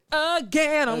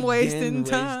Again, I'm wasting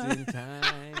time. Wasting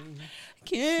time.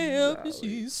 Can't help it,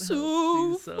 she's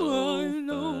so fine.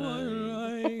 No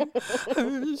one like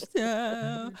her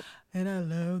style. And I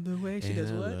love the way she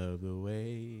does what? I love the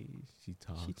way she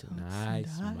talks. She talks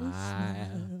Nice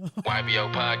smile.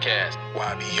 YBO Podcast.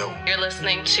 YBO. You're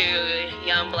listening to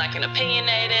Young, Black, and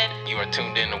Opinionated. You are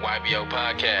tuned in to YBO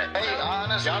Podcast. Hey,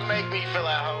 honest, y'all make me feel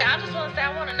at home. I just want to say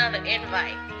I want another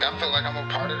invite. I feel like I'm a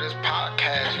part of this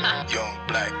podcast, you know? Young,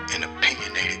 Black, and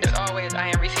Opinionated. As always, I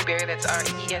am Reese Berry. That's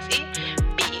RESEBERA.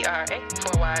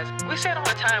 4 Ys. We say it all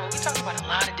the time, but we talk about a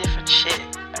lot of different shit.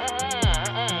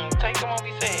 Take them what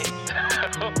we said. I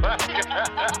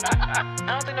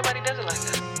don't think nobody does it like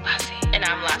us. Lassie. And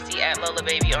I'm Lassie at Lola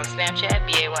Baby on Snapchat,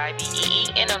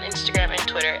 BAYBEE, and on Instagram and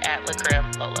Twitter at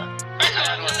LaCreme Lola. I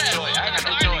got no joy. I got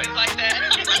no joy. Like that.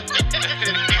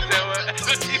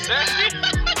 What you said?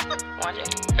 Wanje.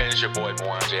 And it's your boy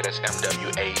Mwanje. That's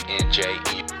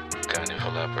MWANJE. Gunning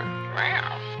for leopard.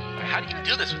 Wow. How do you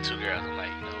do this with two girls? I'm like,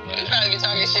 you know what? You probably be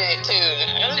talking shit too.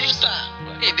 Just stop.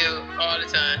 He do all the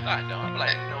time. I know. I'm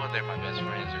like, you know what? They're my best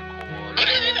friends. They're cool.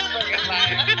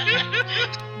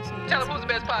 Tell them who's the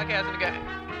best podcast in the game.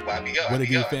 YBO. What it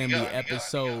do, family?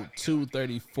 Episode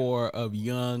 234 of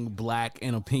Young, Black,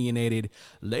 and Opinionated.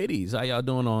 Ladies, how y'all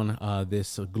doing on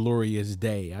this glorious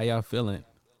day? How y'all feeling?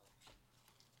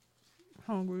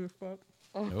 Hungry as fuck.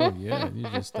 Oh, yeah. You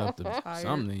just stuffed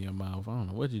something in your mouth. I don't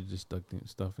know what you just stuffed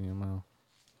in your mouth.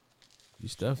 You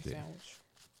stuffed it. Sandwich.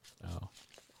 Oh.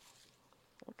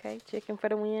 Okay, chicken for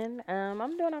the win.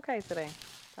 I'm doing okay today.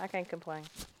 I can't complain.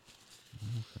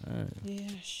 Okay.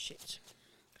 Yeah, shit.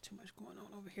 Too much going on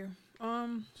over here.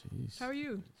 Jeez. How are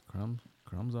you? Crumbs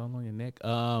all on your neck.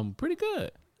 Pretty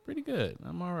good. Pretty good.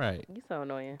 I'm all right. You so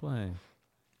annoying. Playing.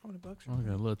 Oh, the Bucks. I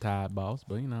got a little tired, boss,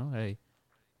 but you know, hey.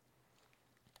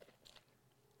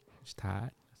 Just tired.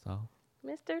 That's all.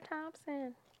 Mr.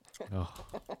 Thompson. Oh.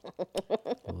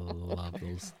 Love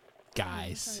those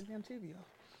guys. Damn TV off.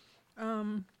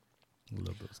 Love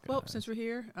those guys. Well, since we're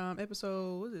here,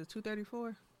 episode, what is it,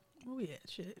 234? Where we at?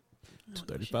 Shit. I don't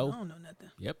know shit. 234? I don't know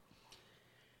nothing. Yep.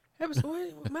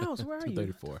 Episode, Mouse, where are you?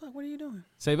 234. What the fuck? What are you doing?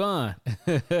 Savon.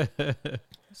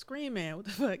 Scream Man, what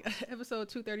the fuck? Episode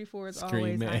 234, as Scream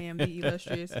always, Man. I am the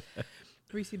illustrious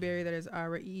Reese Berry, that is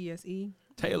R-E-E-S-E.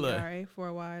 Taylor. R-A,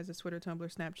 4 Ys, that's Twitter,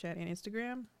 Tumblr, Snapchat, and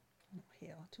Instagram. Oh,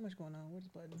 hell, too much going on. Where's the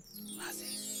button?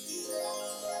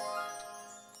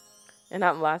 And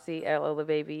I'm Lassie at Lola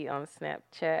Baby on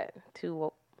Snapchat.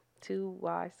 Two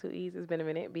Y's, 2 E's. It's been a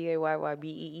minute.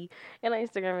 BAYYBEE. And on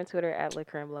Instagram and Twitter at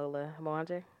LaCreme Lola.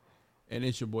 Mwanje. And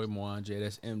it's your boy Mwanje.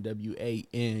 That's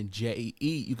MWANJE.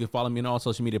 You can follow me on all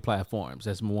social media platforms.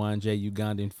 That's Mwanje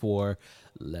Ugandan for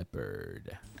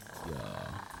Leopard.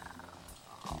 Yeah.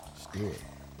 Let's do it.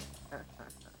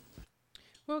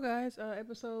 Well, guys,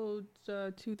 episode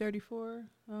 234.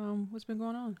 What's been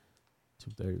going on?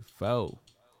 234.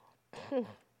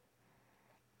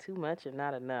 Too much and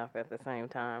not enough at the same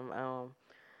time.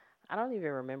 I don't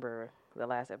even remember the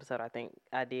last episode I think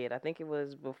I did. I think it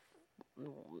was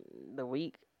the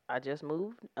week I just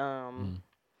moved.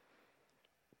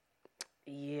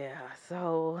 Yeah,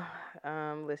 so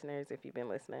listeners, if you've been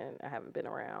listening, I haven't been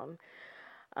around.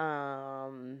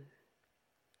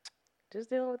 Just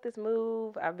dealing with this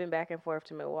move. I've been back and forth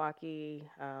to Milwaukee.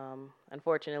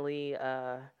 Unfortunately,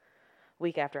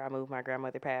 week after I moved, my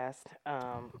grandmother passed.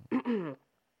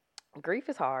 Grief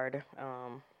is hard.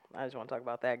 I just want to talk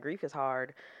about that. Grief is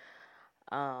hard.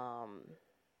 I've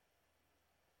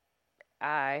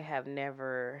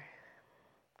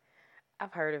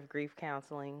heard of grief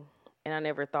counseling, and I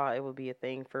never thought it would be a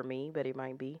thing for me, but it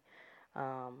might be.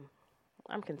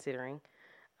 I'm considering.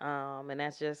 And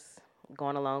that's just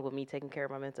going along with me taking care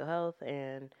of my mental health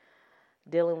and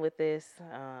dealing with this.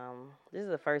 This is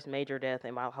the first major death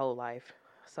in my whole life.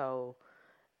 So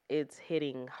it's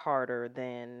hitting harder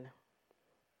than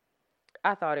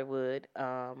I thought it would.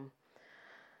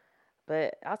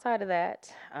 But outside of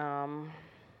that,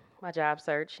 my job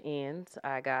search ends.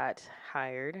 I got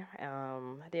hired. I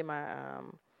did my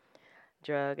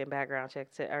drug and background check,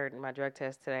 my drug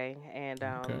test today. And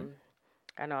Okay.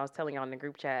 I know I was telling y'all in the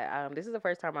group chat, this is the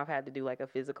first time I've had to do like a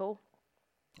physical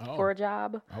Oh. for a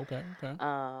job. Okay.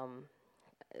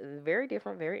 Very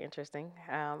different, very interesting.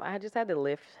 I just had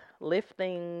to lift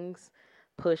things,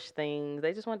 push things.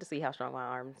 They just wanted to see how strong my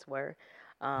arms were.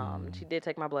 She did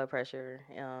take my blood pressure.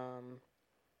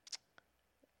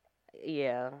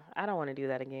 Yeah, I don't want to do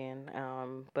that again.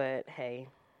 But hey,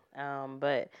 yeah,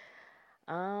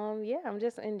 I'm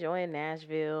just enjoying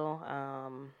Nashville.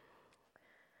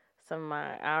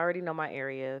 I already know my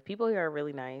area. People here are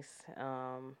really nice.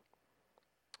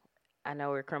 I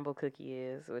know where Crumble Cookie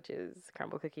is, which is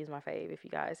Crumble Cookie is my fave. If you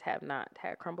guys have not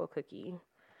had Crumble Cookie,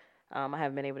 I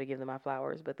haven't been able to give them my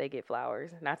flowers, but they get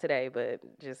flowers. Not today, but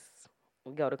just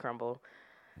go to Crumble.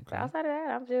 But Okay. outside of that,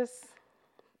 I'm just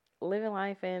living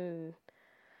life and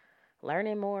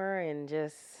learning more and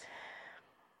just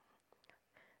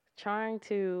trying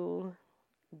to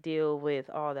deal with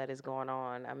all that is going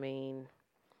on. I mean,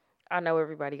 I know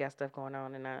everybody got stuff going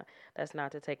on, and that's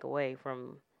not to take away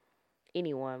from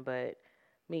anyone, but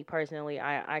me personally,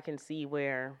 I can see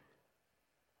where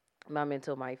my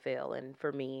mental might fail, and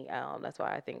for me, that's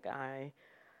why I think I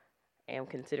am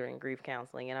considering grief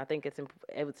counseling, and I think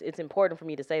it's important for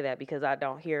me to say that because I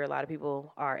don't hear a lot of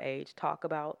people our age talk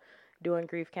about doing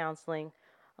grief counseling,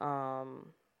 um,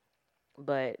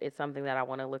 but it's something that I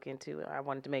want to look into. I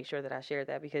wanted to make sure that I shared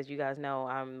that because you guys know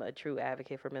I'm a true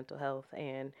advocate for mental health,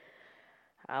 and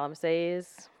all I'm saying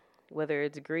is whether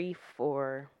it's grief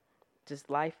or just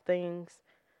life things,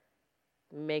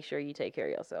 make sure you take care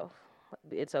of yourself.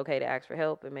 It's okay to ask for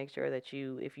help and make sure that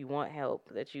you, if you want help,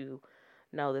 that you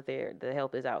know that the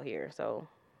help is out here. So,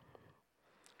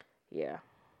 yeah.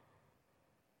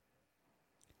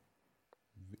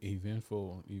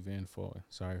 Eventful.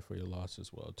 Sorry for your loss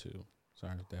as well too.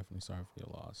 Definitely sorry for your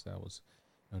loss. That was,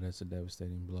 that's a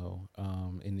devastating blow.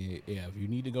 If you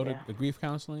need to go to Yeah. grief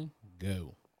counseling,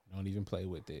 go. Don't even play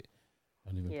with it.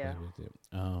 Yeah. Play with it.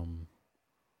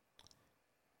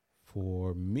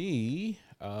 For me,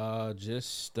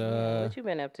 just What you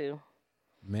been up to?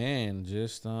 man,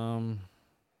 just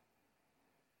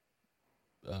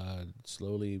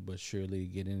slowly but surely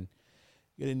getting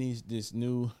this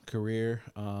new career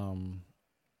on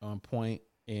point,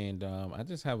 and I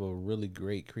just have a really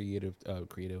great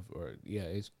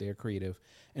they're creative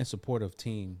and supportive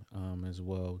team as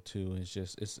well too.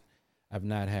 I've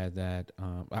not had that.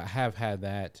 I have had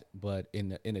that, but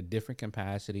in a different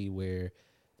capacity where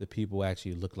the people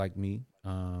actually look like me,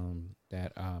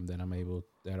 that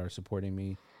are supporting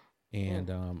me,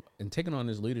 and taking on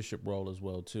this leadership role as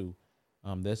well too.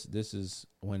 This is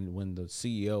when the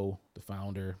CEO, the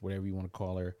founder, whatever you want to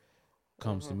call her,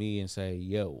 comes to me and say,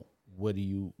 "Yo, what do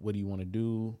you want to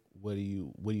do? What do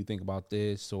you think about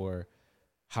this? Or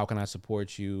how can I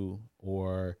support you?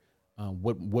 Or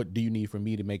what do you need from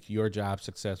me to make your job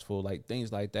successful?" Like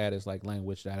things like that is like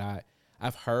language that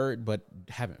I've heard but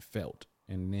haven't felt,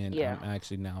 and then Yeah. I'm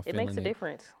actually now It feeling makes a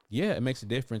difference. Yeah, it makes a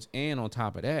difference, and on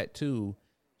top of that too,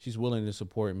 she's willing to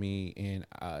support me in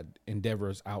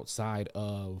endeavors outside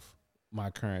of my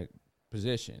current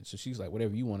position. So she's like,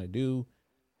 whatever you want to do,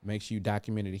 make sure you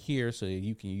document it here so that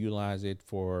you can utilize it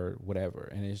for whatever.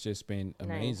 And it's just been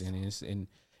amazing. And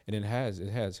it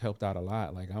has helped out a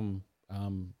lot. Like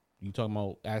you talking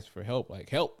about ask for help, like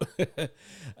help. So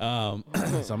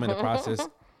I'm in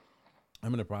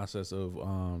the process of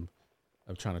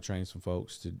trying to train some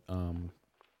folks to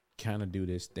kind of do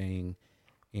this thing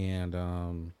and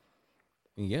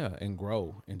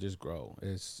grow and just grow.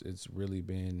 It's really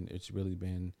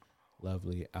been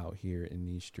lovely out here in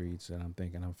these streets, and I'm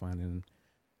thinking I'm finding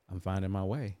my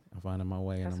way. I'm finding my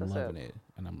way, and That's I'm what's loving up. it,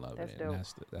 and I'm loving That's it. dope. And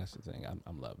that's the thing.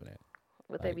 I'm loving it.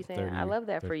 What they Like be saying? 30 I love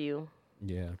that 30 for you.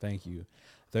 Yeah, thank you.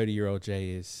 30-year-old Jay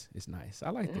is nice. I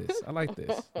like this.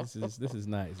 This is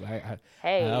nice.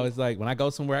 Hey. I always like when I go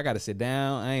somewhere, I got to sit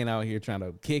down. I ain't out here trying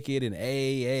to kick it and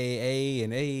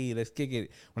let's kick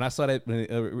it. When I saw that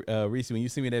recently, when you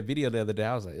sent me that video the other day,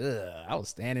 I was like, ugh. I was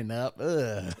standing up.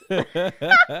 Ugh.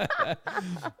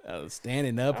 I was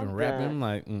standing up and rapping. I'm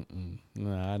like,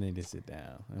 no, I need to sit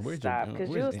down. And where's Stop, because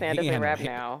where's- you'll stand he up ain't and had rap no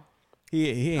hair. now.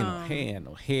 He ain't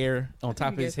no hair on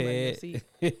top of You his get somebody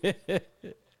head. to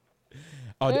see.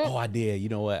 Oh, I did. You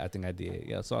know what? I think I did.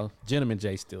 Yeah. So, Gentleman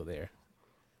Jay's still there.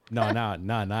 No,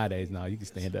 nowadays, no. You can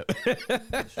stand up.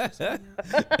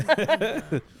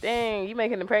 Dang, you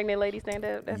making the pregnant lady stand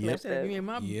up? That's Yep. messed up. You ain't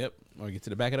my Yep. Or get to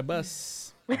the back of the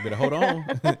bus. You better hold on.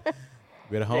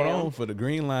 Better hold Damn. on for the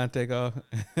green line take off.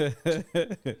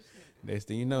 Next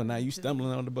thing you know, now you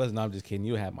stumbling on the bus. No, I'm just kidding.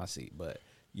 You'll have my seat. But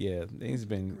yeah, things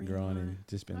been Green growing line. and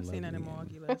just been I lovely. seen that in and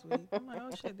Milwaukee last week. I'm like, oh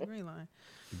shit, the green line.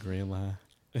 The green line.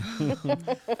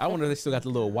 I wonder if they still got the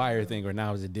little wire thing or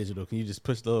now is it digital? Can you just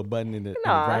push the little button in the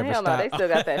Nah, driver hell no, stop? they still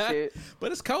got that shit.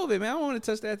 But it's COVID, man. I don't want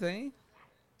to touch that thing.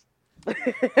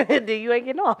 Dude, you ain't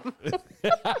getting off.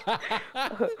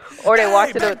 Or they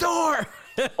walk to back the door.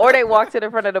 or they walk to the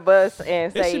front of the bus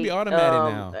and It say should be automatic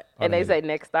now. And they say Automated.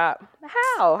 next stop.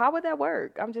 How would that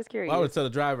work? I'm just curious. I would tell the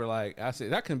driver, like, I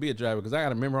said, that couldn't be a driver because I got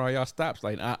to remember all y'all stops.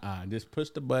 Like, just push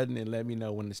the button and let me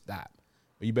know when to stop.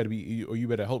 Or you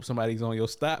better hope somebody's on your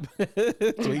stop.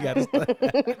 So you got to stop.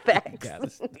 Facts. Gotta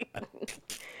stop.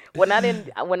 when I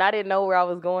didn't know where I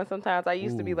was going, sometimes I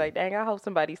used to be Ooh. like, dang, I hope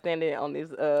somebody's standing on this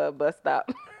bus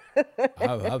stop.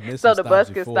 I've missed So some the bus stops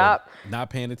could before. stop. Not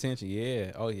paying attention.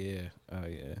 Yeah. Oh yeah. Oh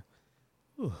yeah.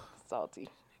 Salty.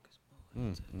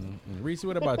 Reese,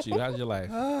 what about you? How's your life?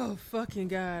 Oh fucking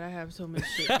God! I have so much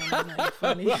shit. Going on. Not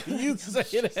funny. You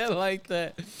say that like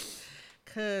that.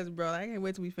 Cause bro, I can't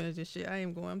wait till we finish this shit.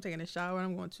 I'm taking a shower.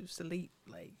 I'm going to sleep.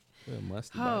 Like, Good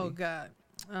musty oh body. God.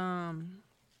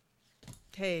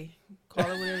 Hey, call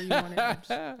it whatever you want.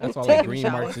 That's all taking that a green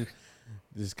shower. marks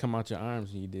just come out your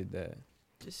arms when you did that.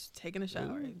 Just taking a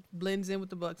shower. It blends in with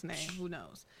the Bucks name. Who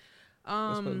knows? That's what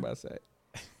I was about to say.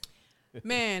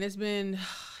 Man, it's been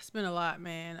a lot,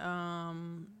 man.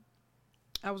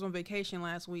 I was on vacation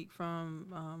last week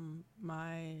from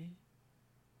my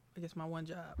one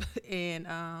job, and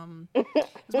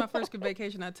it's my first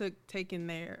vacation I took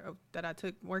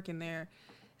working there.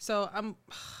 So oh my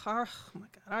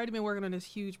God, I already been working on this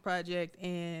huge project,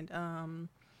 and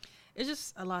it's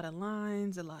just a lot of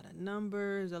lines, a lot of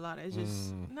numbers, it's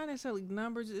just not necessarily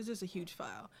numbers. It's just a huge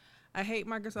file. I hate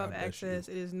Microsoft Access.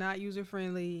 It is not user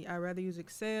friendly. I'd rather use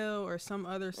Excel or some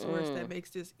other source that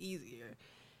makes this easier.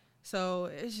 So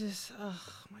it's just, oh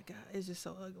my God, it's just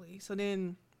so ugly. So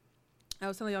then I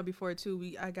was telling y'all before too,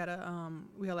 we had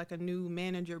like a new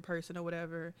manager person or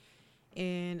whatever.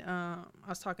 And I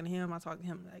was talking to him. I talk to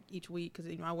him like each week because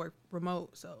I work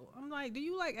remote. So I'm like, do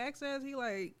you like Access? He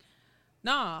like,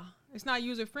 nah, it's not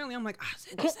user friendly. I'm like, I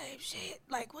said the same shit.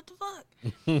 Like, what the fuck?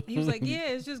 And he was like, yeah,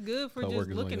 it's just good for just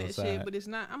looking at shit, but it's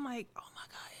not. I'm like, oh my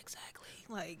God, exactly.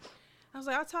 Like, I was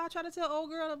like, I tried to tell old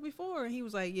girl before, and he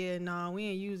was like, yeah, nah, we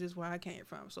ain't use this where I came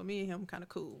from. So me and him kind of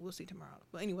cool. We'll see tomorrow.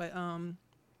 But anyway,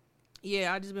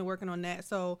 yeah, I just been working on that.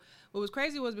 So what was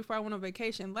crazy was before I went on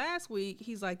vacation last week,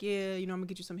 he's like, yeah, I'm gonna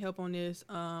get you some help on this.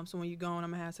 So when you going,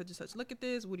 I'm gonna have such and such look at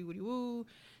this, woody woo.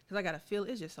 Cause I gotta feel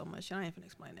it's just so much shit. I ain't finna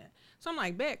explain that. So I'm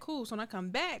like, bet, cool. So when I come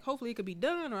back, hopefully it could be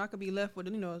done, or I could be left with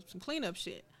some cleanup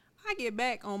shit. I get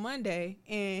back on Monday,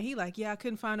 and he like, yeah, I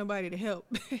couldn't find nobody to help.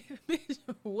 Bitch,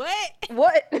 what?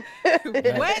 What?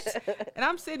 What? And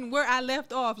I'm sitting where I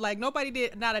left off, like nobody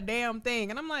did not a damn thing.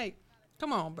 And I'm like,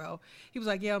 come on, bro. He was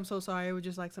like, yeah, I'm so sorry. It was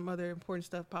just like some other important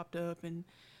stuff popped up, and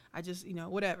I just,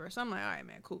 whatever. So I'm like, all right,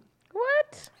 man, cool.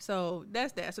 What? So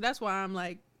that's that. So that's why I'm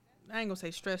like, I ain't gonna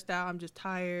say stressed out. I'm just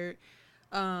tired.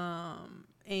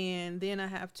 And then I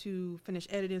have to finish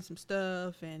editing some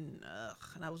stuff, and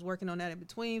I was working on that in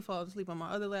between, falling asleep on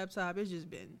my other laptop. It's just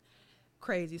been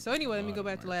crazy. So anyway, let me go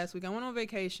back to last week. I went on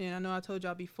vacation. I know I told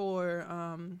y'all before,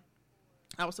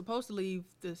 I was supposed to leave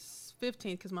this 15th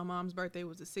because my mom's birthday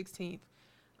was the 16th.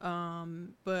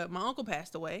 But my uncle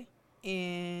passed away,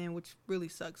 and which really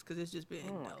sucks because it's just been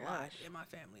a lot in my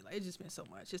family. Like, it's just been so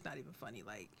much. It's not even funny.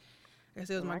 Like I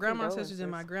said, it was my grandma's sisters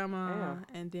and my grandma,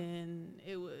 and then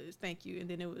it was and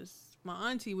then it was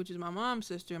my auntie, which is my mom's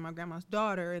sister, and my grandma's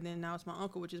daughter, and then now it's my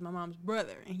uncle, which is my mom's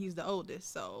brother, and he's the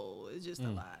oldest. So it's just a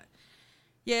lot.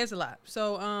 Yeah, it's a lot.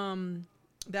 So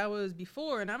that was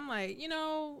before, and I'm like,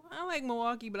 I like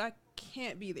Milwaukee, but I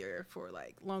can't be there for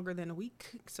like longer than a week.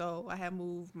 So I had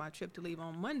moved my trip to leave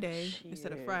on Monday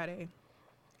instead of Friday,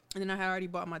 and then I had already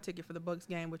bought my ticket for the Bucks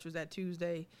game, which was that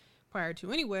Tuesday prior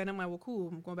to anyway. And I'm like, well, cool.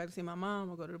 I'm going back to see my mom.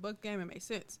 I'll go to the Bucks game. It made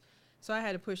sense. So I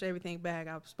had to push everything back.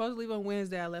 I was supposed to leave on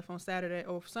Wednesday. I left on Saturday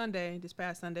or Sunday. This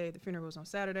past Sunday, the funeral was on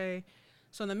Saturday.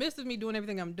 So in the midst of me doing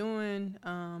everything I'm doing,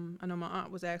 I know my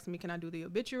aunt was asking me, can I do the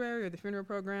obituary or the funeral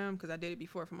program? Because I did it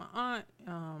before for my aunt.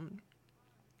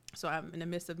 So I'm in the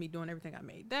midst of me doing everything. I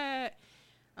made that.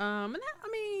 And that,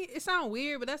 it sounds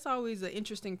weird, but that's always an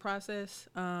interesting process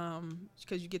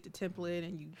because you get the template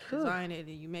and you design it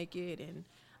and you make it. And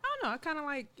I don't know, I kind of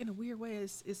like, in a weird way,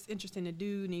 it's interesting to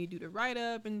do. And you do the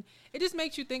write-up, and it just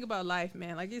makes you think about life,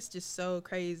 man. Like, it's just so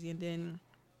crazy. And then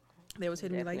they was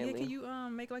hitting me like, yeah, can you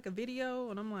make like a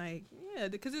video? And I'm like, yeah,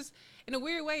 because it's, in a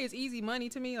weird way, it's easy money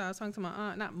to me. Like, I was talking to my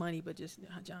aunt, not money, but just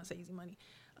John say easy money.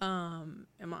 And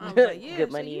my aunt was like, yeah,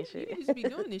 good money and you shit. just be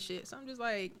doing this shit. So I'm just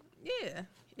like, yeah.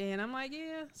 And I'm like,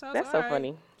 yeah. So I was That's like, so all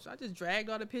funny. right. So I just dragged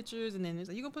all the pictures, and then it's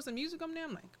like, you gonna put some music on there?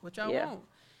 I'm like, what y'all want?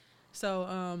 So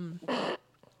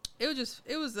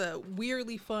it was a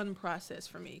weirdly fun process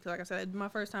for me. Cause like I said, my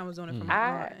first time was doing it for my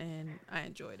aunt, and I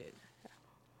enjoyed it.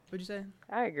 What'd you say?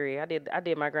 I agree. I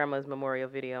did my grandma's memorial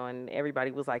video, and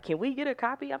everybody was like, can we get a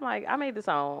copy? I'm like, I made this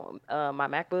on my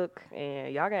MacBook,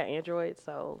 and y'all got Android,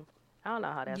 so I don't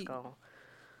know how that's going.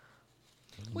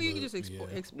 Well, you can just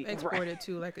export it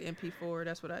to like an MP4.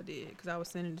 That's what I did, because I was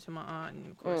sending it to my aunt,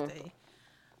 and of course they,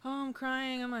 I'm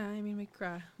crying. I'm like, I didn't mean to make you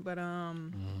cry, but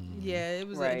yeah, it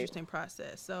was an interesting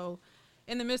process. So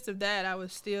in the midst of that, I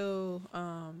was still,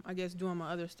 I guess, doing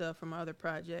my other stuff for my other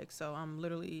projects. So I'm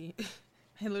literally,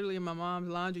 in my mom's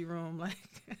laundry room, like,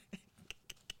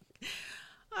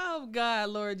 oh God,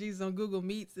 Lord Jesus, on Google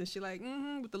Meets, and she like,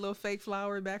 with the little fake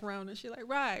flower background, and she like,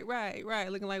 right,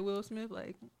 looking like Will Smith,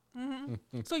 like,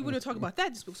 So you want to talk about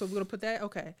that this week? So we're gonna put that.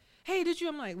 Okay. Hey, did you?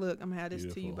 I'm like, look, I'm gonna have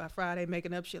this to you by Friday,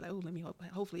 making up shit. Like, oh,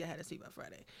 hopefully I had it to you by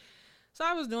Friday. So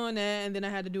I was doing that, and then I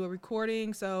had to do a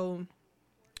recording. So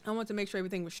I wanted to make sure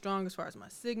everything was strong as far as my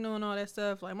signal and all that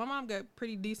stuff. Like, my mom got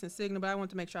pretty decent signal, but I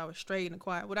wanted to make sure I was straight and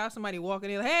quiet without somebody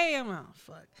walking in. Like, hey, I'm like, oh,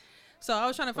 fuck. So I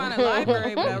was trying to find a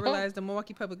library, but I realized the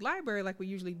Milwaukee Public Library, like we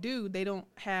usually do, they don't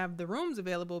have the rooms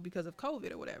available because of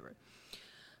COVID or whatever.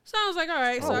 So I was like, all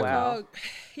right. So I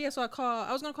called.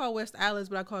 I was going to call West Allis,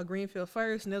 but I called Greenfield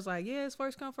first. And it was like, yeah, it's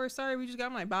first come, first serve.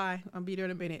 I'm like, bye. I'll be there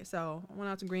in a minute. So I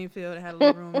went out to Greenfield. I had a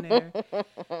little room there.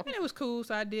 And it was cool.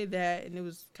 So I did that. And it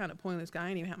was kind of pointless because I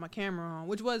didn't even have my camera on,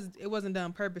 it wasn't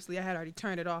done purposely. I had already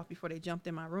turned it off before they jumped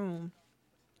in my room.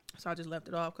 So I just left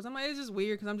it off because I'm like, it's just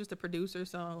weird because I'm just a producer.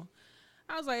 So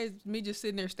I was like, it's me just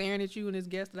sitting there staring at you and this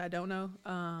guest that I don't know.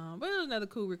 But it was another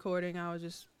cool recording. I was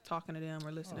just talking to them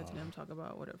or listening to them talk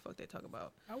about whatever the fuck they talk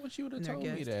about. I wish you would have told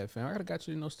me that, fam. I could have got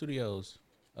you in those studios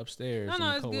upstairs.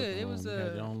 No, it's good. It was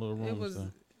had your own little room. It was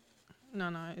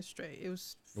no, it's straight. It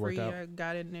was free. I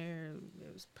got in there.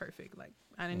 It was perfect. Like,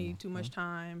 I didn't need too much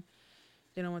time.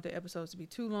 They don't want the episodes to be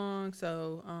too long.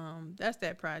 So that's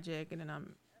that project. And then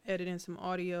I'm editing some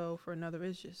audio for another.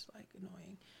 It's just like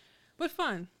annoying, but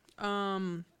fun.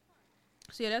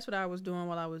 So yeah, that's what I was doing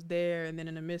while I was there. And then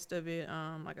in the midst of it,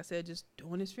 like I said, just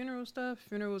doing this funeral stuff.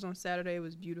 Funeral was on Saturday. It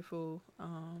was beautiful.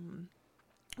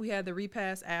 We had the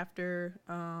repast after,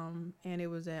 and it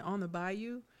was on the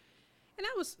Bayou. And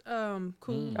that was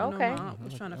cool. Okay. My aunt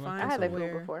was trying to find I had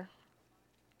somewhere. that before.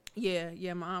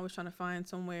 Yeah, my aunt was trying to find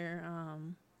somewhere.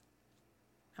 I'm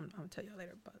gonna tell you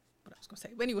later about what I was gonna say.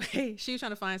 But anyway, she was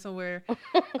trying to find somewhere.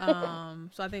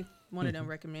 So I think one of them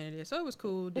recommended it. So it was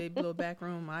cool. They blew a back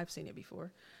room. I've seen it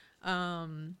before.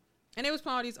 And they was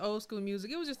playing all these old school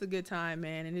music. It was just a good time,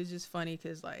 man. And it's just funny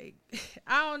because, like,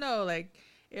 I don't know, like,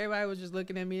 everybody was just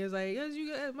looking at me. It's like,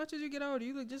 as much as you get older,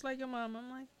 you look just like your mom. I'm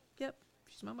like, yep,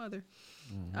 she's my mother.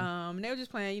 And they were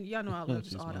just playing, y'all know I love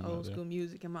just all the old school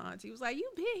music. And my auntie was like,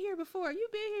 you've been here before.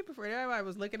 Everybody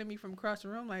was looking at me from across the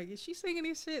room like, is she singing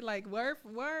this shit like word for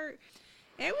word?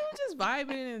 And we were just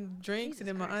vibing and drinks. Jesus and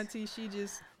then my auntie, she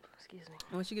just, excuse me,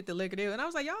 when she get the liquor deal. And I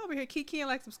was like, y'all over here kikiing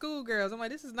like some schoolgirls. I'm like,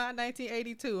 this is not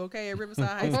 1982, okay, at Riverside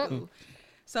High School.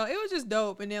 So it was just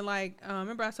dope. And then, like,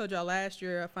 remember I told y'all last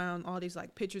year I found all these,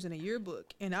 like, pictures in a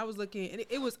yearbook. And I was looking, and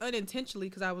it was unintentionally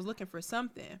because I was looking for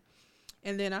something.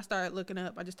 And then I started looking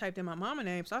up. I just typed in my mama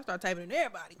name. So I started typing in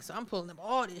everybody. So I'm pulling up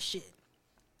all this shit.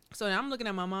 So now I'm looking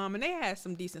at my mom, and they had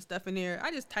some decent stuff in there. I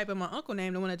just type in my uncle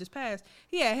name, the one that just passed.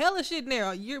 He had hella shit in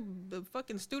there. The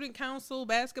fucking student council,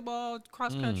 basketball,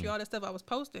 cross country, all that stuff I was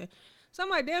posting. So I'm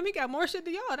like, damn, he got more shit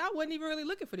than y'all. And I wasn't even really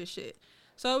looking for this shit.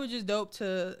 So it was just dope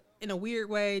to, in a weird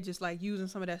way, just like using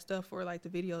some of that stuff for like the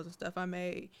videos and stuff I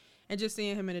made, and just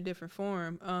seeing him in a different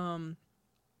form.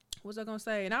 What was I gonna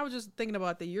say? And I was just thinking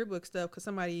about the yearbook stuff because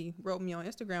somebody wrote me on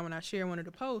Instagram when I shared one of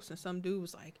the posts, and some dude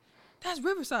was like, "That's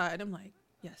Riverside." I'm like,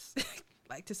 yes.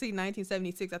 Like, to see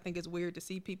 1976, I think it's weird to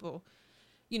see people,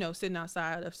 you know, sitting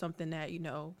outside of something that, you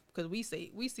know, because we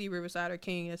see Riverside or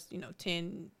King as, you know,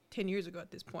 10 years ago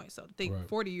at this point. So I think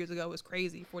 40 years ago was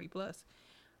crazy, 40 plus.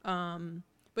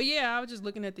 But yeah, I was just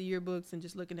looking at the yearbooks and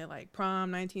just looking at like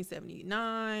prom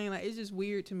 1979. Like, it's just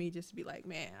weird to me just to be like,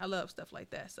 man, I love stuff like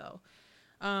that. So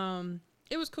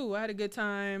it was cool. I had a good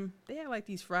time. They had like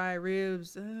these fried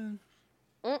ribs.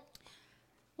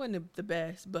 Wasn't the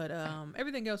best, but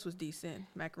everything else was decent.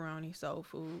 Macaroni, soul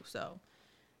food. So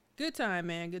good time,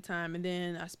 man. Good time. And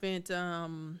then I spent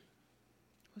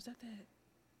was that?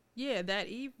 Yeah, that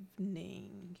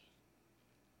evening.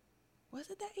 Was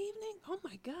it that evening? Oh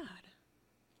my God.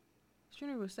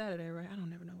 Funeral was Saturday, right? I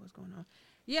don't ever know what's going on.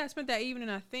 Yeah, I spent that evening,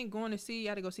 I think, I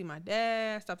had to go see my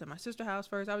dad. Stopped at my sister's house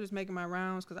first. I was just making my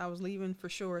rounds because I was leaving for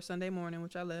sure Sunday morning,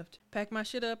 which I left. Packed my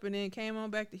shit up and then came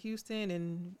on back to Houston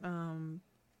and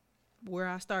where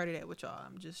I started at with y'all.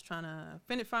 I'm just trying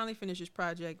to finally finish this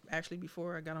project, actually,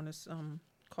 before I got on this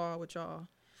call with y'all.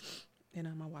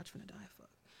 And my watch finna die, fuck.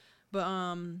 But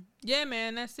yeah,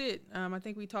 man, that's it. I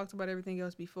think we talked about everything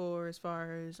else before as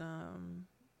far as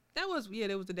that was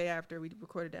the day after we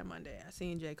recorded that Monday. I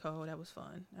seen J. Cole. That was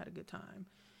fun. I had a good time.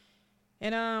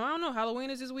 And I don't know, Halloween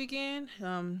is this weekend.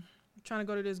 Trying to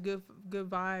go to this Good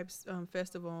Vibes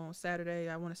festival on Saturday.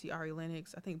 I want to see Ari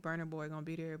Lennox. I think Burna Boy gonna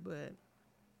be there, but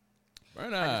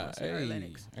Burna,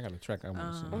 hey, I got a track I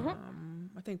want to see.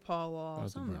 I I think Paul Wall, That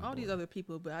was the Burna all these Boy. other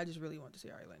people, but I just really want to see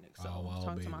Ari Lennox. So Oh, I was wow,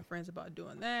 talking to my baby. friends about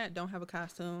doing that. Don't have a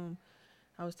costume.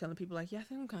 I was telling people like, yeah, I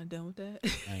think I'm kind of done with that.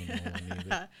 I ain't doing one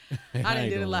either. I done ain't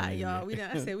did a doing lot, one y'all.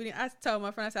 either. I told my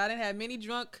friend, I said I didn't have many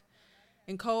drunk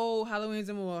and cold Halloweens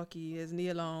in Milwaukee as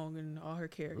Nia Long and all her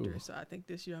characters. Ooh. So I think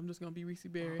this year I'm just gonna be Reese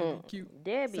Berry and be cute.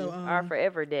 Debbie, So, our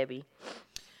forever Debbie.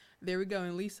 There we go.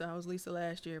 And Lisa, I was Lisa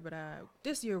last year, but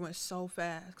this year went so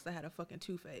fast because I had a fucking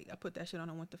toothache. I put that shit on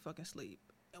and went to fucking sleep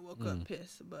and woke up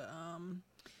pissed. But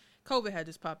COVID had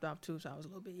just popped off too, so I was a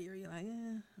little bit eerie. Like, I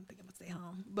think I'm gonna stay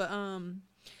home. But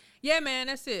yeah, man,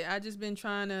 that's it. I just been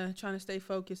trying to stay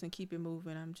focused and keep it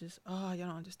moving. I'm just y'all don't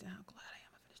understand how glad I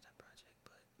am I finished that project.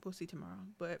 But we'll see tomorrow.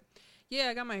 But yeah,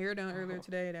 I got my hair done earlier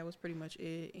today. That was pretty much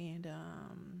it. And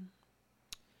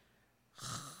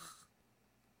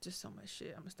just so much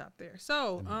shit. I'm gonna stop there.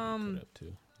 So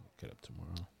Cut up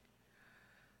tomorrow.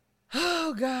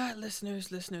 oh God,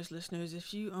 listeners,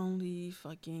 if you only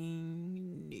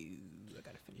fucking knew. I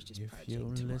gotta finish this If project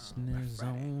your tomorrow. listeners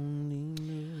Friday. only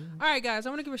knew. All right, guys, I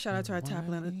want to give a shout out to our top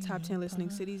Why we 10 listening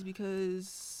apart. cities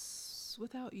because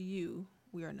without you,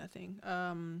 we are nothing.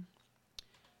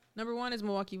 Number 1 is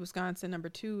Milwaukee, Wisconsin. Number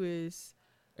 2 is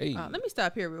Hey, let me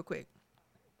stop here real quick.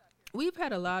 We've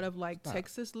had a lot of like Stop.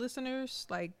 Texas listeners,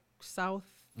 like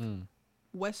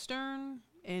southwestern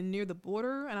and near the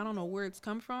border, and I don't know where it's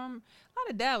come from. A lot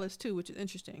of Dallas too, which is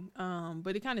interesting.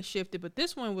 But it kind of shifted. But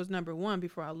this one was number 1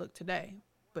 before I looked today,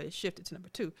 but it shifted to number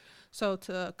 2. So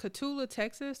to Cotulla,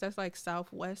 Texas, that's like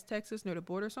southwest Texas near the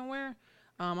border somewhere.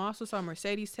 I also saw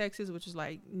Mercedes, Texas, which is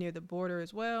like near the border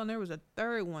as well. And there was a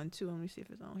third one too. Let me see if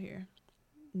it's on here.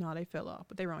 No, they fell off,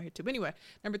 but they were on here too. But anyway,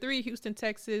 number 3, Houston,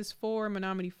 Texas. 4,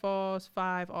 Menominee Falls.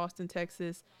 5, Austin,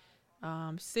 Texas.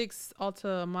 6,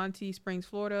 Altamonte Springs,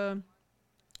 Florida.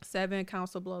 7,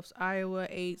 Council Bluffs, Iowa.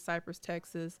 8, Cypress,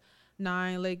 Texas.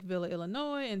 9, Lake Villa,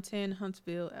 Illinois. And 10,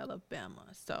 Huntsville, Alabama.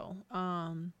 So,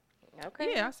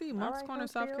 Okay. yeah, I see Moncks right, Corner,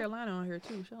 South Huntsville. Carolina on here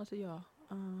too. Shout out to y'all.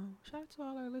 Shout out to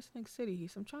all our listening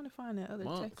cities. I'm trying to find that other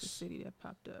Monks. Texas city that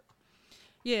popped up.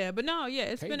 Yeah, but no, yeah,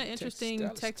 it's been an Katy, Texas, interesting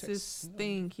Dallas, Texas Texas.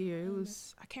 thing here. It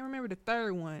was, I can't remember the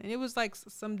third one. And it was like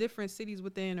some different cities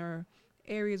within or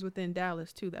areas within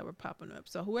Dallas too that were popping up.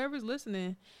 So whoever's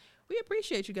listening, we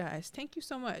appreciate you guys. Thank you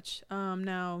so much.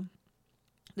 Now,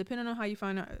 depending on how you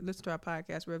listen to our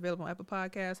podcast, we're available on Apple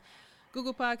Podcasts,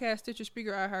 Google Podcasts, Stitcher,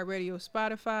 Spreaker, iHeartRadio,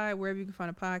 Spotify, wherever you can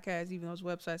find a podcast, even those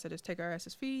websites that just take our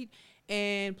asses feed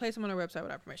and place them on our website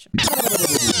with our permission.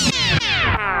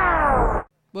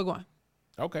 We're going.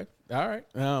 Okay. All right.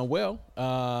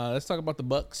 Let's talk about the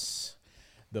Bucks.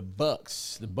 The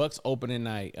Bucks opening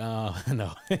night. No,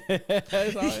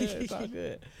 it's all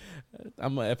good.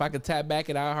 If I could tap back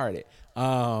it, I'll heart it.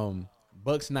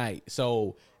 Bucks night.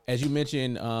 So as you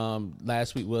mentioned,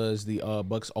 last week was the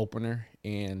Bucks opener,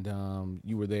 and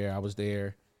you were there. I was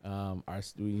there.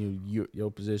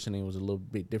 Your positioning was a little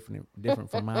bit different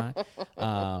from mine.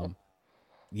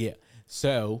 Yeah.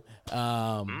 So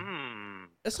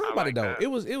let's talk about it though. It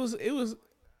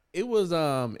was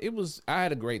I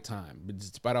had a great time. But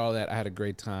despite all that, I had a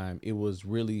great time. It was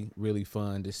really, really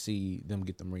fun to see them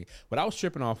get the ring. What I was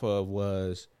tripping off of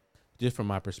was, just from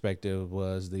my perspective,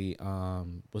 was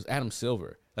Adam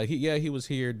Silver. Like he was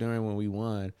here during when we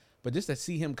won, but just to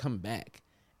see him come back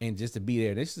and just to be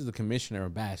there. This is the commissioner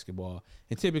of basketball,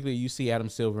 and typically you see Adam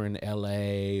Silver in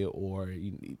LA or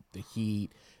the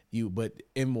Heat. But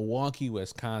in Milwaukee,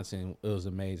 Wisconsin, it was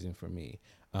amazing for me.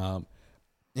 And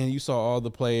you saw all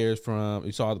the players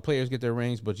get their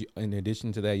rings, but in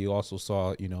addition to that, you also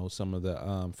saw some of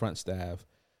the front staff,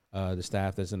 the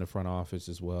staff that's in the front office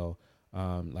as well,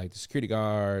 like the security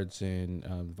guards and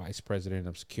vice president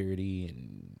of security,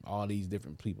 and all these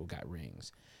different people got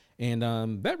rings. And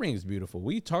that ring is beautiful.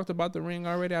 We talked about the ring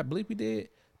already, I believe we did,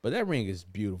 but that ring is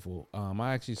beautiful.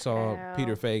 I actually saw Ciao.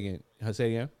 Peter Fagan.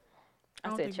 Say again? I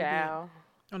don't said think we did. ciao.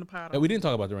 On the pod. We didn't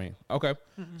talk about the ring. Okay.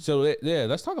 So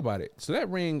let's talk about it. So that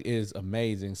ring is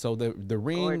amazing. So the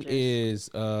ring Gorgeous. is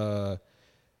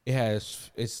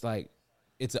it's an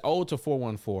ode to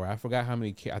 414. I forgot how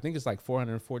many. I think it's like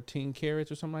 414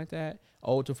 carats or something like that.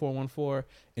 Ode to 414,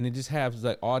 and it just has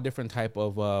like all different type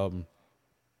of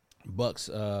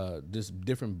Bucks, just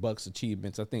different Bucks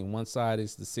achievements. I think one side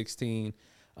is the 16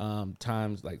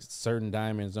 times, like certain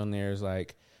diamonds on there is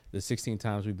like the 16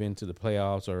 times we've been to the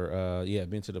playoffs, or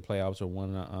been to the playoffs or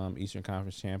won the Eastern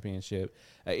Conference Championship.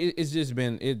 It's just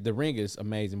been the ring is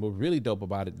amazing. What's really dope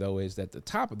about it though is that the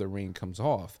top of the ring comes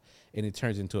off and it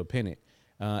turns into a pennant.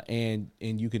 And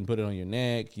you can put it on your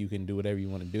neck. You can do whatever you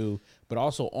want to do. But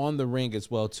also on the ring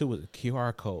as well too with a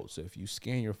QR code. So if you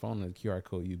scan your phone with the QR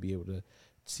code, you'll be able to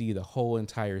see the whole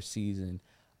entire season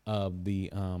of the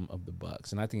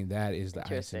Bucks, and I think that is the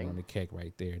icing Interesting. on the cake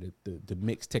right there. The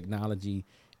mixed technology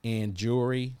and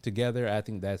jewelry together, I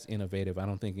think that's innovative. I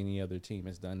don't think any other team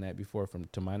has done that before,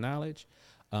 to my knowledge.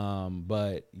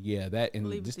 But yeah, that and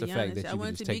Believe just it, the to fact Giannis. that I you can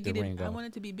wanted just to be take the good. ring I off.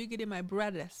 wanted to be bigger than my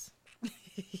brothers.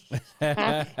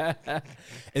 And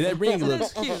that ring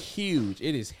looks cute. huge.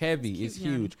 It is heavy. It's cute,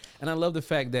 Yanni. huge. And I love the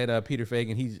fact that Peter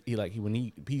Fagan, he's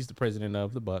the president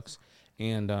of the Bucks,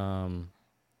 and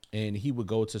he would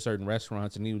go to certain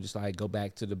restaurants and he would just like go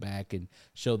back to the back and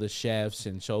show the chefs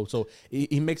and show. So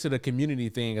he makes it a community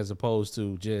thing as opposed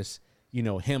to just,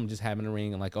 him just having a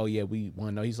ring and like, oh yeah, we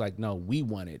won. No, he's like, no, we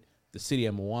won it. The city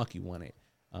of Milwaukee won it.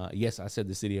 Yes, I said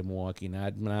the city of Milwaukee,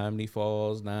 not Miami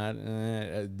Falls, not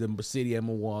the city of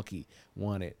Milwaukee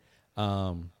won it.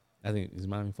 I think is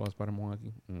Miami Falls part of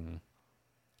Milwaukee.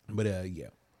 But yeah.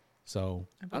 So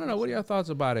I don't know. What are your thoughts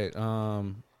about it?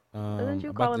 Wasn't you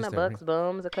about calling this the thing, right? Bucks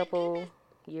bums a couple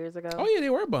years ago? Oh yeah, they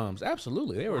were bums.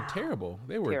 Absolutely, they were terrible.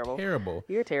 They were terrible.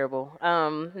 You're terrible.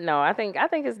 No, I think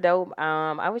it's dope.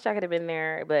 I wish I could have been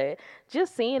there, but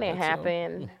just seeing it That's so.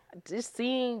 happen, just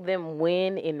seeing them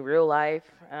win in real life.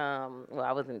 Well,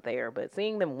 I wasn't there, but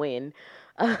seeing them win,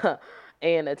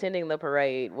 and attending the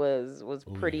parade was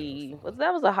pretty.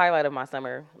 That was a highlight of my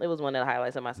summer. It was one of the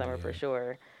highlights of my summer for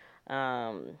sure.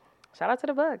 Shout out to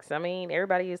the Bucks. I mean,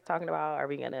 everybody is talking about, are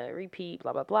we gonna repeat?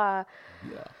 Blah blah blah.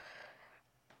 Yeah.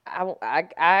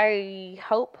 I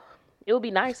hope it would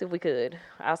be nice if we could.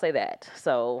 I'll say that.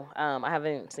 So I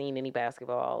haven't seen any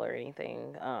basketball or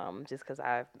anything. Just because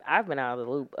I've been out of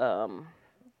the loop.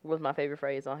 Was my favorite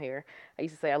phrase on here. I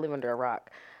used to say I live under a rock.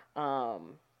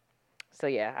 So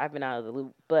yeah, I've been out of the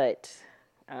loop. But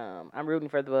I'm rooting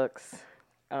for the Bucks.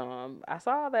 I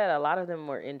saw that a lot of them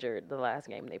were injured the last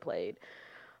game they played.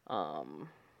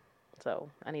 So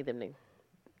I need them to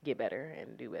get better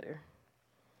and do better.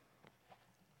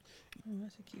 Oh,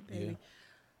 that's a cute baby.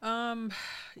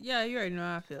 Yeah, you already know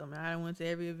how I feel, man. I went to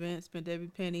every event, spent every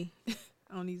penny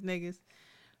on these niggas.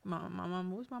 My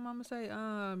mama, what's my mama say?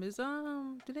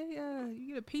 Do they you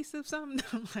get a piece of something?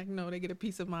 I'm like, no, they get a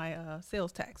piece of my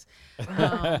sales tax.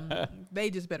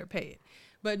 They just better pay it.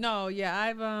 But no,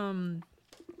 yeah,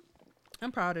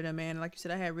 I'm proud of them, man. Like you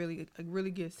said, I had a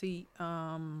really good seat.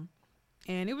 And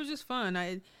it was just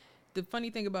fun. The funny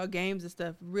thing about games and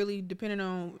stuff, really depending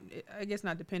on, I guess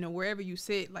not depending, wherever you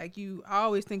sit, like I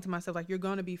always think to myself, like you're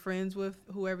going to be friends with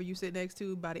whoever you sit next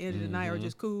to by the end of the night, or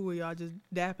just cool, or y'all just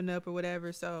dapping up or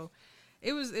whatever. So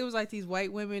it was like these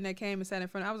white women that came and sat in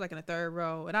front. I was like in the third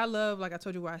row. And I love, like I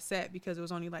told you, where I sat because it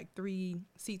was only like 3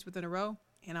 seats within a row.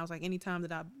 And I was like, anytime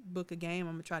that I book a game,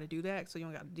 I'm going to try to do that. So you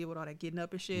don't got to deal with all that getting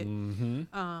up and shit.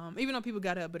 Mm-hmm. Even though people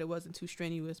got up, but it wasn't too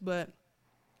strenuous. But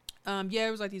yeah,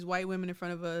 it was like these white women in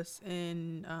front of us,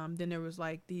 and then there was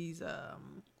like these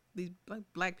like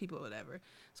black people or whatever.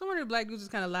 So one of the black dudes was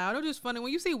kind of loud. It was just funny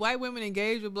when you see white women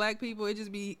engage with black people.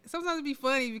 Sometimes it be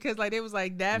funny because like they was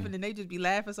like dapping and they just be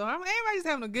laughing. So everybody's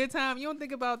having a good time. You don't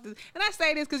think about this, and I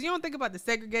say this because you don't think about the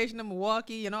segregation of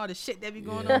Milwaukee and all the shit that be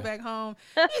going on back home.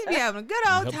 You just be having a good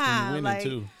old time. Like,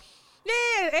 too.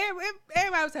 yeah,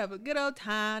 everybody was having a good old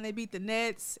time. They beat the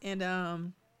Nets,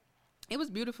 and it was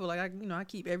beautiful. Like I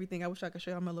keep everything. I wish I could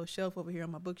show you my little shelf over here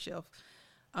on my bookshelf.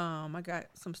 I got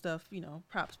some stuff,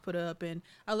 props put up, and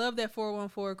I love that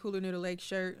 414 Cooler Near the Lake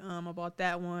shirt. I bought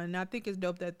that one. And I think it's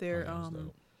dope that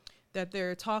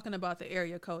they're talking about the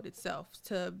area code itself.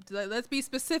 Let's be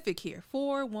specific here.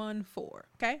 414.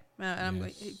 Okay, I'm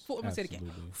going to say it again.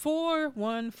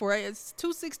 414. It's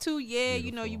 262. Yeah,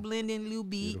 Beautiful. You blend in a little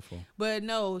beat. Beautiful. But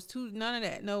no, it's none of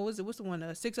that. No, what's the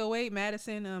one? 608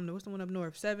 Madison. What's the one up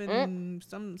north? 7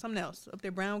 something else up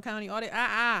there. Brown County. All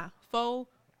that.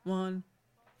 414.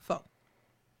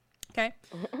 Okay.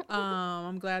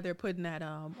 I'm glad they're putting that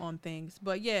on things.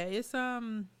 But yeah, it's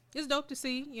dope to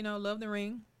see. Love the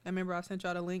ring. I remember I sent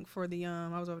y'all the link for the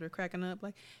I was over there cracking up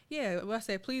like, yeah, well, I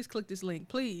said, please click this link,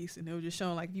 please. And it was just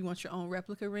showing like if you want your own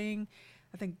replica ring.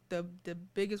 I think the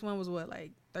biggest one was what,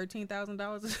 like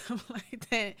 $13,000 or something like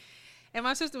that. And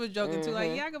my sister was joking too,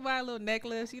 like, yeah, I could buy a little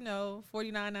necklace,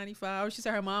 $49.95. Or she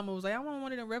said her mama was like, I want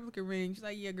one of them replica rings. She's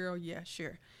like, yeah, girl, yeah,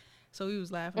 sure. So we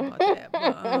was laughing about that.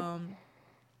 But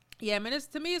yeah, man,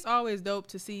 to me it's always dope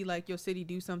to see like your city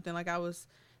do something. Like I was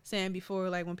saying before,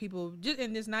 like when people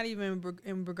and it's not even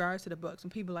in regards to the Bucks.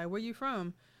 When people like, where you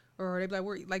from? Or they be like,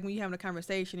 where, like when you having a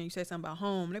conversation and you say something about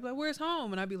home, and they be like, where's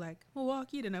home? And I'd be like,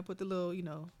 Milwaukee. Then I put the little,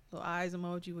 little eyes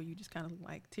emoji where you just kind of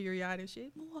like teary eyed and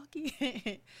shit. Milwaukee.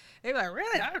 They be like,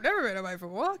 really? I've never met anybody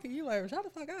from Milwaukee. You like, shut the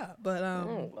fuck up. But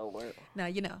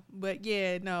now But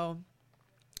yeah, no,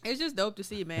 it's just dope to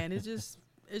see, man. It's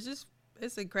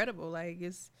incredible. Like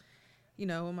it's you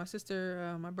know, when my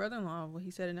sister, my brother-in-law, what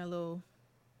he said in that little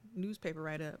newspaper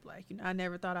write-up, like, you know, I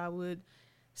never thought I would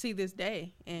see this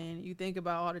day. And you think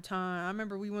about all the time. I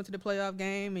remember we went to the playoff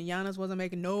game and Giannis wasn't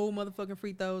making no motherfucking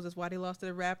free throws. That's why they lost to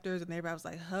the Raptors. And everybody was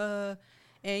like, huh.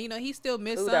 And, you know, he still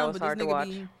missed Ooh, that some, was but hard this to nigga watch.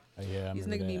 be... Yeah, These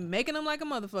niggas be making them like a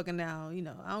motherfucker now. You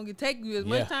know, I don't get take you as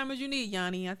Yeah. much time as you need,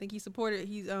 Yanni. I think he supported.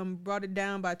 He's brought it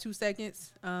down by 2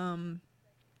 seconds.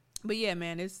 But yeah,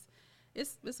 man, it's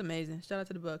amazing. Shout out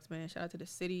to the Bucks, man. Shout out to the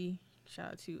city.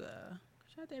 Shout out to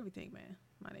everything, man.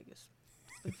 My niggas.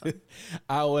 It's been fun.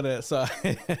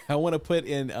 I wanna put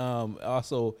in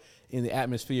also in the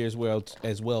atmosphere as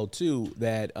well too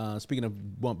that speaking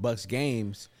of Bucks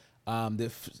games,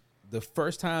 the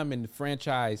first time in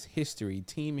franchise history,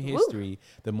 team history,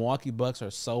 the Milwaukee Bucks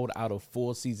are sold out of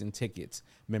full season tickets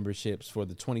memberships for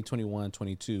the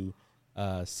 2021-22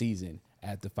 season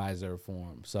at the Pfizer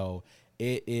Forum. So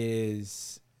it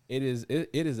is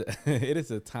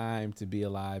a time to be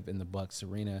alive in the Bucks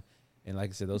arena. And like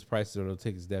I said, those prices of those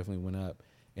tickets definitely went up.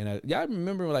 And y'all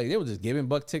remember, like, they were just giving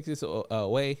Buck tickets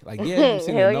away. Like, yeah,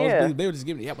 Hell yeah. they were just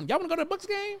giving. Y'all want to go to the Bucks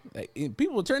game? Like, and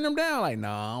people would turn them down. Like, no,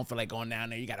 I don't feel like going down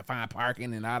there. You got to find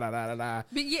parking and da da da da.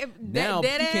 But yeah, Now,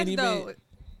 that you ass can't even- though.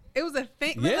 It was a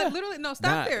thing. Yeah. Like, literally, no,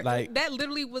 stop Nah, there. like- That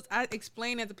literally was. I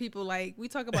explained that to people. Like, we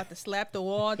talk about the slap the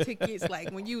wall tickets.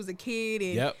 Like when you was a kid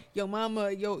and Yep. your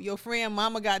mama, your friend,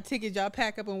 mama got tickets. Y'all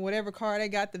pack up in whatever car they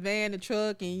got, the van, the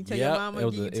truck, and you tell your Yep. mama It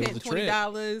was give a- you it was $10, a trip.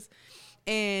 $20,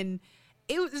 and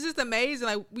it was just amazing.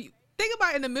 Like we think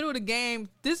about in the middle of the game.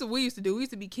 This is what we used to do. We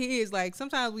used to be kids. Like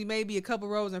sometimes we may be a couple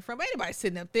rows in front. But ain't nobody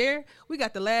sitting up there. We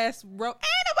got the last row.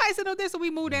 Ain't nobody sitting up there. So we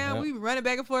move down. Yep. We be running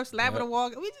back and forth, slapping Yep. the wall.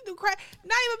 We just do crap.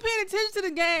 Not even paying attention to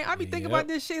the game. I be thinking Yep. about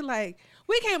this shit. Like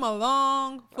we came a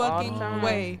long fucking time.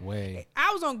 way.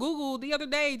 I was on Google the other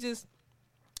day.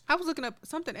 I was looking up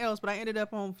something else, but I ended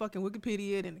up on fucking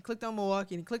Wikipedia and clicked on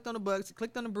Milwaukee and clicked on the Bucks and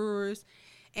clicked on the Brewers.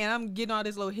 And I'm getting all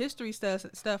this little history stuff,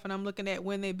 and I'm looking at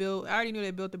when they built. I already knew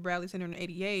they built the Bradley Center in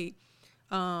 '88,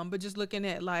 but just looking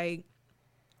at like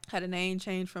how the name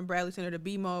changed from Bradley Center to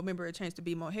BMO. Remember, it changed to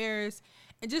BMO Harris,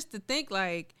 and just to think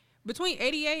like between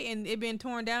 '88 and it being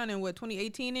torn down in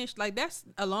 2018ish, like that's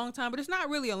a long time, but it's not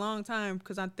really a long time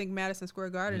because I think Madison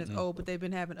Square Garden is old, but they've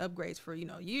been having upgrades for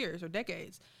years or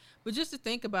decades. But just to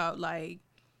think about like,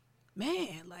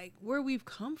 man, like where we've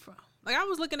come from. Like I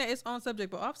was looking at it's on subject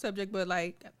but off subject, but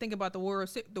like think about the World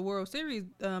Series.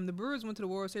 The Brewers went to the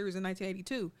World Series in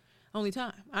 1982. Only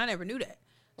time. I never knew that.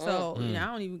 So I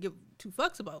don't even give 2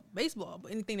 fucks about baseball,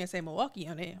 but anything that say Milwaukee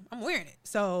on there, I'm wearing it.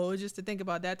 So just to think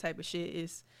about that type of shit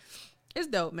is it's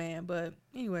dope, man. But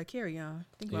anyway, carry on.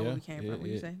 Think about where we came from. What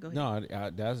you say? Go ahead. No,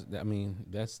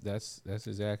 that's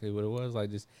exactly what it was. Like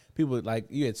just people like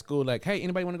you at school, like, hey,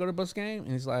 anybody want to go to the Bucks game?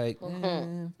 And it's like,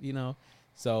 you know.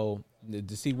 So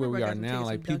to see where we are Remember I got some now, tickets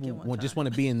like from Dunkin' people one just time.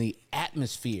 want to be in the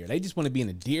atmosphere. They just want to be in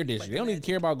the Deer District. They don't even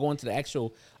care about going to the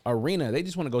actual arena. They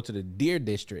just want to go to the Deer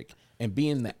District and be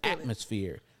in the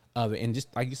atmosphere of it, and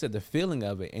just like you said, the feeling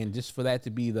of it, and just for that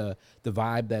to be the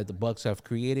vibe that the Bucks have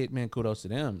created, man, kudos to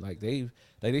them. Like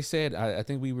they said, I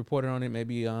think we reported on it,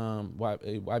 maybe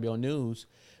YBO News.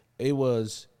 It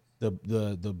was during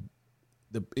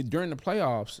the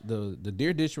playoffs, the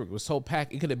Deer District was so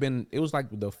packed. It was like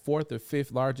the 4th or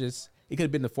 5th largest. It could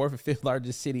have been the 4th or 5th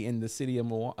largest city in the city of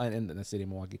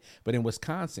Milwaukee, but in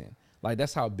Wisconsin. Like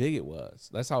that's how big it was.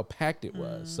 That's how packed it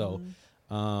was. So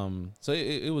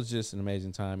it was just an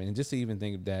amazing time. And just to even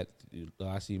think that,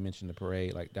 I see you mentioned the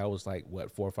parade. Like that was like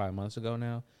what 4 or 5 months ago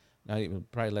now. Not even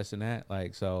probably less than that.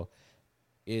 Like so.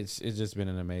 It's just been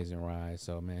an amazing ride.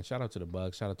 So man, shout out to the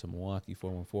Bucks. Shout out to Milwaukee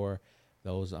 414.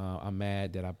 Those I'm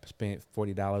mad that I spent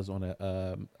 $40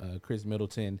 on a Chris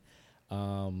Middleton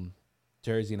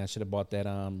jersey, and I should have bought that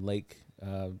Lake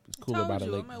cooler by the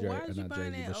Lake I'm like, why jersey, is you not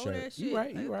buying jersey, that but old shirt. ass shit? You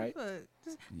right. Like, You what right. the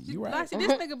fuck? You right. Lassie,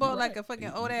 this nigga bought like a fucking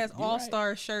old ass You All right.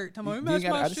 Star shirt. Tell me, You match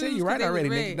gotta- my I shoes. said you 'cause right they was already,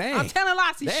 red. nigga. Damn. I'm telling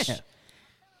Lassie. Damn. Shh.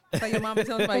 Tell your mama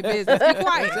telling my business. Be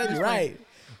quiet. I said you right.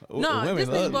 No, Women this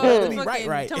nigga love bought it. the Be fucking.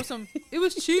 right. Tell me some. It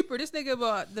was cheaper. This nigga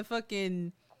bought the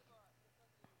fucking.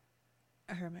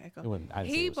 I heard my echo. I didn't say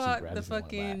He it was bought cheaper. I the just didn't wanna buy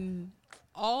it. fucking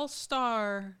All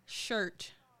Star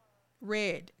shirt,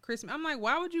 red Christmas. I'm like,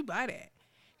 why would you buy that?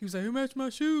 He was like, it matched my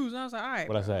shoes. And I was like, all right.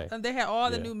 What'd I bro. say? And they had all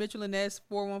the Yeah. new Mitchell and Ness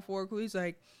 414 cool. He's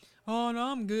like, oh no,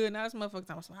 I'm good. Now this motherfucker,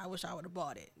 I was like, I wish I would have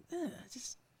bought it.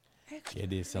 Just It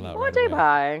did sell out. What'd right they away.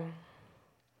 buy?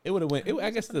 It would have went.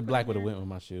 I guess the black would have went with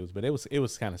my shoes, but it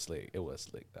was kind of slick. It was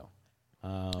slick though.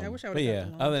 I wish I But would've yeah, got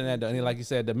the long other than that, sleeves, though, and like you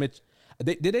said,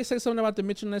 did they say something about the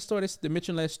Mitchell and Ness store? The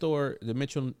Mitchell and Ness store, the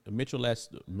Mitchell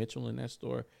and Ness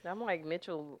store. I'm like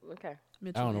Mitchell. Okay.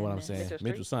 I don't know what I'm Ness. saying. Mitchell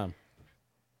Mitchell Street? something.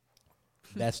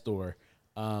 That store.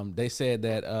 They said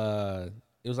that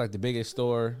it was like the biggest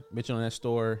store, Mitchell on that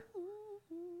store,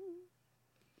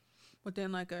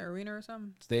 Within like an arena or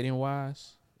something. stadium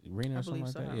wise, arena I or something believe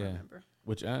like so. that. I don't Yeah. remember.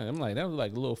 Which I'm like, that was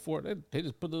like a little fort. They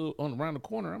just put it on around the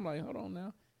corner. I'm like, hold on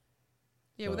now.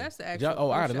 Yeah, well, So- that's the actual.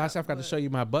 Oh, all right. pro Last I shop, forgot to but- show you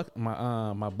my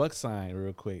buck sign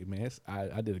real quick, man.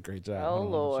 I did a great job. Oh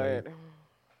Hold on, let me show Lord.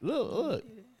 you. Look.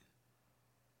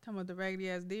 Talking about the raggedy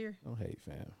ass deer. Don't hate,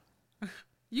 fam.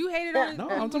 You hated on No,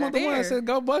 I'm talking about the one that said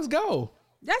 "Go Bucks, go."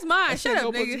 That's mine. I said, Shut "Go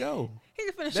up, Bucks, nigga. go." He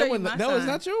just finna show That you one, my that sign. was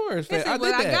not yours, fam. Listen, I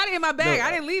well, did that. I got it in my bag. Look,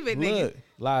 I didn't leave it, nigga. Look,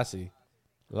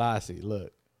 Lassie,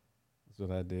 look. That's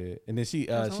what I did. And then she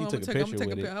took a picture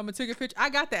with it. I'm gonna take a picture. I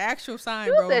got the actual sign,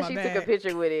 Who bro. in said my she bag. took a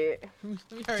picture with it?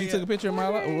 She took a picture of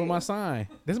with my sign.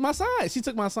 This is my sign. She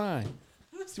took my sign.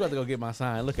 She about to go get my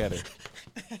sign. Look at her.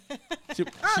 She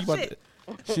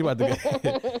about to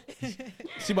go.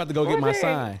 She about to go get my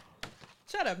sign.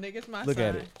 Shut up, nigga. It's my Look sign.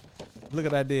 at it. Look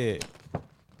what I did.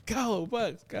 Go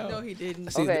Bucks, go. No, he didn't.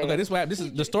 See, Okay. okay, this is what happened. This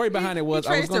is the story behind it was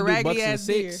I was traced gonna a do raggedy Bucks and ass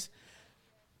deer. 6.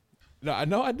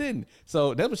 No, I didn't.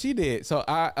 So that's what she did. So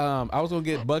I was gonna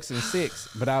get Bucks and 6,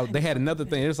 but they had another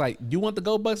thing. It was like, you want the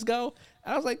Go Bucks go?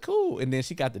 I was like, cool. And then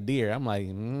she got the deer. I'm like,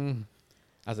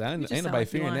 I said, You ain't just sound nobody like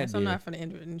you fearing lying, that so I'm deer. not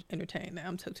finna entertain that.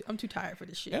 I'm too tired for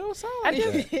this shit. It don't sound I like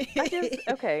just, that. I just,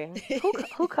 okay.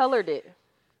 Who colored it?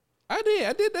 I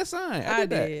did that sign. I did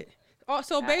that. Oh,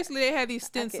 so basically they had these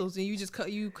stencils and you just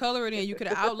you color it in. You could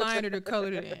have outlined it or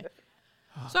colored it in.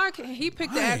 So he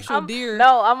picked the actual deer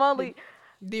No, I'm only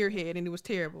head and it was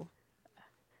terrible.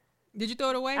 Did you throw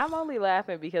it away? I'm only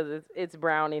laughing because it's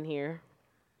brown in here.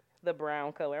 The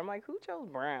brown color. I'm like, who chose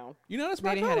brown? You know that's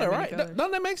my They didn't have color, that many right? colors.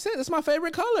 Don't that make sense? It's my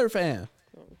favorite color, fam.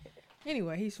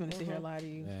 Anyway, he's finna sit here and lie to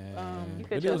you. You But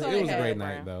could it was chose a that great brown.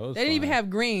 night though. It was They didn't even fun. have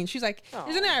green. She's like,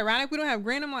 isn't Aw. that ironic? We don't have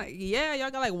green. I'm like, yeah, y'all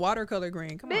got like watercolor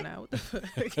green. Come on now. What the fuck?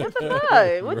 What the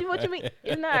fuck? What you mean?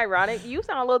 Isn't that ironic? You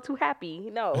sound a little too happy.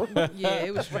 No. Yeah,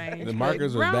 it was strange. The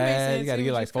markers were Brown made bad. sense. You got to It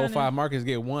get was like just 4 or kinda- 5 markers to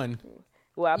get one.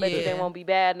 Well, I bet you they Yeah. won't be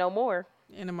bad no more.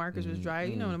 And the markers was dry.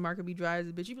 You know, when the marker be dry as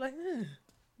a bitch, you be like, ugh.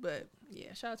 But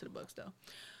yeah, shout out to the Bucks though.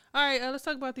 All right, let's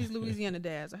talk about these Louisiana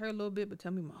dads. I heard a little bit, but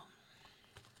tell me more.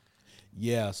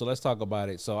 Yeah, so let's talk about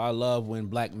it. So I love when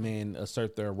black men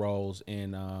assert their roles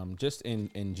in just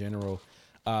in general.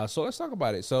 So let's talk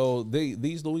about it. So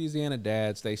these Louisiana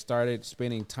dads, they started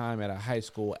spending time at a high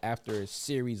school after a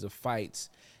series of fights,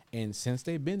 and since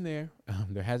they've been there,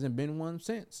 there hasn't been one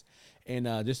since. And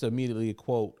just immediately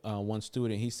quote one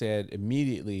student, he said,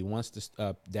 immediately once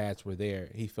the dads were there,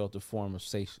 he felt a form of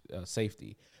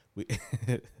safety.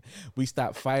 We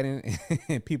stopped fighting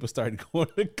and people started going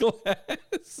to class.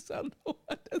 I don't know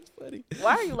why that's funny.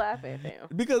 Why are you laughing, fam?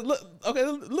 Because look, okay,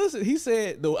 listen. He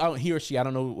said, though he or she, I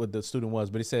don't know what the student was,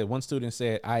 but he said one student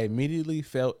said, "I immediately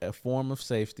felt a form of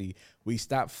safety. We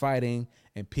stopped fighting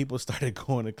and people started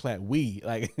going to class. We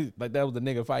like that was the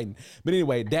nigga fighting." But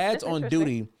anyway, Dads on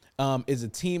Duty is a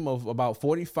team of about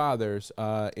 40 fathers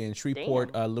in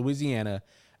Shreveport, Louisiana.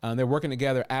 They're working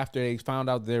together after they found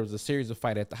out there was a series of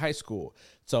fights at the high school.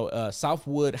 So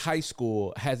Southwood High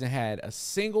School hasn't had a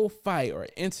single fight or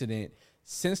incident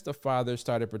since the fathers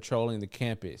started patrolling the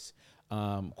campus,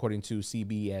 according to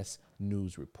CBS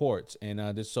News reports. And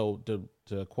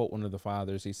to quote one of the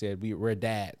fathers, he said, we're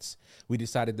dads. We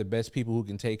decided the best people who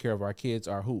can take care of our kids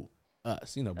are who?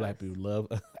 Us. You know, black people love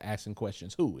asking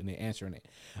questions. Who? And they're answering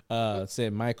it.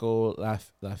 Said Michael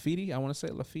Lafitte. I want to say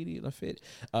Lafitte.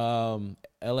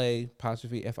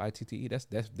 LA'Fitte.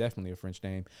 That's definitely a French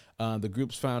name. The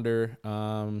group's founder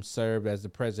served as the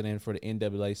president for the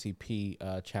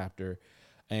NAACP chapter.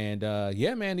 And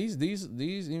yeah, man, these. I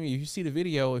mean, if you see the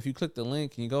video, if you click the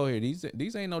link and you go here,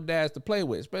 these ain't no dads to play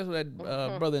with. Especially that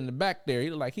brother in the back there. He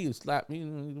look like he would slap me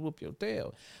and whoop your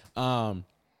tail.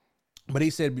 But he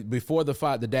said before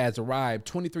the dads arrived,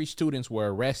 23 students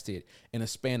were arrested in a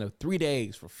span of 3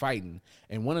 days for fighting.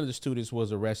 And one of the students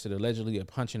was arrested allegedly of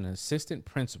punching an assistant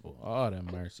principal. Oh, that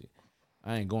mercy.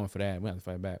 I ain't going for that. We have to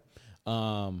fight back.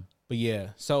 But yeah.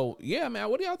 So yeah, man,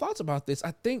 what are y'all thoughts about this?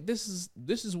 I think this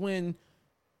is when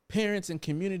parents and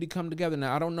community come together.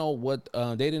 Now, I don't know what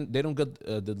they don't get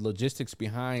the logistics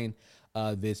behind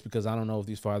this, because I don't know if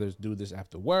these fathers do this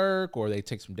after work or they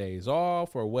take some days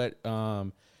off or what.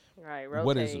 Right, rotate.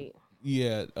 What is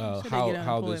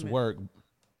how this work.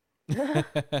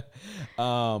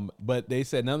 But they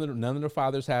said none of the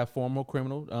fathers have formal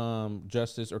criminal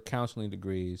justice or counseling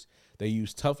degrees. They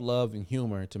use tough love and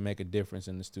humor to make a difference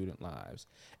in the student lives.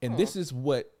 And this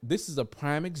is a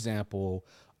prime example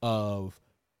of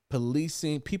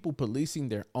people policing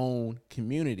their own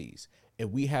communities. if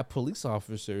we have police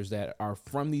officers that are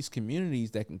from these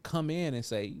communities that can come in and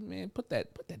say, man, put that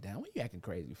down. What are you acting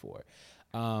crazy for?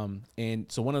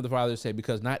 And so one of the fathers said,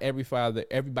 because not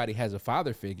everybody has a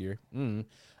father figure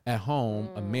at home,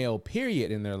 a male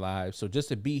period in their lives. So just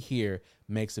to be here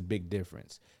makes a big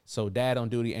difference. So Dad on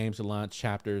Duty aims to launch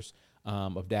chapters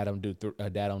of Dad on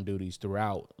Duties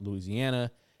throughout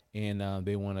Louisiana, and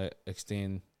they want to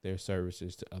extend their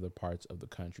services to other parts of the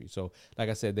country. So like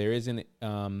I said, there isn't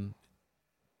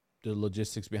the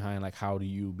logistics behind like how do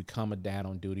you become a dad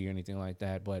on duty or anything like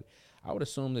that, but I would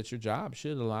assume that your job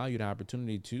should allow you the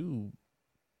opportunity to,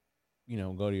 you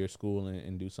know, go to your school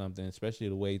and do something, especially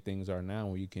the way things are now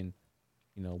where you can,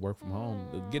 you know, work from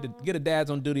home. Get a Dads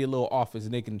on Duty a little office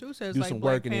and they can do says some like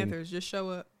work. Black Panthers, just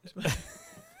show up.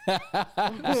 What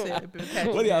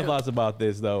are y'all thoughts about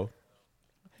this though?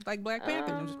 Like Black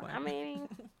Panthers. I'm just playing. I mean,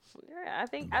 yeah, I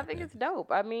think it's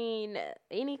dope. I mean,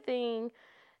 anything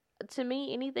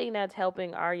that's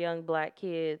helping our young Black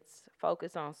kids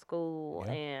focus on school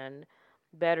and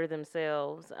better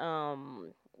themselves.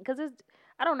 Because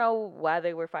I don't know why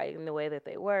they were fighting the way that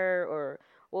they were or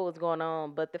what was going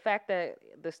on, but the fact that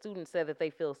the students said that they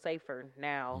feel safer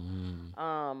now,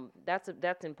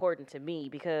 that's important to me,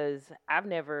 because I've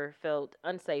never felt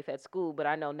unsafe at school, but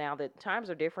I know now that times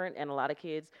are different and a lot of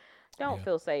kids don't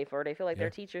feel safe, or they feel like their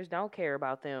teachers don't care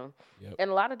about them. And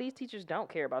a lot of these teachers don't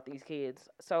care about these kids.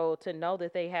 So to know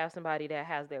that they have somebody that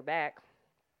has their back,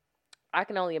 I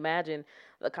can only imagine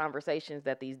the conversations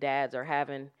that these dads are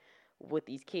having with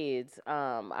these kids.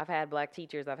 I've had Black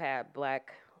teachers, I've had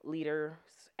Black leaders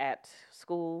at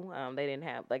school.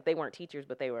 They weren't teachers,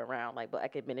 but they were around, like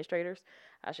Black administrators,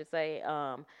 I should say.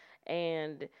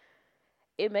 And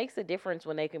it makes a difference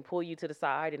when they can pull you to the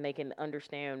side and they can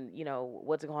understand, you know,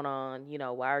 what's going on, you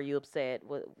know, why are you upset,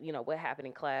 what happened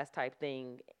in class type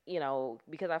thing, you know,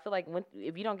 because I feel like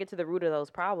if you don't get to the root of those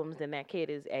problems, then that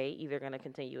kid is either going to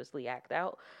continuously act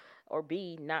out, or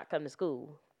B, not come to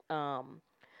school.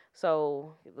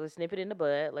 So let's nip it in the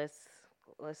bud.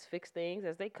 Let's fix things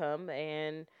as they come.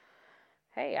 And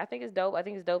hey, I think it's dope. I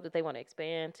think it's dope that they want to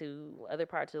expand to other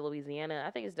parts of Louisiana.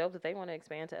 I think it's dope that they want to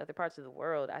expand to other parts of the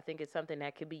world. I think it's something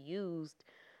that could be used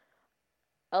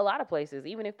a lot of places,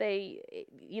 even if they,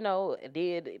 you know,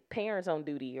 did parents on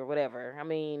duty or whatever. I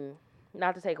mean,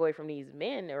 not to take away from these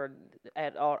men or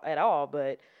at all,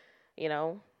 but, you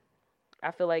know,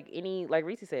 I feel like like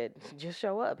Reese said, just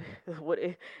show up. What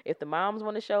if the moms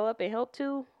want to show up and help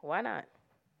too? Why not?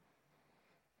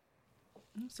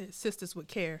 I said sisters with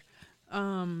care.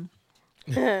 You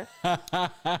know,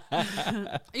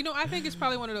 I think it's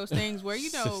probably one of those things where,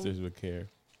 you know, sisters with care.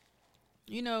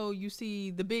 You know, you see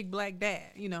the big Black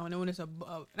dad, you know, and then when it's I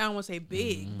don't want to say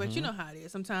big, but you know how it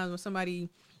is. Sometimes when somebody,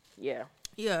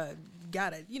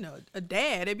 got a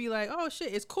dad, they'd be like, oh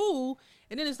shit, it's cool.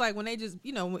 And then it's like when they just,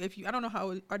 you know, I don't know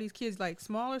how, are these kids like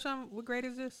small or something? What grade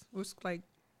is this? It's like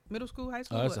middle school, high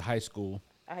school? It's a high school.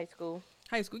 High school.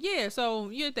 High school, yeah. So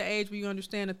you're at the age where you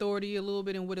understand authority a little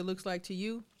bit and what it looks like to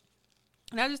you.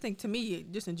 And I just think, to me,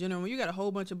 just in general, when you got a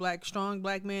whole bunch of strong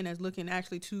black men that's looking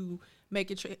actually to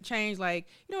make it change, like,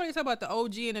 you know, when they talk about the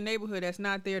OG in the neighborhood that's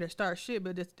not there to start shit,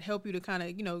 but just help you to kind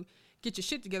of, you know, get your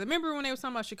shit together. Remember when they was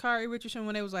talking about Sha'Carri Richardson,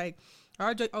 when they was like,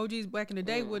 our OGs back in the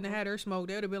day wouldn't have had her smoke.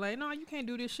 They would have been like, no, you can't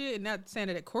do this shit. And not saying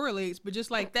that it correlates, but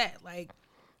just like that, like,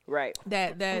 right.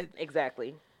 That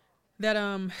exactly.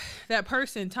 That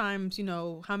person times, you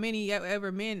know, how many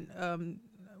ever men,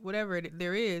 whatever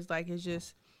there is, like, it's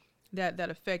just that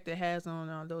effect it has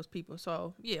on those people.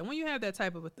 So yeah, when you have that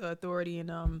type of authority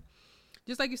and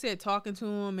just like you said, talking to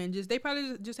them, and just they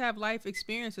probably just have life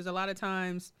experiences. A lot of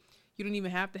times you don't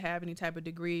even have to have any type of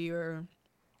degree or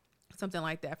something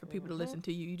like that for people to listen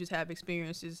to you. You just have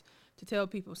experiences to tell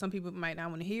people. Some people might not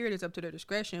want to hear it. It's up to their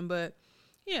discretion, but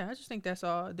yeah, I just think that's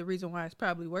all the reason why it's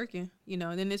probably working, you know.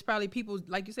 And then it's probably people's,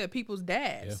 like you said, people's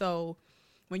dads. Yeah. So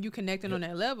when you connecting on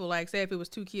that level, like say if it was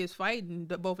two kids fighting,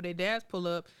 both of their dads pull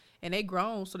up and they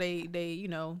grown, so they you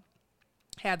know,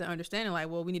 have the understanding like,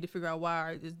 well, we need to figure out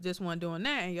why is this one doing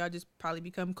that, and y'all just probably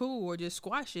become cool or just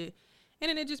squash it. And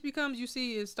then it just becomes, you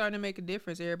see, it's starting to make a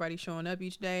difference. Everybody showing up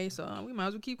each day, so we might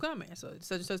as well keep coming. So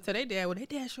such to their dad, well, their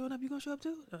dad showing up, you gonna show up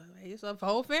too? It's a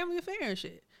whole family affair and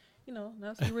shit. You know, now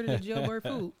let's get rid of the jailbird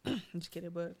food. I'm just kidding,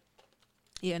 but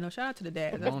yeah, no, shout out to the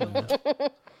dad. That's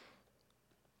cool.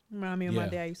 Remind me of my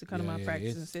dad used to come to my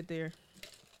practice and sit there.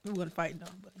 We wasn't fighting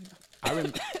though, but you know.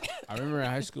 I remember in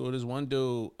high school, this one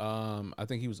dude, I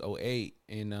think he was 08,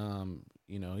 and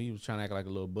you know, he was trying to act like a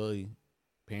little bully.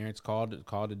 Parents called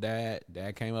the dad.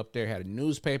 Dad came up there, had a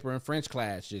newspaper in French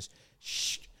class, just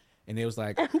shh. And it was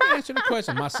like, who can answer the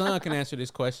question? My son can answer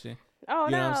this question. Oh,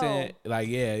 You know what I'm no. saying? Like,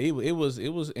 yeah, it was,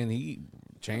 and he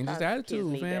changed his Sometimes kids attitude,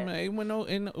 need fam. that. It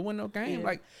wasn't no game. Yeah.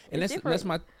 Like, and It's that's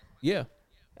my, yeah.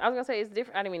 I was gonna say it's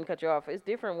different. I didn't mean to cut you off. It's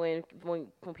different when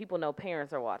people know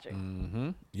parents are watching. Mm-hmm.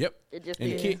 Yep. It just And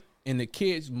is. the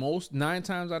kids, 9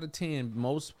 times out of 10,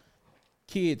 most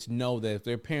kids know that if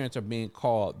their parents are being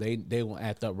called, they will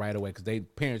act up right away because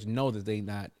parents know that they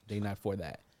not for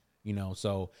that, you know.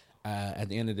 So at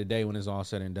the end of the day, when it's all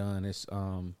said and done, it's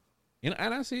and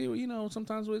I see, you know,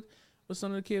 sometimes with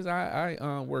some of the kids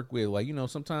I work with, like, you know,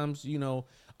 sometimes, you know,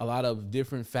 a lot of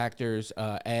different factors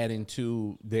add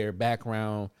into their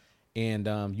background, and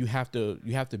you have to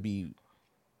be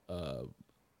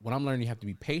what I'm learning, you have to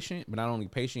be patient, but not only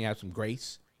patient, you have some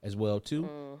grace as well too.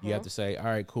 You have to say, all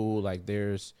right, cool, like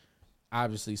there's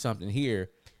obviously something here,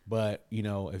 but you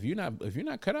know, if you're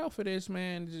not cut out for this,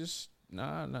 man, just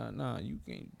nah, you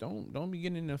can't, don't be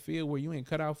getting in the field where you ain't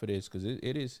cut out for this, because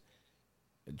it is,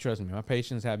 trust me, my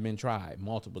patience have been tried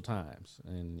multiple times,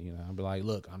 and you know, I'll be like,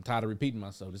 look, I'm tired of repeating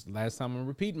myself. This is the last time I'm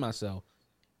repeating myself.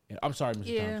 And I'm sorry, Mr.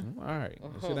 Yeah. Thompson. All right,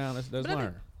 let's sit down, let's But I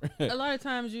learn. a lot of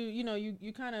times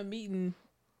you kind of meeting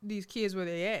these kids where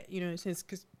they at, you know, since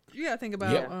because you gotta think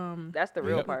about Yeah. That's the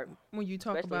real Yep. part, when you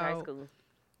talk especially high about, school.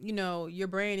 you know, your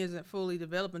brain isn't fully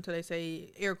developed until they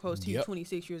say air quotes to you Yep.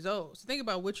 26 years old. So think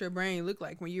about what your brain looked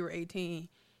like when you were 18,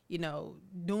 you know,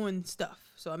 doing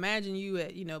stuff. So imagine you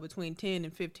at, you know, between 10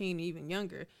 and 15, even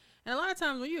younger. And a lot of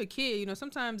times when you're a kid, you know,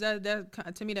 sometimes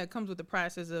that to me that comes with the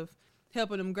process of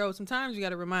helping them grow. Sometimes you got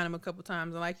to remind them a couple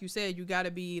times, and like you said, you got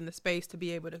to be in the space to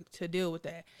be able to deal with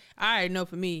that. I already know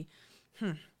for me,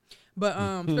 but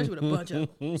especially with a bunch of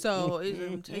them. So I'm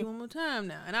gonna tell you one more time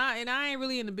now, and I ain't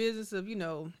really in the business of, you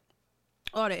know,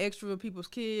 all the extra people's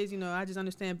kids. You know, I just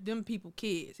understand them people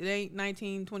kids. It ain't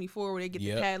 1924 where they get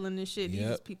Yep. the paddling and shit. These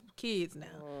Yep. is people kids now,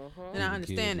 and People I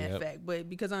understand kids, that yep. fact. But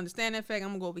because I understand that fact,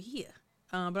 I'm gonna go over here.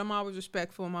 But I'm always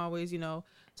respectful. I'm always, you know,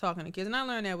 talking to kids, and I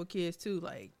learned that with kids too.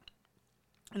 Like,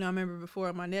 and I remember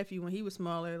before my nephew when he was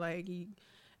smaller, like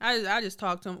I just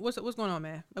talked to him. What's going on,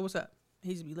 man? Like, what's up?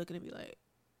 He just be looking at me like,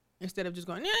 instead of just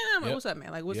going, yeah, I'm like, Yep. what's up,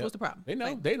 man? Like, what's Yep. the problem? They know.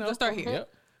 Like, They know. Let's start here.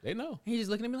 Yep. They know. He just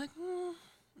looking at me like,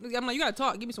 I'm like, you gotta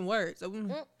talk. Give me some words. So,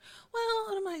 well,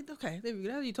 I'm like, okay, there we go.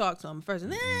 That's how you talk to him first.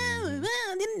 And, why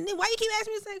you keep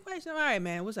asking me the same question? All right,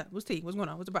 man. What's up? What's tea? What's going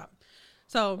on? What's the problem?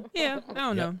 So yeah, I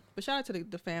don't know. But shout out to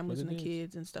the families and the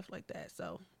kids and stuff like that.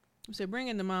 So I said, bring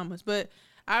in the mamas. But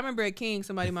I remember at King,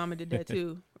 somebody mama did that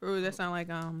too. Or that sound like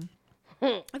I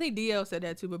think DL said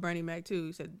that too, but Bernie Mac too.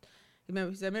 He said,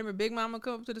 remember Big Mama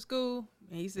come up to the school?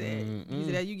 And he said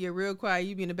that you get real quiet,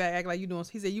 you be in the back, act like you doing.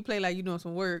 He said you play like you doing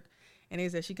some work. And they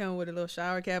said she come with a little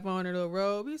shower cap on, her little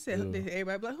robe. He said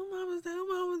everybody be like, who mama's that? Who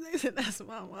mama's that? He said that's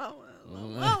my mama.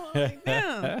 Mama. Like,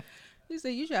 damn. He said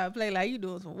you try to play like you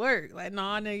doing some work. Like,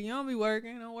 nah, nigga, you don't be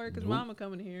working. Don't work because mama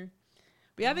coming here.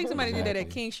 But yeah, I think somebody did that at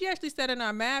King. She actually said in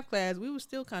our math class, we was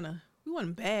still kind of, we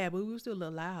wasn't bad, but we were still a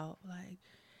little loud. Like,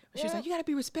 she was like, you got to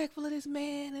be respectful of this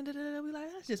man. And we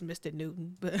like, that's just Mr.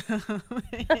 Newton. But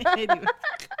anyway.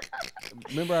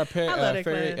 Remember our love that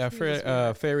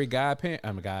class. fairy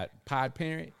pod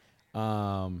parent.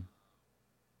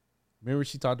 Remember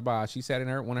she talked about how she sat in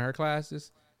one of her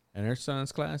classes and her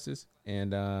son's classes,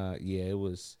 and yeah, it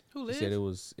was. Who She Liz? said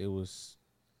it was.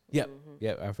 Yep,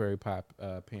 our fairy pod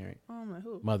parent, Oh, my,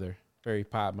 who? mother, fairy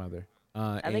pod mother.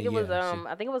 I think it was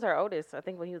I think it was her oldest. I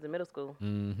think when he was in middle school.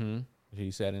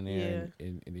 She sat in there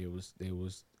and they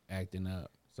was acting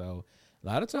up. So a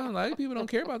lot of times, a lot of people don't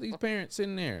care about these parents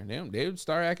sitting there. They would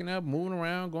start acting up, moving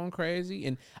around, going crazy.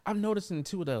 And I'm noticing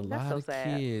too that a That's lot so of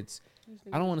sad. kids.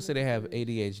 I don't want to say they have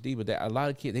ADHD, but that a lot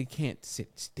of kids, they can't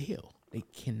sit still. They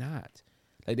cannot.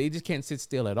 Like, they just can't sit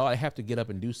still at all. They have to get up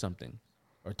and do something,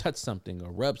 or touch something,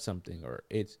 or rub something, or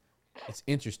it's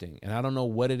interesting. And I don't know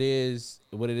what it is.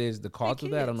 The cause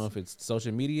of that. I don't know if it's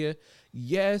social media.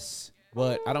 Yes.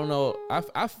 But I don't know.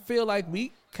 I feel like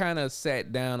we kind of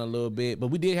sat down a little bit, but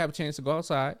we did have a chance to go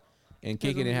outside and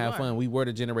kick it and have fun. We were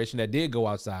the generation that did go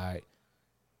outside.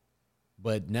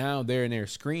 But now they're in their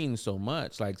screens so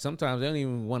much. Like, sometimes they don't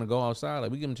even want to go outside.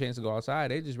 Like, we give them a chance to go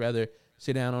outside. They just rather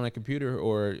sit down on a computer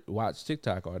or watch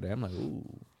TikTok all day. I'm like, ooh.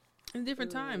 In different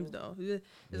times, though.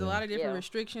 There's a lot of different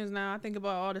restrictions now. I think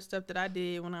about all the stuff that I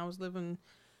did when I was living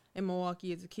in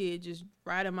Milwaukee as a kid, just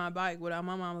riding my bike without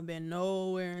my mama being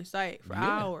nowhere in sight for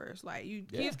hours. Like,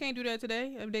 kids can't do that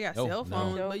today. I mean, they got cell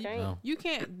phones, but you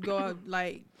can't go out.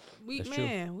 Like, we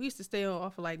used to stay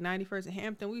off of like 91st and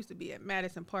Hampton. We used to be at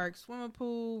Madison Park swimming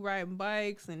pool, riding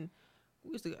bikes, and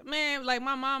we used to go, man, like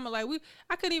my mama, like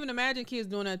I couldn't even imagine kids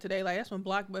doing that today. Like, that's when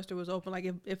Blockbuster was open.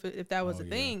 Like, if that was a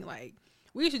thing, like,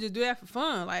 we should just do that for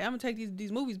fun. Like, I'm gonna take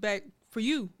these movies back for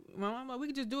you. my mom like, we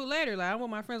could just do it later. Like, I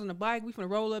want my friends on the bike. We finna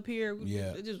roll up here.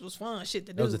 Yeah. It just was fun shit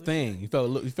to do. That was a thing. You felt a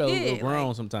little grown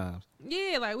like, sometimes.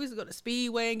 Yeah, like we used to go to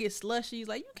Speedway and get slushies.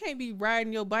 Like, you can't be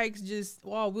riding your bikes just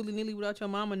all willy nilly without your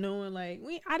mama knowing. Like,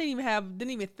 I didn't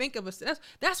even think of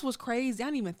that's what's crazy. I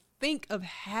didn't even think of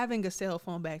having a cell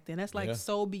phone back then. That's like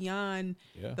so beyond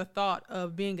the thought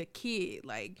of being a kid.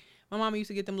 Like, my mama used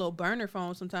to get them little burner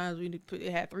phones sometimes.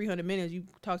 It had 300 minutes. You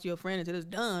talk to your friend until it's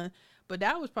done. But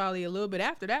that was probably a little bit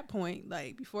after that point.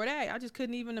 Like, before that, I just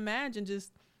couldn't even imagine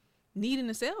just needing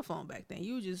a cell phone back then.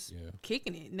 You were just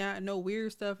kicking it. No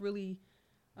weird stuff really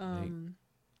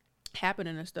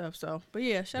happening and stuff. So, but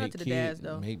yeah, shout out to the dads,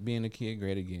 though. Make being a kid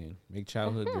great again. Make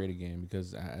childhood great again,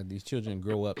 because these children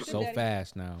grow up so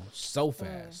fast now. So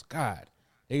fast. God.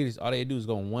 All they do is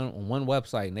go on one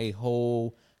website and their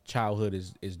whole childhood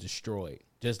is destroyed.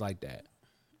 Just like that.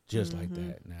 Just like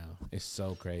that now. It's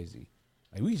so crazy.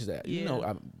 Like, we used to, you know,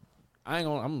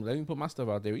 I'm let me put my stuff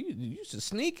out there. You used to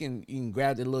sneak and you can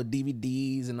grab the little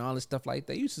DVDs and all this stuff like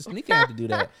that. You used to sneak out to do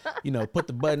that. You know, put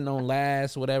the button on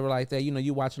last, whatever like that. You know,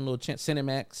 you watching a little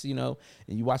Cinemax, you know,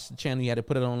 and you watch the channel, you had to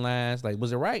put it on last. Like,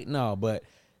 was it right? No, but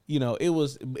you know, it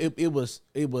was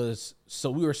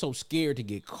so we were so scared to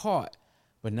get caught.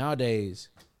 But nowadays,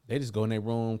 they just go in their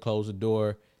room, close the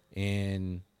door,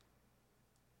 and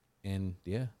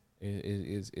yeah,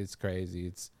 it's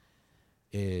crazy.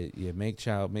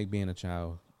 Make being a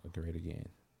child great again.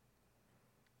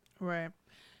 Right.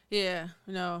 Yeah.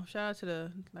 No. Shout out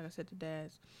to like I said, the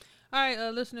dads. All right,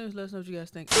 listeners, let us know what you guys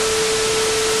think.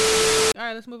 All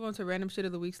right, let's move on to random shit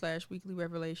of the week / weekly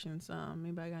revelations.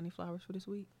 Anybody got any flowers for this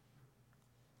week?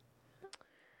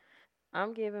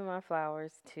 I'm giving my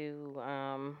flowers to,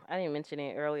 I didn't mention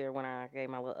it earlier when I gave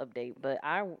my little update, but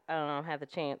I had the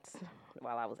chance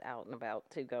while I was out and about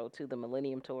to go to the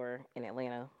Millennium Tour in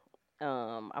Atlanta.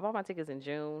 I bought my tickets in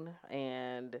June,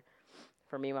 and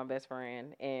for me and my best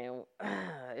friend, and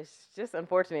it's just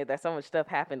unfortunate that so much stuff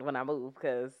happened when I moved,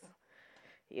 because,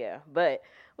 yeah, but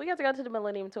we got to go to the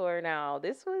Millennium Tour. Now,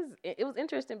 it was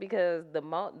interesting because the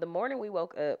morning we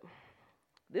woke up,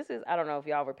 I don't know if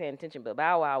y'all were paying attention, but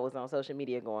Bow Wow was on social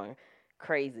media going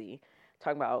crazy,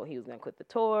 talking about he was going to quit the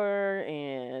tour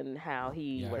and how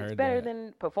he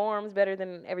performs better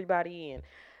than everybody, and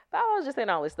Bow Wow was just saying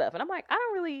all this stuff. And I'm like, I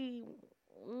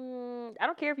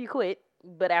don't care if you quit,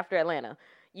 but after Atlanta,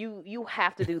 you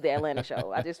have to do the Atlanta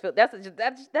show. I just feel that's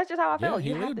just how I felt.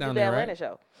 You have to do the Atlanta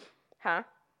show. Huh?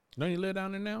 Don't you live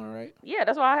down there now, right? Yeah,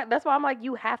 that's why I'm like,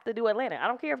 you have to do Atlanta. I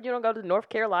don't care if you don't go to North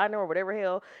Carolina or whatever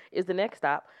hell is the next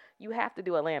stop. You have to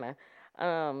do Atlanta.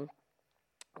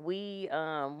 We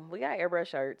got airbrush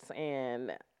shirts,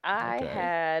 and I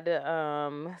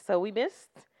had so we missed.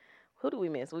 Who do we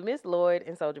miss? We missed Lloyd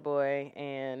and Soulja Boy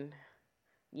and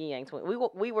Yin Yang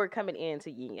Twins. We were coming into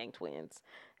Yin Yang Twins.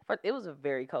 It was a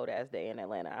very cold ass day in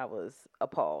Atlanta. I was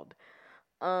appalled.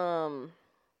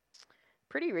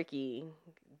 Pretty Ricky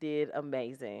did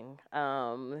amazing.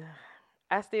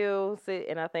 I still sit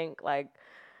and I think, like,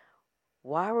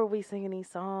 why were we singing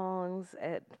these songs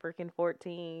at freaking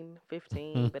 14,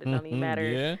 15? But it don't even matter.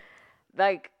 Yeah.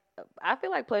 Like, I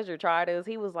feel like Pleasure tried us.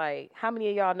 He was like, how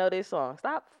many of y'all know this song?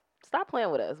 Stop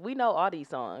playing with us. We know all these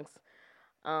songs.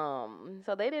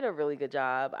 So they did a really good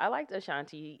job. I liked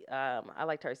Ashanti. I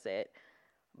liked her set.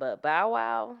 But Bow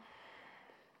Wow,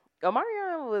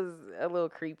 Omarion was a little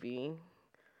creepy.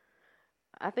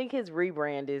 I think his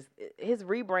rebrand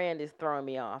is throwing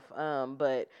me off.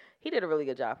 But he did a really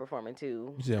good job performing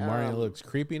too. You said Omarion looks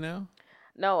creepy now?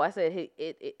 No, I said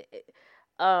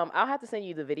I'll have to send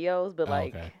you the videos,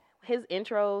 but his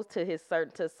intros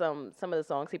to some of the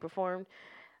songs he performed.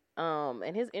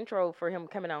 And his intro for him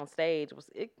coming on stage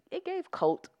it gave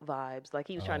cult vibes. Like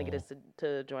he was trying to get us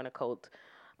to join a cult.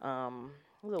 A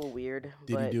little weird.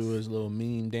 Did he do his little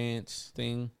meme dance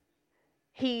thing?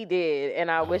 He did, and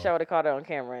I wish I would have caught it on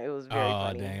camera. It was very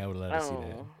funny. Oh, dang, I would love to see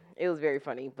that. It was very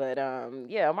funny, but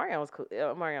yeah, Omarion was cool.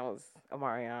 Omarion was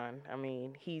Omarion. I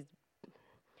mean,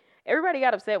 everybody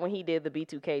got upset when he did the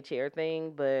B2K chair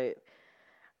thing, but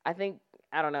I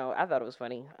don't know. I thought it was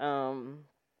funny.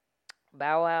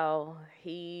 Bow Wow,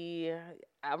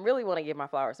 I really want to give my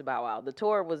flowers to Bow Wow. The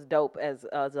tour was dope as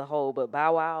a whole, but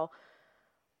Bow Wow,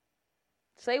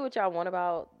 say what y'all want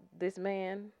about this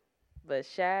man, but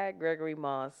Shad Gregory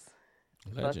Moss,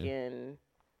 Legend.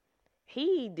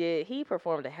 he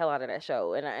performed the hell out of that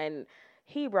show, and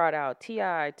he brought out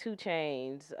T.I., 2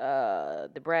 Chainz,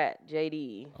 the Brat,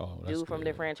 JD, dude from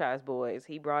the Franchise Boys.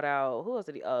 He brought out, who else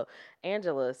did he?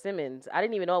 Angela Simmons. I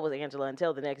didn't even know it was Angela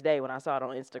until the next day when I saw it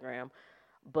on Instagram.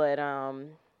 But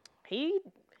he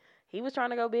was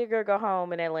trying to go big or go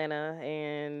home in Atlanta,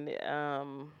 and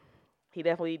He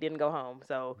definitely didn't go home.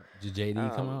 So Did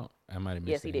JD come out? I might have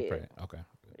missed yes, he it. did. Okay.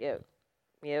 Yep.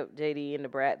 Yep, JD and the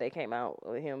Brat, they came out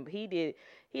with him. He did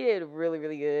really,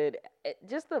 really good.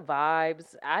 Just the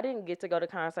vibes. I didn't get to go to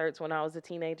concerts when I was a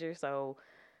teenager, so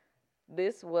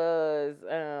this was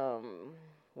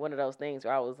one of those things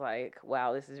where I was like,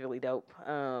 wow, this is really dope.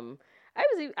 I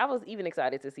was even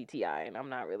excited to see T.I., and I'm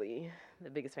not really the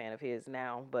biggest fan of his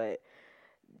now, but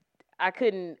I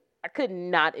could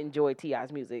not enjoy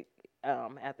T.I.'s music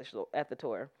at the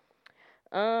tour.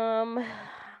 I'm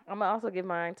gonna also give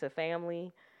mine to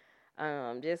family.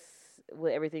 Just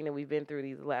with everything that we've been through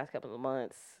these last couple of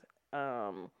months,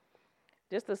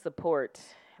 just the support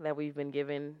that we've been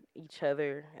giving each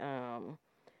other.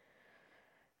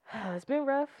 It's been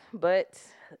rough, but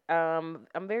I'm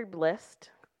very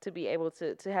blessed to be able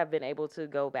to have been able to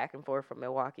go back and forth from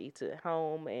Milwaukee to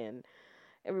home and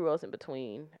everywhere else in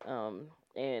between.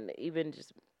 And even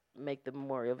just make the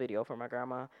memorial video for my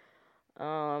grandma.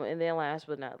 And then last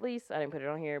but not least, I didn't put it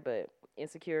on here, but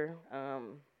Insecure. I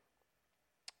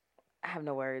have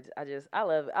no words. I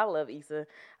love Issa.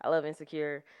 I love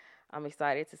Insecure. I'm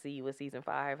excited to see what season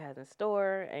 5 has in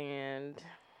store, and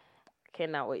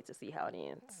cannot wait to see how it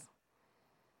ends.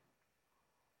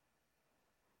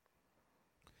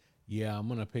 Yeah, I'm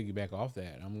gonna piggyback off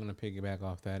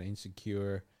that.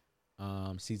 Insecure,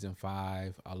 season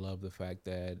 5. I love the fact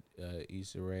that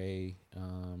Issa Rae.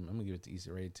 I'm gonna give it to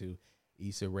Issa Rae too.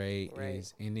 Issa Rae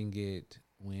is ending it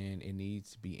when it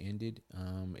needs to be ended.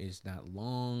 It's not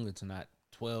long. It's not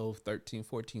 12, 13,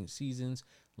 14 seasons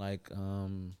like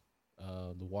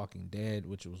The Walking Dead,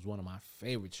 which was one of my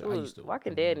favorite shows.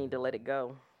 Walking Dead need to let it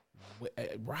go.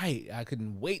 Right. I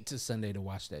couldn't wait till Sunday to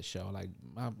watch that show. Like,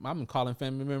 I'm calling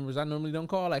family members I normally don't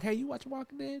call. Like, hey, you watch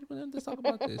Walking Dead? Let's talk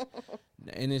about this.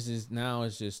 And it's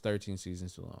just 13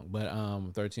 seasons too long. But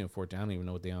 13 or 14, I don't even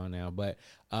know what they are now. But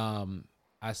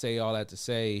I say all that to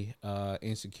say,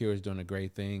 Insecure is doing a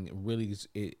great thing. Really,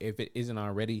 if it isn't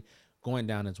already, going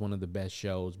down as one of the best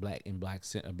shows black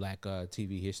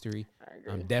TV history.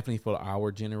 Definitely for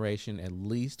our generation, at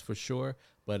least for sure.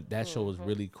 But that show was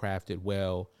really crafted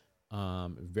well,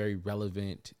 very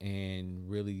relevant, and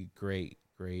really great,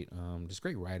 just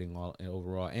great writing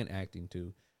overall, and acting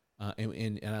too.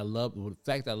 And I love the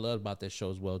fact that I love about that show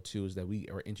as well too is that we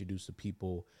are introduced to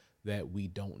people that we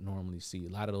don't normally see. A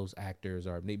lot of those actors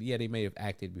they may have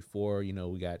acted before. You know,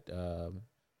 we got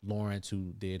Lawrence,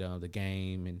 who did The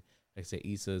Game, and like I said,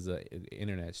 Issa's an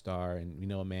internet star, and we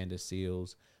know Amanda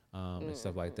Seales, and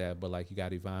stuff like that. But like, you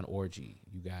got Yvonne Orji,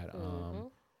 you got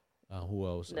who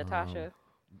else? Natasha.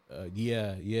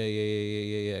 Yeah.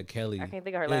 Kelly. I can't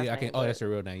think of her last name. Oh, that's her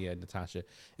real name. Yeah, Natasha.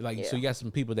 So you got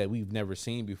some people that we've never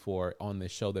seen before on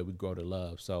this show that we grow to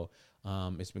love. So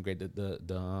it's been great.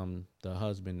 The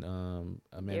husband,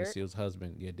 Amanda Seales'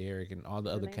 husband, Derek, and all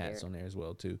the other cats on there as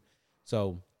well too.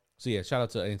 So yeah, shout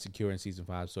out to Insecure in season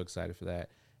 5. So excited for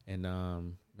that. And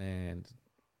man,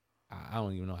 I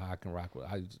don't even know how I can rock with.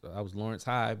 I was Lawrence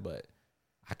High, but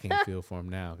I can't feel for him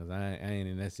now because I ain't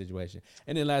in that situation.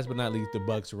 And then last but not least, the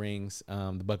Bucks rings,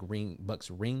 Bucks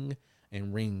ring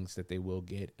and rings that they will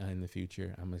get in the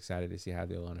future. I'm excited to see how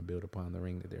they're going to build upon the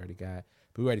ring that they already got.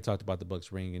 But we already talked about the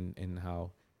Bucks ring and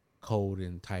how cold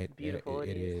and tight it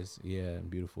is. Yeah, and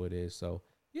beautiful it is. So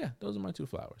yeah, those are my 2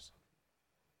 flowers.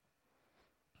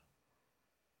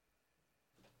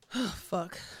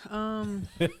 Fuck. Why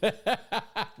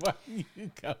you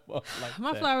come up like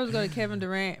My that? flowers go to Kevin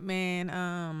Durant, man.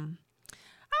 I don't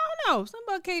know. Something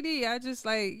about KD. I just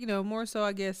more so,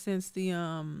 I guess, since the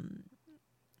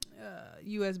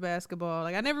U.S. basketball.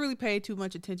 Like, I never really paid too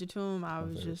much attention to him. I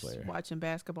was just watching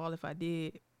basketball if I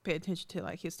did pay attention to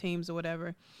like his teams or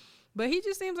whatever. But he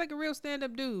just seems like a real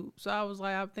stand-up dude. So I was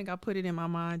like, I think I put it in my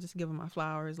mind just to give him my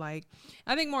flowers. Like,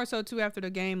 I think more so too after the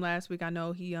game last week. I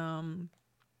know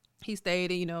he stayed,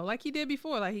 like he did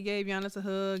before. Like, he gave Giannis a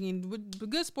hug and with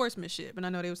good sportsmanship. And I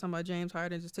know they were talking about James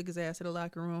Harden just took his ass to the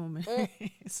locker room. And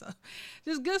so,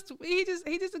 just good. He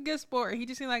just a good sport. He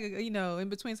just seemed like in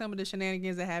between some of the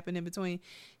shenanigans that happened in between,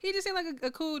 he just seemed like a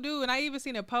cool dude. And I even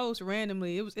seen a post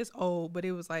randomly. It's old, but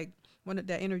it was like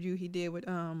that interview he did with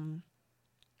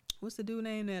what's the dude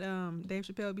name that Dave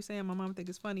Chappelle be saying? My mom think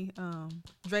it's funny.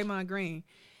 Draymond Green.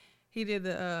 He did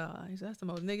that's the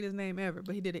most negative name ever.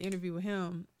 But he did an interview with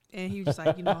him. And he was just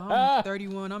like, I'm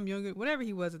 31, I'm younger, whatever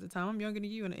he was at the time. I'm younger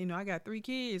than you, and I got 3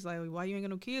 kids. Like, why you ain't got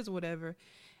no kids or whatever?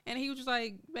 And he was just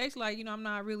like, basically, like, I'm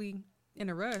not really in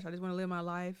a rush. I just want to live my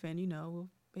life, and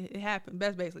it happened.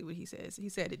 That's basically what he says. He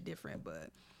said it different, but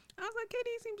I was like,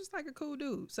 KD seems just like a cool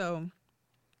dude. So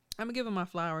I'm gonna give him my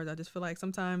flowers. I just feel like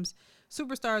sometimes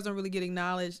superstars don't really get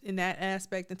acknowledged in that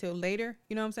aspect until later.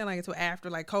 You know what I'm saying? Like until after,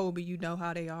 like Kobe, you know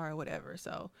how they are or whatever.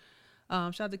 So,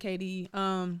 shout out to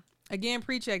KD. Again,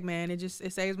 pre-check, man. It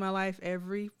saves my life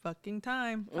every fucking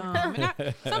time. And not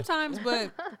sometimes,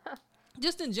 but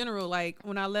just in general. Like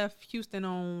when I left Houston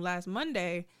on last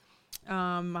Monday,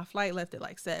 my flight left at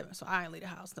like 7, so I didn't leave the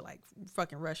house till like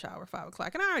fucking rush hour 5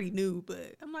 o'clock, and I already knew,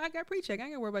 but I'm like, I got pre-check. I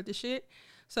ain't gonna worry about this shit.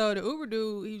 So the Uber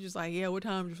dude, he was just like, yeah, what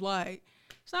time's your flight?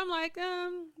 So I'm like,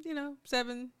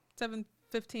 7:15,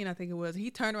 I think it was.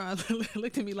 He turned around,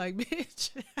 looked at me like,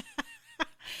 bitch.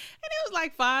 And it was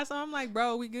like 5, so I'm like,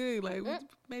 bro, we good. Like,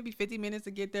 maybe 50 minutes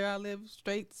to get there. I live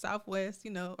straight southwest,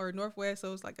 or northwest,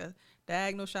 so it's like a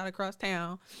diagonal shot across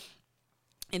town.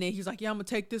 And then he's like, yeah, I'm going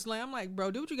to take this lane. I'm like, bro,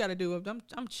 do what you got to do.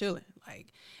 I'm chilling.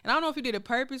 Like, and I don't know if he did it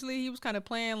purposely. He was kind of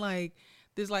playing, like,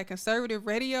 this, like, conservative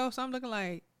radio. So I'm looking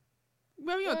like,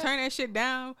 maybe you'll turn that shit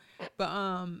down.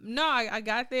 But, no, I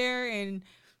got there, and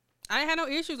I had no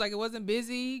issues. Like, it wasn't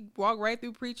busy. Walk right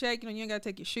through pre-check. You ain't got to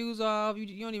take your shoes off. You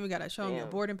don't even got to show them your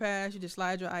boarding pass. You just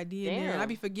slide your ID in there. And I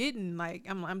be forgetting, like,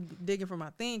 I'm digging for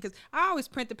my thing. Because I always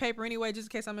print the paper anyway, just in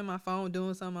case I'm in my phone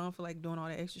doing something. I don't feel like doing all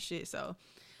that extra shit. So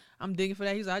I'm digging for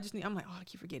that. He's like, I'm like, oh, I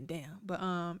keep forgetting, damn. But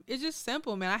it's just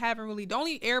simple, man. I haven't really, the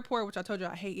only airport, which I told you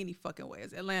I hate any fucking way,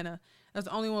 is Atlanta. That's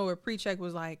the only one where pre-check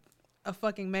was like a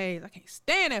fucking maze. I can't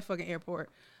stand that fucking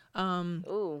airport.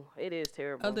 Ooh, it is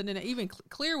terrible. Other than that, even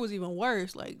Clear was even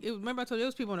worse. Like, remember I told you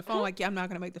those people on the phone, like, yeah, I'm not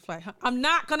gonna make the flight. I'm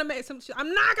not gonna make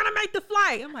the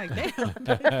flight. I'm like, damn,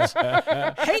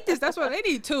 bitch. Hate this. That's what they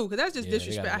need too, because that's just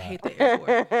disrespect. I hate the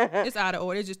airport. It's out of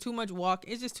order. It's just too much walk.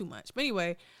 It's just too much. But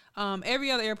anyway,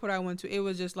 every other airport I went to, it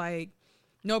was just like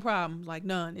no problem, like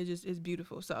none. It's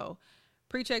beautiful. So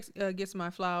pre-check gets my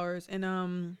flowers.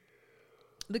 And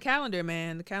the calendar,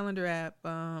 man, the calendar app,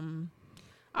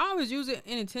 I always use it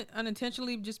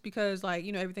unintentionally just because, like,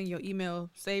 everything your email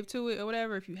saved to it or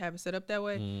whatever, if you have it set up that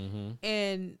way. Mm-hmm.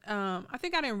 And I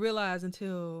think I didn't realize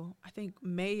until, I think,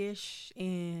 May-ish,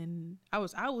 and I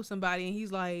was out with somebody, and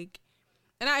he's like,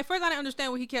 and at first I didn't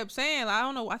understand what he kept saying. Like, I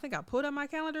don't know. I think I put on my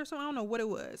calendar or something. I don't know what it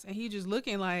was. And he just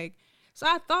looking like, so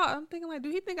I'm thinking like, do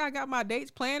he think I got my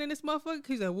dates planned in this motherfucker?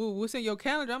 He's like, well, what's in your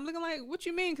calendar? I'm looking like, what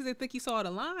you mean? Because I think he saw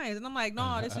the lines. And I'm like,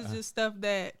 no, this is just stuff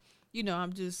that,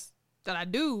 that I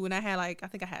do. And I had I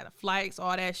think I had a flights,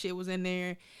 all that shit was in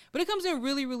there. But it comes in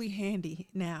really, really handy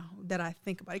now that I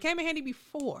think about it. It came in handy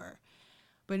before.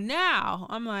 But now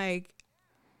I'm like,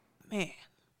 man,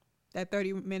 that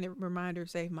 30-minute reminder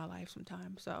saved my life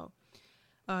sometimes. So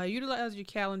utilize your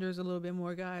calendars a little bit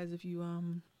more, guys, if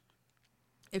you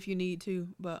need to.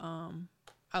 But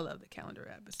I love the calendar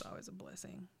app. It's always a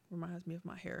blessing. Reminds me of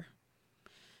my hair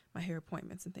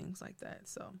appointments and things like that.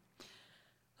 So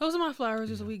those are my flowers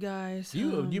this week, guys.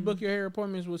 You book your hair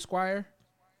appointments with Squire?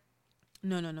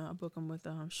 No. I book them with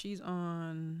she's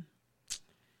on,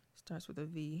 starts with a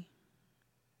V.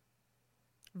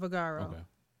 Vagaro.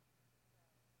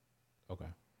 Okay.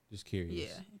 Just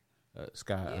curious. Yeah.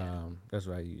 Scott, that's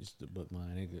what I use to book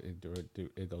mine.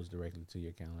 It goes directly to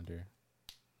your calendar.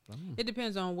 It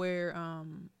depends on where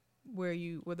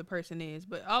the person is,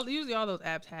 but usually all those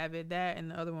apps have it. That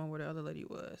and the other one where the other lady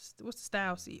was. What's the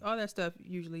style seat? All that stuff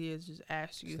usually is just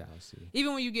asks you.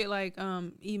 Even when you get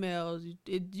emails,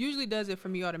 it usually does it for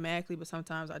me automatically, but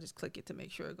sometimes I just click it to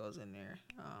make sure it goes in there.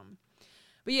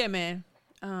 But yeah, man,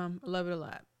 I love it a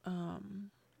lot.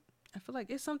 I feel like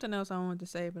it's something else I wanted to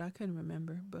say, but I couldn't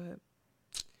remember. But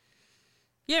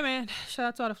yeah, man, shout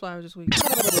out to all the flowers this week.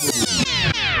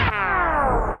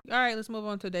 All right, let's move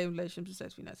on to dating, relationships, and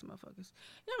sex. We nuts motherfuckers.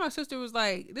 My sister was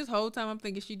like, this whole time I'm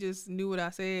thinking she just knew what I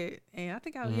said, and I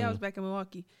think I was back in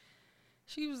Milwaukee.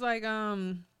 She was like,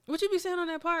 what you be saying on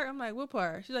that part? I'm like, what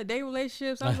part? She's like, dating,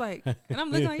 relationships. I was like, and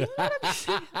I'm looking like, you know what I be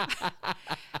saying?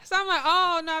 So I'm like,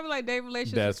 oh no, I be like dating,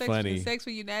 relationships, that's funny. Sex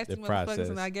for you nasty the motherfuckers, process.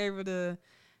 and I gave her the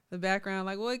background,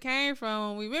 like, where it came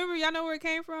from. Remember, y'all know where it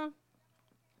came from?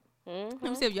 Mm-hmm.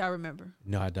 Let me see if y'all remember.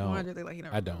 No, I don't.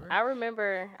 I don't. I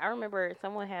remember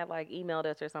someone had emailed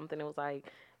us or something. It was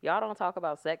like, y'all don't talk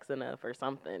about sex enough or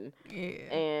something.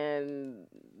 Yeah. And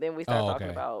then we started talking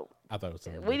about. I thought it was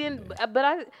something. We didn't,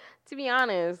 but to be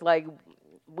honest,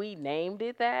 we named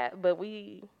it that, but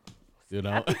we. You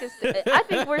know. I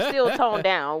think we're still toned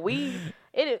down.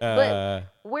 But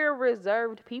we're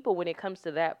reserved people when it comes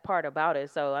to that part about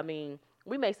it. So I mean.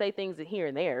 We may say things here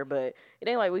and there, but it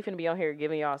ain't like we finna be on here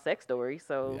giving y'all sex stories.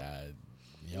 So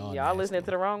y'all listening to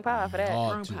the wrong pod for that.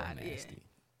 Wrong pod, nasty. Yeah.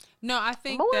 No, I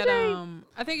think that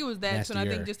I think it was that too. And I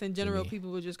think just in general, people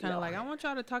were just kind of like, I want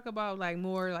y'all to talk about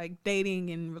more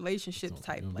dating and relationships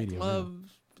type, love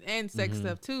and sex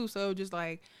stuff too. So just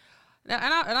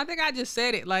And I think I just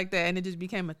said it like that, and it just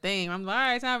became a thing. I'm like, all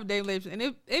right, time for dating relationships.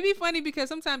 And it'd be funny because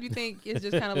sometimes you think it's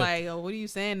just kind of like, oh, what are you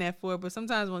saying that for? But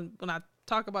sometimes when I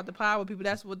talk about the power with people,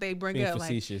 that's what they bring Being up.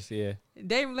 facetious, like,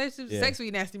 dating relationships, sex with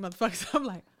you nasty motherfuckers. I'm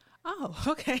like, oh,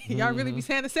 okay. Y'all really be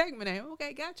saying the segment name.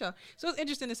 Okay, gotcha. So it's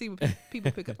interesting to see what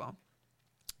people pick up on.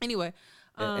 Anyway.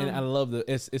 And I love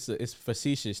it's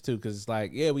facetious too, because it's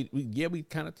like, we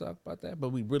kind of talk about that, but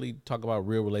we really talk about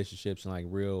real relationships and like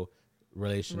real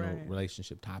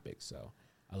relationship topics. So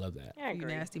I love that. Yeah, you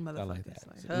nasty motherfuckers. I like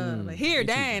that. Like, here,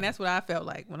 dang. That's what I felt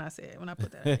like when I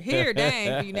put that. Here,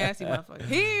 dang, you nasty motherfucker.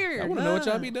 Here. I want to know what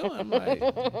y'all be doing. I'm like,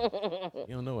 you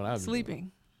don't know what I'm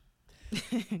sleeping.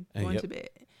 Going to bed.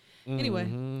 Anyway.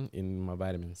 In my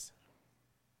vitamins.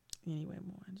 Anyway,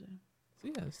 more. So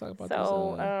yeah, let's talk about this.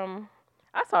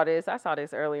 I saw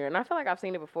this earlier, and I feel like I've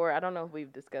seen it before. I don't know if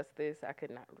we've discussed this. I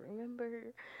could not remember.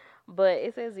 But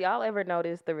it says, y'all ever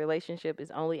notice the relationship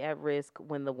is only at risk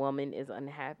when the woman is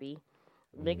unhappy?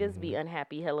 Niggas be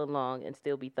unhappy hella long and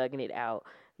still be thugging it out.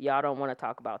 Y'all don't want to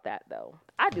talk about that, though.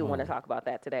 I do want to talk about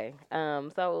that today.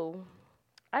 So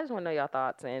I just want to know y'all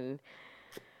thoughts. And,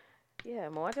 yeah,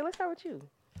 Moanja, let's start with you.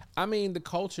 I mean, the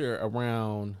culture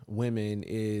around women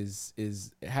is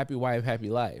happy wife, happy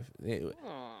life.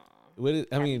 We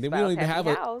don't even have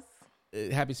a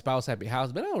happy spouse, happy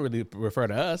house, but they don't really refer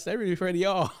to us. They really refer to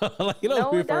y'all. Like, you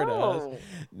don't refer to us.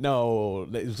 No.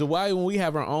 So why when we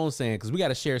have our own saying? Because we got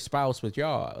to share spouse with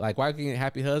y'all. Like, why can't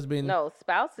happy husband? No,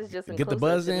 spouse is just get the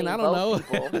buzz in. I don't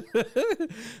know.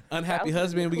 Unhappy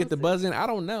husband, we get the buzz in. I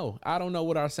don't know. I don't know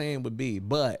what our saying would be,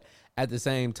 but at the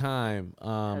same time,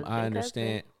 I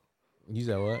understand. Cousin. You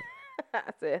said what? I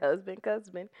said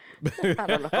husband. I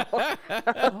don't know. Oh,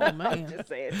 man. I'm just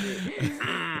saying shit. We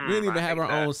didn't even have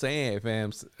our own saying,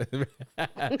 fam. We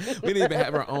didn't even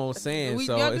have our own saying.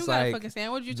 So y'all it's do got like, a fucking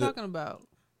saying. What are you talking about?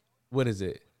 What is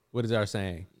it? What is our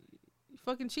saying?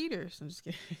 Fucking cheaters. I'm just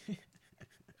kidding.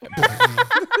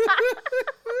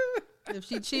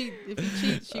 If you cheat,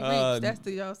 she reaps. That's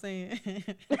the y'all saying.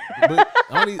 But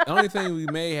only thing we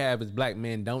may have is black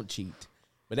men don't cheat.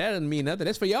 But that doesn't mean nothing.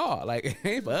 That's for y'all. Like, it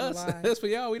ain't for us. That's for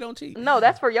y'all. We don't cheat. No,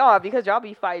 that's for y'all because y'all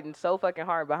be fighting so fucking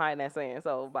hard behind that saying.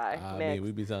 So bye. I mean,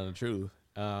 we be telling the truth.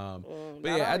 But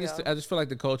yeah, I just feel like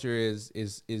the culture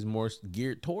is more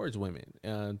geared towards women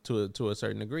to a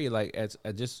certain degree. Like as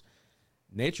just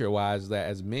nature wise, that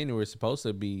as men we're supposed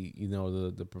to be,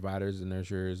 the providers and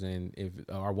nurturers, and if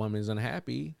our woman is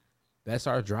unhappy, that's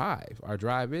our drive. Our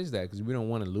drive is that because we don't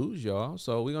want to lose y'all,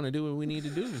 so we're gonna do what we need to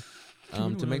do.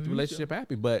 To make the relationship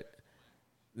happy, but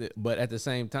at the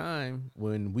same time,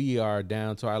 when we are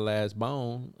down to our last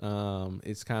bone,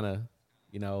 it's kind of,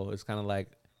 like,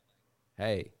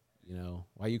 hey,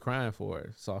 why you crying for,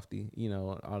 softy?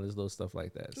 All this little stuff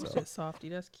like that. So said softy,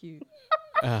 that's cute.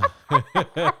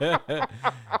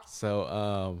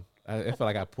 So I feel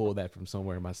like I pulled that from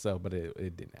somewhere myself, but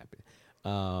it didn't happen.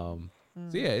 So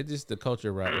yeah, it's just the culture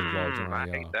involved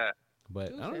around y'all.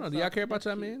 But I don't know. Do y'all care about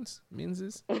y'all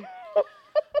menses?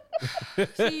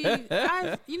 See,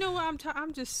 you know what?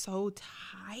 I'm just so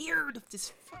tired of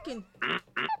this fucking. I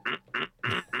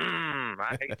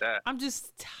hate that. I'm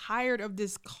just tired of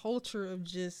this culture of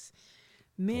just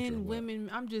men, women.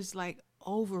 I'm just like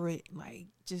over it. Like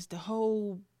just the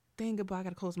whole thing about. I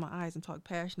gotta close my eyes and talk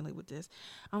passionately with this.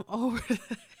 I'm over.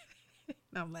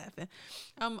 I'm laughing.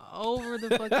 I'm over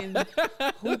the fucking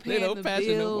who paying the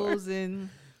bills and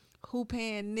who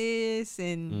paying this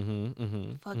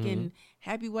and fucking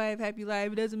happy wife, happy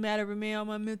life. It doesn't matter for me on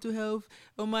my mental health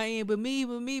on my end, but me.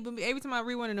 Every time I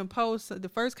read one of them posts, the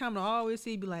first comment I always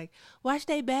see be like, "Watch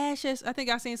they bash us." I think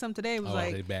I seen something today. It was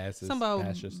like something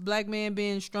about black men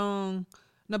being strong,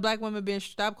 no black women being.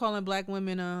 Stop calling black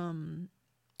women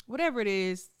whatever it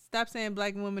is. Stop saying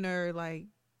black women are like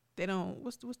they don't.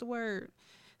 What's the word?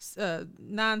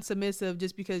 Non-submissive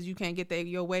just because you can't get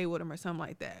your way with them or something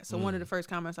like that. So one of the first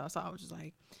comments I saw was just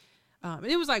like, and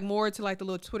it was like more to like the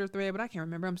little Twitter thread, but I can't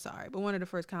remember. I'm sorry. But one of the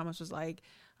first comments was like,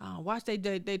 watch they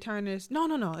turn this. No.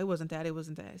 It wasn't that.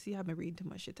 See, I've been reading too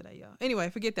much shit today, y'all. Anyway,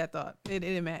 forget that thought. It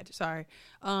didn't match. Sorry.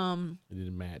 It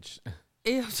didn't match.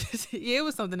 It was just, it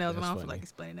was something else, but I don't feel funny. like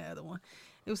explaining the other one.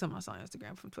 It was something I saw on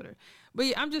Instagram from Twitter. But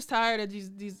yeah, I'm just tired of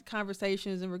these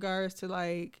conversations in regards to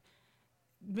like,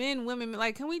 men, women,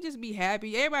 like, can we just be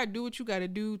happy? Everybody do what you got to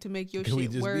do to make your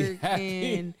shit work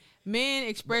and Men,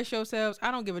 express yourselves.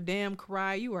 I don't give a damn.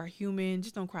 Cry. You are human.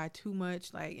 Just don't cry too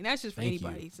much. Like, and that's just for Thank you.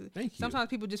 anybody. So Thank you. sometimes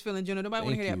people just feel in general. Nobody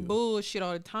want to Thank hear you. that bullshit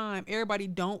all the time. Everybody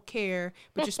don't care,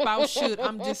 but your spouse should.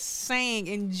 I'm just saying,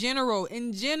 in general.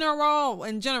 You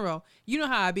know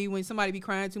how I be when somebody be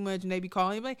crying too much and they be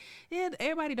calling. You be like, yeah,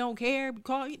 everybody don't care.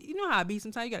 Call. You know how I be.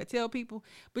 Sometimes you gotta tell people,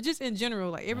 but just in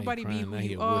general, like everybody be crying, who now you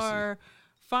you a wussy. are.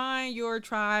 Find your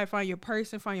tribe, find your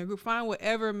person, find your group, find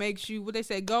whatever makes you. What they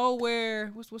say, go where.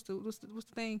 What's the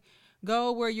thing?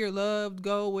 Go where you're loved.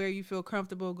 Go where you feel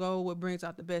comfortable. Go what brings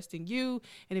out the best in you.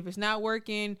 And if it's not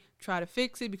working, try to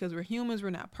fix it because we're humans. We're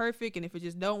not perfect. And if it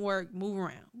just don't work, move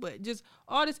around. But just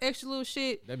all this extra little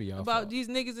shit That'd be y'all about fault. these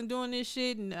niggas and doing this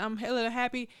shit, and I'm hella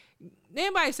happy.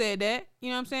 Nobody said that. You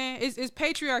know what I'm saying? It's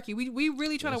patriarchy. We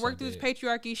really trying Yes, to work I through this did.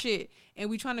 patriarchy shit,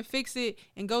 and we trying to fix it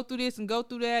and go through this and go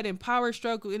through that and power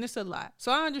struggle, and it's a lot.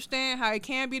 So I understand how it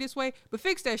can be this way, but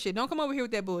fix that shit. Don't come over here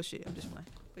with that bullshit. I'm just playing.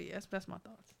 But yeah, that's my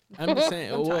thoughts. I'm just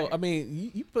saying. I'm well, tired. I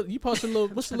mean, you posted a little.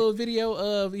 What's the little video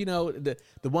of the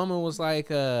woman was like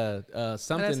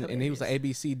something, and he was like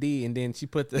ABCD, and then she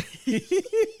put the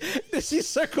then she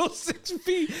circled 6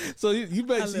 feet. So you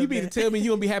love mean to that. tell me you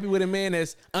gonna be happy with a man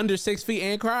that's under 6 feet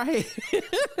and cry?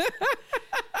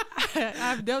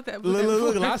 I've dealt that. With Look, that look,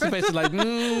 look, before. lots of faces like.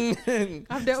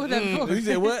 I've dealt with that before. You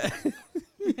said what? I've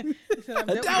dealt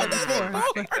with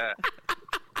that before.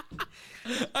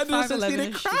 Under 6 feet 5'11",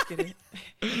 and cry. just kidding.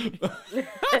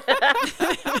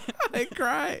 They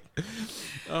cry.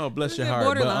 Oh, bless your Is it heart.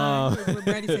 borderline? But What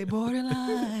Brandy say,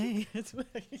 borderline. That's what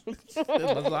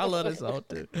I love this song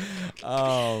too.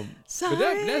 But Sorry.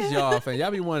 that's y'all, fan.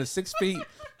 Y'all be wanting 6 feet.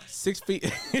 6 feet.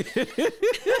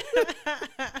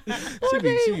 she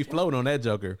be floating on that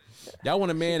joker. Y'all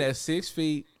want a man that's 6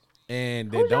 feet and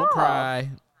that Who don't y'all? cry.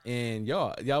 And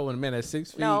y'all want a man that's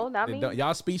 6 feet. No, not that me. don't-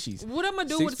 Y'all species. What I'm gonna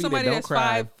do 6 with feet somebody that don't that's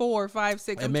cry 5'4",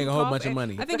 5'6", and make a whole bunch of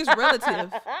money. I think it's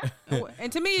relative.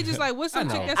 And to me, it's just like, what's some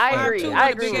I chick know. that's I agree. 5'2" I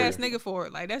want a big agree. ass nigga for?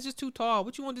 Like, that's just too tall.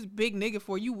 What you want this big nigga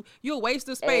for? You'll waste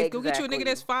the space. Go get you a nigga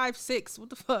that's 5'6".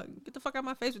 What the fuck? Get the fuck out of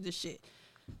my face with this shit.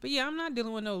 But yeah, I'm not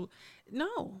dealing with no,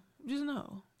 just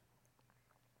no.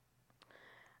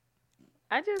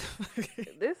 I just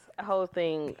this whole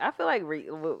thing. I feel like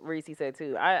what Reese said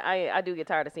too. I do get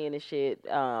tired of seeing this shit.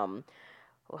 Men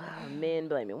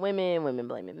blaming women, women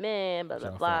blaming men, blah blah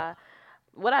y'all blah.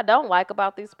 What I don't like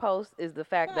about this post is the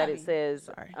fact that it Bobby. says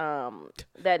Sorry.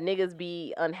 that niggas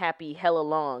be unhappy hella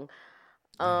long.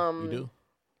 You do.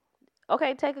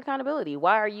 Okay, take accountability.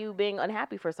 Why are you being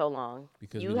unhappy for so long?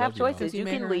 Because you we have love y'all. choices. Because you You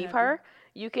made can her leave unhappy. her.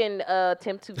 You can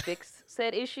attempt to fix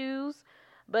said issues.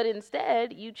 But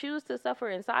instead, you choose to suffer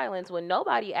in silence when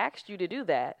nobody asked you to do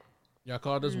that. Y'all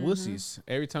called us Mm-hmm. wussies.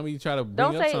 Every time you try to bring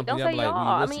Don't up say something, don't y'all say be like,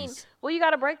 y'all. we I wussies. mean, well, you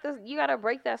gotta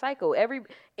break that cycle.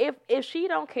 If she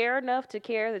don't care enough to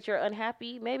care that you're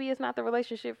unhappy, maybe it's not the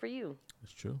relationship for you.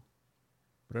 It's true.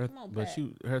 But Come on, but Pat.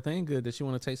 her thing good that she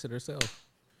want to taste it herself.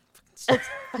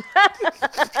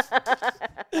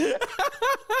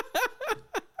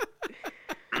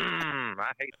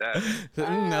 I hate that.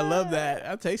 I love that.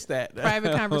 I taste that.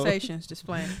 Private conversations, just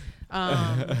playing.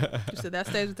 So that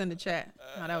stays within the chat.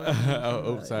 No, that was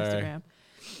Oh, sorry. Instagram.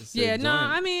 It Yeah, said no, join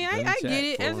I mean, in the I chat, get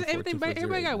it. 414-240-8998.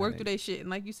 Everybody got to work through their shit, and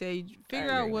like you say,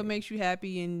 figure out what makes you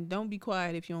happy, and don't be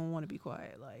quiet if you don't want to be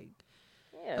quiet. Like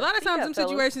Yeah, a lot of speak times, up, some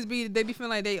fellas. situations they be feeling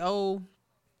like they done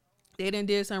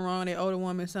did something wrong. They owe the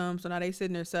woman something, so now they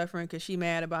sitting there suffering because she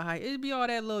mad about how it be all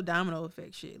that little domino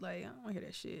effect shit. Like I don't want to hear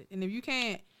that shit. And if you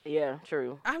can't. Yeah,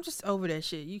 true. I'm just over that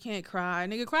shit. You can't cry.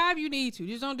 Nigga, cry if you need to.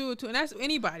 Just don't do it too. And that's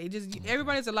anybody. Just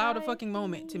everybody's allowed a fucking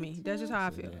moment to me. That's just how I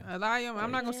feel. Allow him.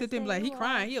 I'm not gonna sit there and be like, he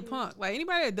crying, he a punk. Like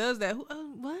anybody that does that, what?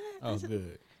 Oh, That's-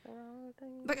 good.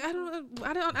 Like I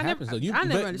It happens, never, though. I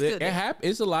never But understood it that.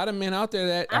 happens. It's a lot of men out there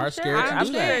that I'm are sure, scared to I'm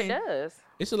do sure that. it does.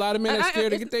 It's a lot of men I- that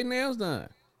scared to it's- get their nails done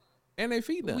and their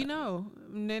feet done. We know.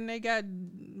 And then they got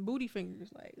booty fingers.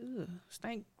 Like, ugh,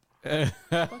 stank.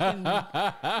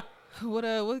 What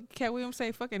Cat Williams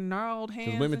say? Fucking gnarled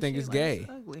hands. women and think shit. it's Like, gay.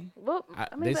 ugly. Well, I-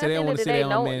 I mean, they but say at they the don't end wanna of the see their day, own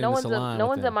no, man in no the one's salon no with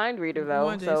one's a them. mind reader though.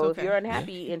 One day So it's if you're okay.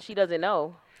 unhappy and she doesn't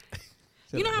know,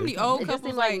 You know how many old it just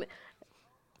couples seems like like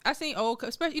I seen old,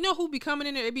 especially you know who be coming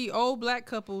in there. It be old black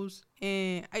couples,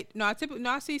 and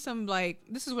I see some like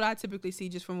this is what I typically see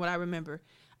just from what I remember.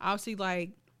 I'll see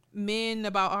like men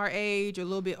about our age or a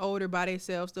little bit older by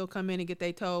themselves. They'll come in and get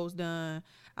their toes done.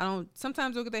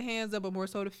 Sometimes they'll get their hands up, but more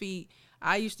so the feet.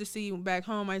 I used to see back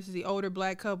home. I used to see older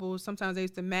black couples. Sometimes they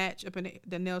used to match up in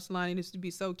the nail salon. It used to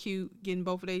be so cute, getting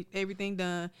both of everything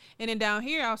done. And then down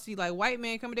here, I'll see like white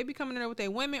men coming. They be coming in there with their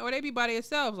women, or they be by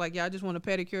themselves. Like y'all just want a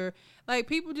pedicure. Like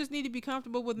people just need to be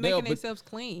comfortable with making but- themselves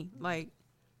clean. Like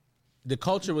the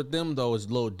culture with them though is a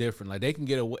little different. Like they can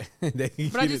get away. They can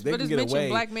But I get, just, they but can it's get mentioned away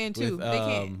black men too. with, They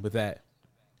can't. with that.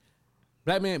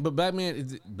 Black man, but black man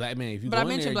is black man. If you But I go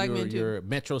in mentioned there, black men, too. you're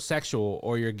metrosexual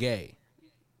or you're gay.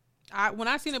 When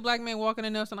I seen a black man walking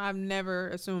in Nelson, I've never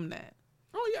assumed that.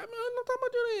 Oh yeah, man, I'm not talking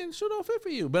about you. Then shoe don't fit for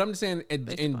you. But I'm just saying,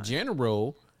 in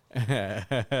general,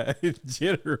 in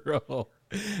general,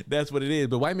 that's what it is.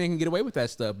 But white men can get away with that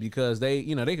stuff because they,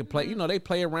 you know, they can play. You know, they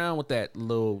play around with that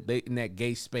little, in that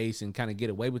gay space and kind of get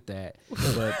away with that.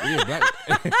 But yeah, black,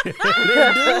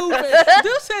 they do. Man.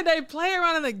 Dude said they play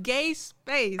around in the gay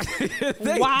space.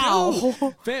 They Wow.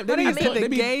 do. Fam, What do you say, the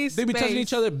gay they be touching space?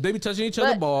 each other. They be touching each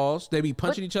other balls. They be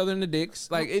punching each other in the dicks.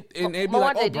 Like it, and they be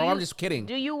like, Mwante, "Oh, bro, I'm just kidding."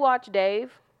 Do you watch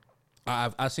Dave?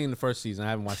 I've seen the first season. I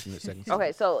haven't watched the second season.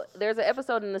 Okay, so there's an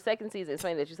episode in the second season. It's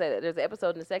funny that you say that. There's an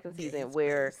episode in the second season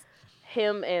where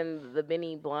him and the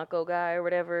Benny Blanco guy or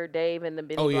whatever, Dave and the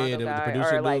Benny Blanco the guy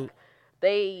producer are like, dude.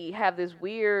 they have this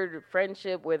weird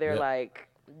friendship where they're Yep. like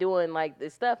doing like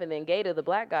this stuff, and then Gator, the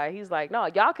black guy, he's like, no,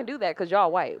 y'all can do that because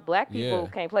y'all white. Black people Yeah.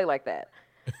 can't play like that.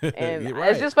 And You're right.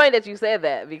 it's just funny that you said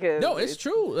that because No, it's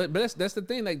true. But that's the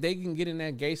thing. Like they can get in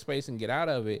that gay space and get out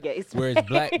of it. Gay space. Whereas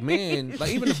black men,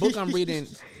 like even the book I'm reading,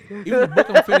 even the book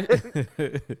I'm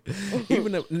finishing,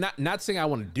 even the, not saying I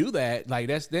want to do that. Like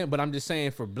that's them, but I'm just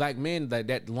saying for black men, like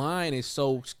that line is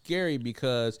so scary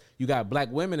because you got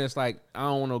black women that's like, I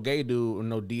don't want no gay dude or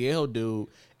no DL dude,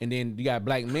 and then you got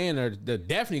black men that are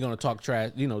definitely gonna talk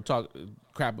trash, talk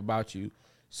crap about you.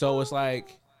 So it's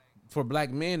like. For black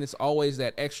men, it's always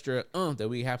that extra that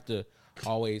we have to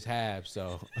always have.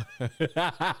 So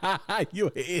you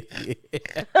an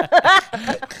idiot.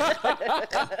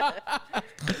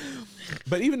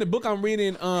 But even the book I'm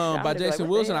reading by just Jason like, what the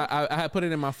Wilson, I had put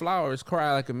it in my flowers,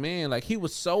 Cry Like a Man. Like he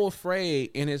was so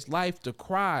afraid in his life to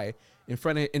cry in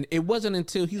front of, and it wasn't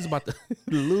until he was about to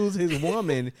lose his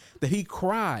woman that he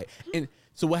cried. And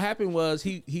so what happened was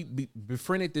he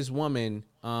befriended this woman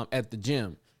at the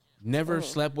gym. Never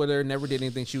slept with her, never did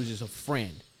anything. She was just a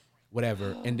friend,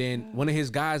 whatever. And then one of his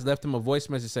guys left him a voice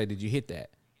message say, "Did you hit that?"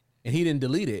 And he didn't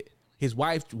delete it. His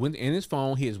wife went in his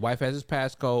phone. His wife has his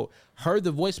passcode, heard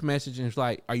the voice message, and was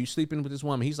like, "Are you sleeping with this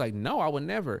woman?" He's like, "No, I would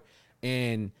never."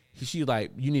 And she like,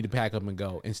 "You need to pack up and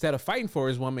go." Instead of fighting for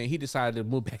his woman, he decided to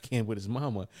move back in with his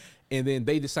mama. And then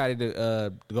they decided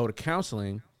to go to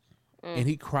counseling, and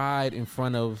he cried in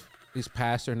front of his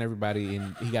pastor and everybody,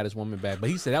 and he got his woman back. But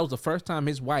he said that was the first time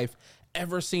his wife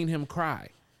ever seen him cry.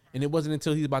 And it wasn't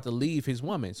until he's about to leave his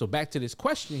woman. So back to this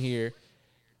question here,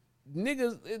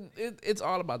 niggas, it's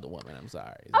all about the woman. I'm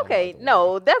sorry. It's all Okay, about the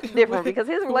no, that's different because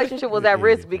his relationship was at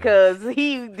risk because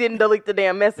he didn't delete the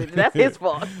damn message. That's his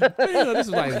fault. woman. This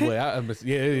is like, boy, it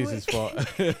is his fault.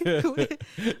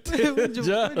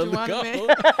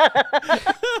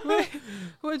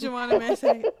 What Joanna man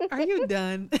say? Are you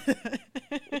done?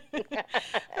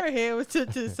 Her hair was to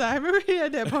the side. Remember he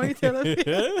had that ponytail up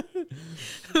here?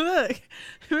 Look,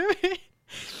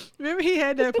 remember he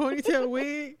had that ponytail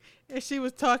wig, and she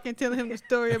was telling him the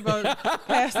story about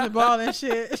passing the ball and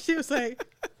shit. She was like,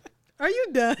 "Are you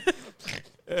done?"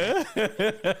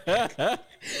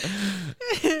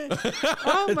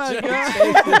 Oh my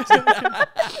god!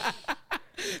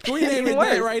 Can we name it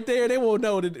that right there? They won't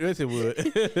know that. Yes, it would.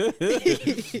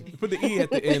 Put the E at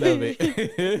the end of it.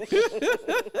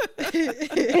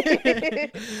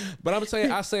 But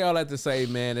I say all that to say,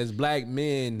 man, as black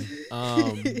men,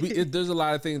 there's a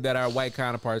lot of things that our white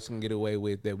counterparts can get away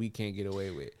with that we can't get away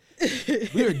with.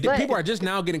 People are just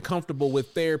now getting comfortable with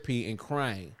therapy and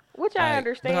crying. Which I Like,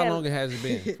 understand. How long it has it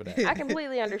been for that? I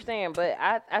completely understand, but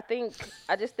I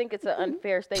just think it's an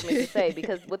unfair statement to say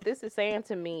because what this is saying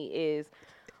to me is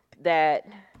that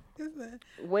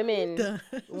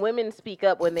women speak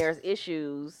up when there's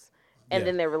issues and Yeah.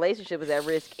 then their relationship is at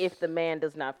risk if the man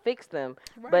does not fix them.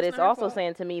 Right, But it's it's not her also fault.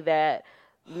 saying to me that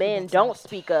men don't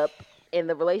speak up and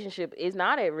the relationship is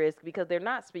not at risk because they're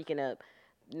not speaking up.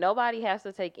 Nobody has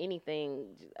to take anything.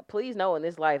 Please know in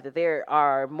this life that there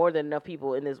are more than enough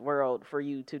people in this world for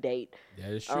you to date.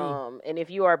 That is true. And if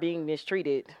you are being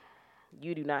mistreated,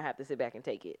 you do not have to sit back and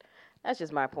take it. That's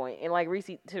just my point. And like what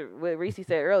Reese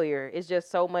said earlier, it's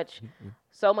just so much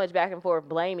back and forth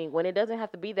blaming when it doesn't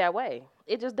have to be that way.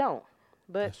 It just don't.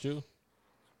 But That's true.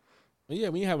 Well, yeah,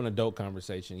 when you have an adult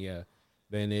conversation, yeah,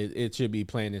 then it should be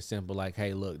plain and simple. Like,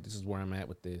 hey, look, this is where I'm at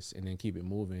with this, and then keep it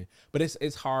moving. But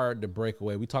it's hard to break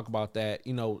away. We talk about that.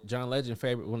 You know,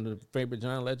 one of the favorite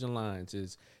John Legend lines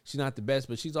is, "She's not the best,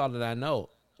 but she's all that I know."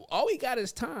 All we got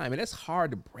is time, and it's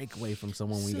hard to break away from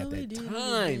someone when you got that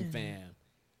time, fam.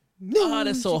 Oh,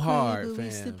 that's so hard,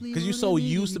 fam. Because you're so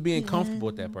used to being comfortable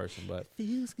with that person. But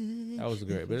Feels good. that was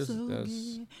great. But Feels so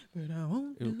that's good, but I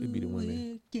won't it'd be the do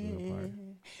women it doing the part.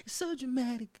 again. It's so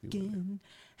dramatic again.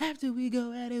 After we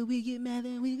go at it, we get mad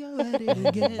and we go at it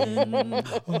again.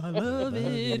 Oh, I love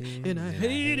it and I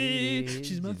hate it.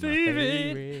 She's my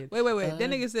favorite. Wait. That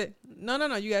nigga said,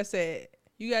 no. You guys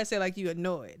said like you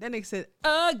annoyed. That nigga said,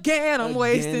 again, I'm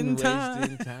wasting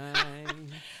time.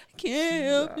 Can't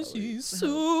help it, she's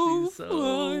so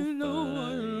fun.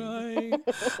 I like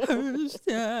her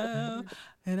style.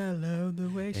 And I love the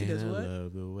way she does what? I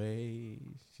love the way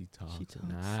she talks. She talks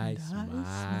And I smile.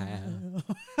 smile.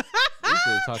 You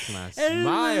should talk to my As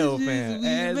smile, much as fam. we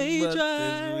As may much try,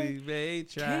 as we may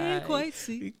try. Can't quite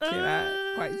see. We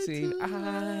cannot quite see eye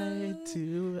eye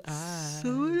to eye. So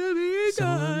in the So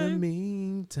in the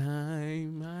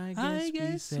meantime, meantime, I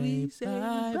guess we say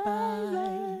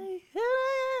bye-bye.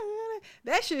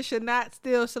 That shit should not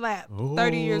still slap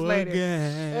 30 years later.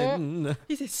 Again.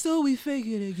 He said, so we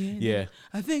figured again. Yeah.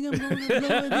 I think I'm going to blow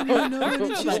it and you know it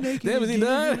and she's naked That was he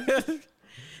again. done?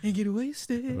 And get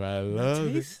wasted. I love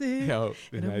it. taste it. Yo,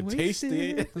 And and I I'm taste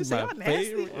wasted. it. You say, My "Y'all nasty."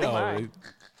 favorite. Oh,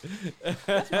 Oh,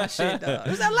 That's my shit, dog. It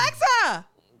was Alexa.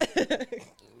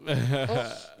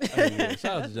 yeah,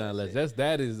 shout out to John Legend.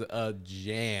 That is a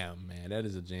jam, man. That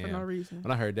is a jam. For no reason.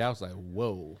 When I heard that, I was like,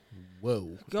 whoa.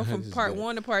 Go from This is part dope.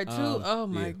 1 to part 2. Oh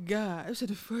my yeah. God. It was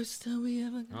the first time we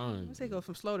ever got. Let's say go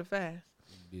from slow to fast.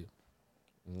 Yeah.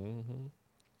 Mm-hmm.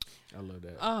 I love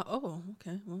that. Oh,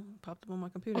 okay. Well, popped up on my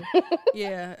computer.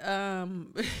 Yeah.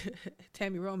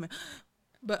 Tammy Roman.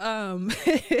 But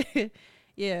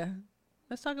yeah.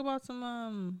 Let's talk about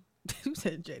some who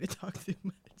said Jada talk too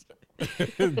much?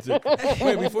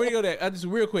 Wait, before you go there, I just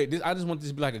want this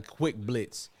to be like a quick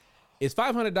blitz. Is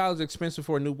 $500 expensive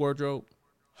for a new wardrobe?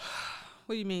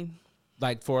 What do you mean?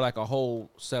 Like for like a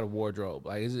whole set of wardrobe?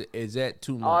 Like is that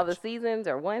too much? All the seasons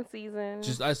or one season?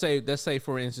 Just let's say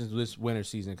for instance this winter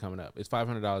season coming up. Is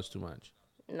 $500 too much?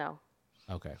 No.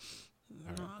 Okay.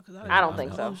 No, 'cause I don't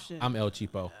think so. Shit. I'm El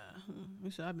Cheapo.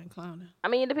 I've been clowning. I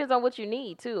mean, it depends on what you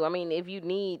need too. I mean, if you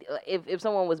need, if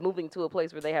someone was moving to a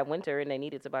place where they have winter and they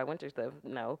needed to buy winter stuff,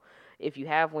 no. If you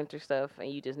have winter stuff and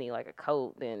you just need like a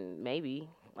coat, then maybe.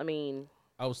 I mean,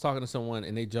 I was talking to someone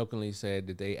and they jokingly said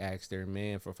that they asked their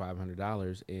man for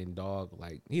 $500 and dog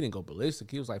like he didn't go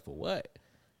ballistic. He was like, for what?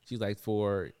 She's like,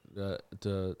 for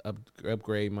to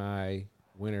upgrade my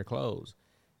winter clothes.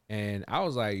 And I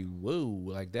was like, whoa,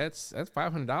 like that's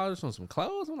 $500 on some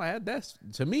clothes. I'm like, that's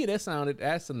to me that sounded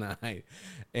asinine.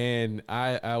 And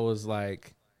I was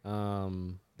like,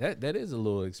 that is a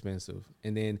little expensive.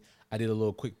 And then I did a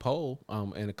little quick poll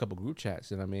in a couple group chats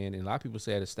that I'm in, and a lot of people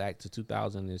said a stack to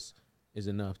 $2,000 is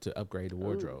enough to upgrade the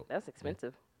wardrobe. ooh, that's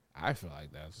expensive. I feel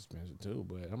like that's expensive too,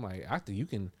 but I'm like, I think you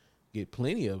can get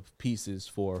plenty of pieces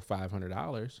for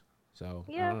 $500. So I don't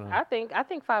know. Yeah, I think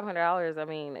 $500. I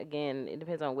mean, again, it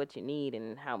depends on what you need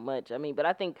and how much. I mean, but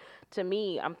I think to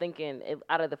me, I'm thinking if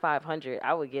out of the $500,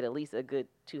 I would get at least a good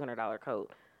 $200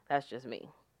 coat. That's just me.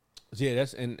 Yeah,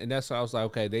 that's why I was like,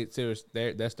 okay, that's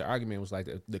the argument was like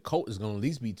the coat is gonna at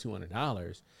least be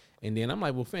 $200, and then I'm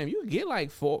like, well, fam, you can get like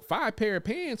 4-5 pair of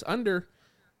pants under,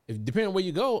 if depending on where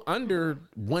you go, under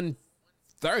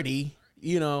 $130,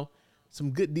 you know,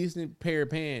 some good decent pair of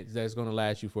pants that's gonna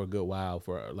last you for a good while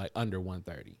for like under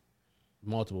 $130,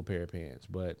 multiple pair of pants.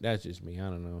 But that's just me. I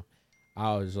don't know.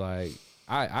 I was like,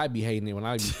 I'd be hating it when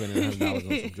I be spending $100 on some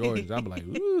Jordans. I'd be like,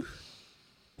 ooh.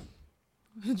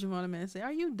 Jamona Man say,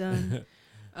 "Are you done?"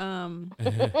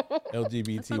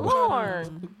 LGBT. Lorne.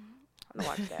 I'm gonna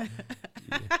watch that.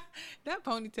 That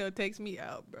ponytail takes me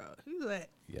out, bro. He's like,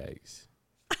 Yikes.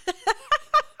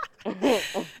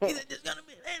 he's like, just gonna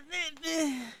be.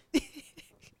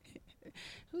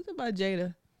 Who's about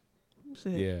Jada?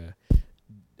 Yeah.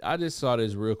 I just saw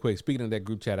this real quick. Speaking of that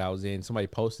group chat I was in, somebody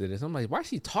posted this. I'm like, why is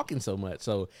she talking so much?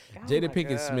 So Jada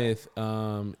Pinkett Smith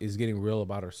is getting real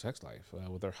about her sex life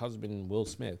with her husband Will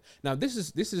Smith. Now this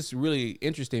is really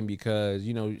interesting because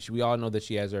you know we all know that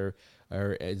she has her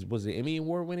was it Emmy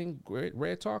Award winning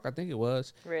Red Talk? I think it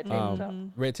was Red Table Talk.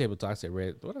 Red Table Talk. I said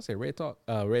Red. What did I say? Red Talk.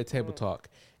 Red Table Talk.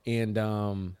 And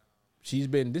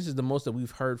this is the most that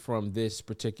we've heard from this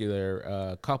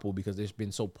particular couple because it's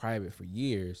been so private for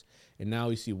years. And now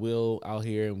we see Will out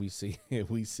here and we see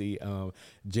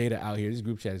Jada out here. This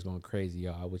group chat is going crazy,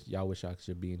 y'all. Y'all wish I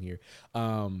should be in here.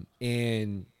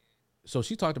 And so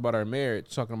she talked about our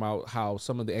marriage, talking about how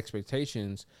some of the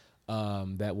expectations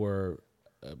that were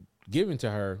given to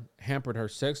her hampered her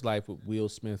sex life with Will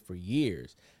Smith for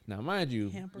years. Now, mind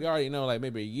you, we already know like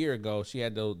maybe a year ago she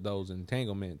had those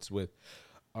entanglements with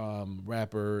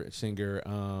rapper, singer,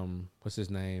 what's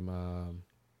his name?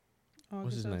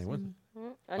 what's his name? What?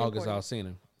 Unimportant. August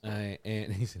Alsina.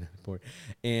 And he's in important.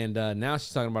 And now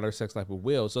she's talking about her sex life with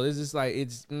Will. So it's just like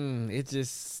it's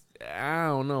just I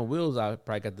don't know. Will's out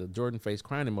probably got the Jordan face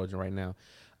crying emoji right now.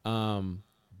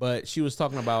 But she was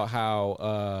talking about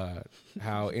how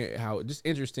just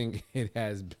interesting it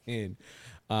has been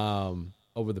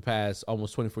over the past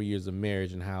almost 24 years of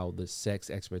marriage and how the sex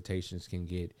expectations can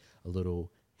get a little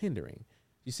hindering.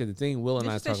 She said the thing Will and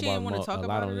I talk about a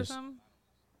lot on this.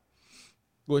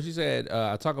 Well, she said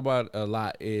I talk about a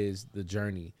lot is the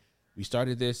journey. We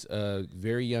started this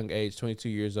very young age, 22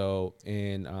 years old,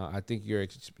 and I think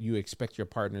you expect your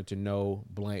partner to know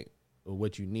blank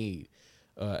what you need.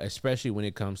 Especially when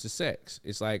it comes to sex.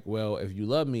 It's like, well, if you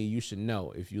love me, you should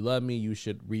know. If you love me, you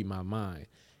should read my mind.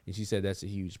 And she said that's a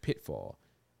huge pitfall.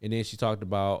 And then she talked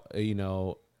about,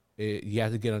 you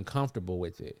have to get uncomfortable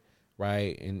with it,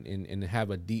 right? And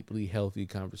have a deeply healthy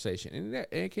conversation. And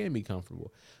it can be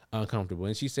uncomfortable.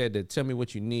 And she said that tell me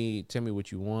what you need, tell me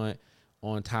what you want.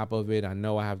 On top of it, I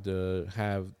know I have to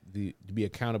be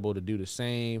accountable to do the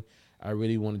same. I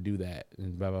really want to do that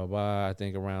and blah, blah, blah. I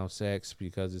think around sex,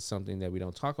 because it's something that we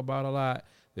don't talk about a lot,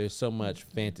 there's so much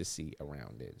fantasy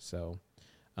around it. So,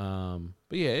 but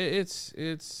yeah, it's,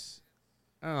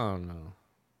 I don't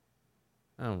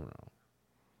know.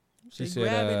 She said,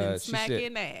 grabbing and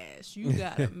smacking ass. You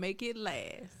got to make it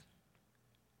last.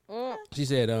 She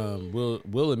said,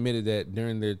 Will admitted that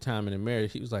during their time in the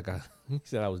marriage, he was like, he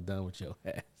said, I was done with your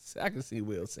ass. I can see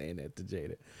Will saying that to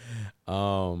Jada.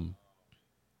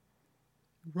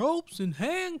 Ropes and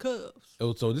handcuffs.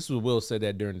 Oh, so this was Will said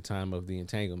that during the time of the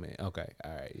entanglement. Okay, all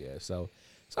right, yeah. So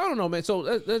I don't know, man. So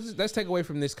let's take away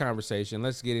from this conversation.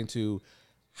 Let's get into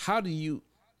how do you.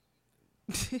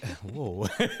 Whoa!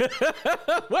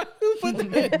 What? Who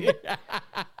put that in?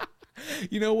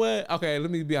 You know what? Okay, let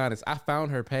me be honest. I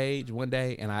found her page one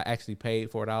day, and I actually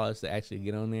paid $4 to actually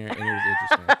get on there, and it was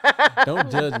interesting.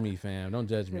 Don't judge me, fam. Don't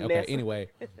judge me. Okay. Anyway,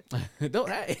 don't.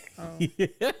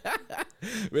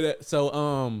 But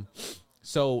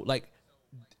so like,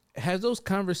 has those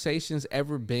conversations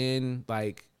ever been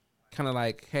like, kind of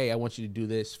like, hey, I want you to do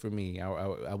this for me.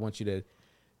 I want you to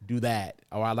do that,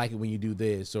 or I like it when you do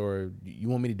this, or you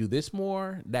want me to do this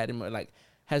more? That like,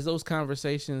 has those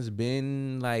conversations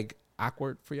been like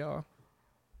awkward for y'all?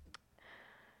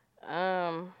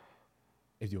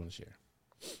 If you want to share.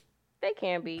 They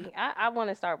can be. I want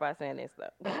to start by saying this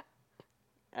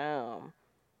though.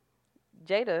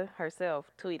 Jada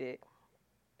herself tweeted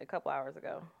a couple hours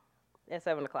ago at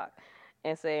 7:00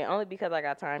 and said, only because I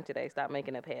got time today, stop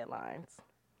making up headlines.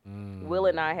 Will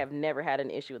and I have never had an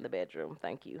issue in the bedroom.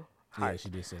 Thank you. Heart. Yeah, she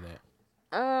did say that.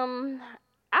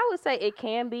 I would say it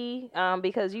can be,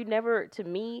 because you never, to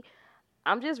me,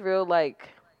 I'm just real, like,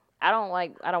 I don't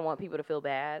want people to feel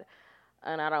bad,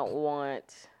 and I don't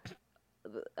want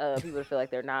people to feel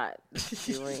like they're not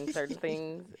doing certain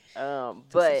things.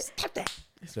 But Stop that.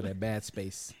 So that bad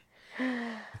space.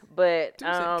 But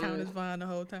count as fine the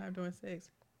whole time during sex.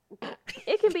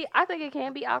 it can be. I think it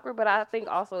can be awkward, but I think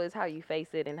also it's how you face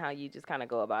it and how you just kind of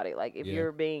go about it. Like if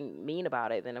you're being mean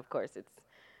about it, then of course it's.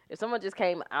 If someone just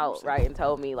came out right and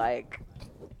told me like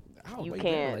you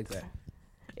can't. Like that.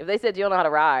 If they said you don't know how to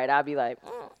ride, I'd be like.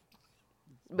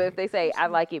 But if they say I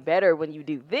like it better when you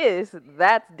do this,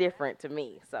 that's different to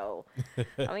me. So,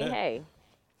 I mean, hey,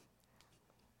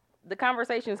 the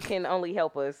conversations can only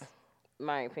help us, in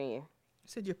my opinion. You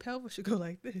said your pelvis should go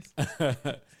like this.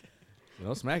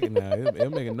 Don't smack it now.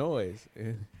 It'll make a noise.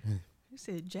 You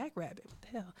said jackrabbit. What the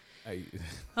hell?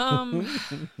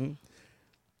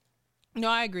 No,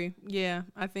 I agree. Yeah,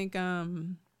 I think that's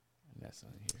on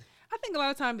here. I think a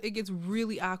lot of times it gets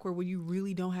really awkward when you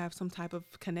really don't have some type of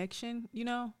connection, you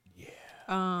know? Yeah.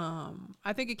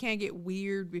 I think it can get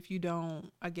weird if you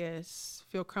don't, I guess,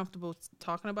 feel comfortable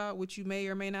talking about what you may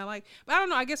or may not like. But I don't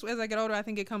know. I guess as I get older, I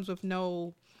think it comes with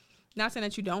not saying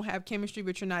that you don't have chemistry,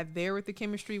 but you're not there with the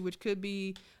chemistry, which could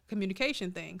be a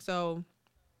communication thing. So,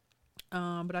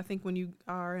 but I think when you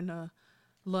are in a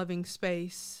loving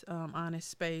space, honest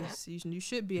space, you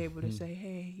should be able to say,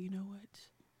 hey, you know what?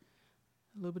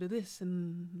 A little bit of this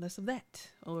and less of that,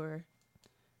 or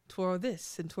twirl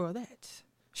this and twirl that,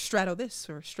 straddle this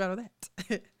or straddle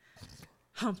that,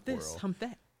 hump this, hump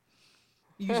that.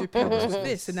 Use your pelvis with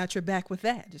this and not your back with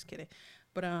that. Just kidding.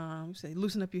 But say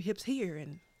loosen up your hips here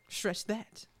and stretch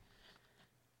that.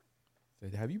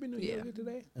 Have you been doing yoga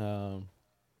today?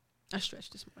 I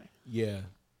stretched this morning. Yeah.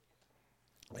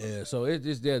 Yeah. So it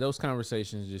just those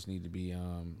conversations just need to be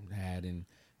had, and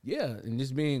and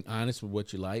just being honest with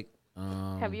what you like.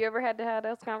 Have you ever had to have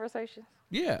those conversations?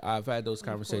 Yeah, I've had those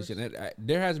conversations. And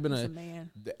there has been He's a man.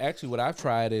 actually what I've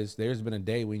tried is there's been a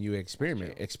day when you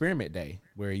experiment day,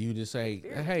 where you just say,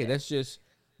 hey, let's just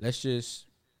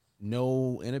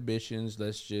no inhibitions.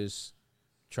 Let's just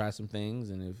try some things,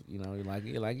 and if you like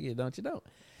it, you like it. Don't you don't?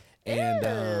 And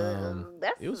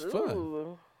it was fun.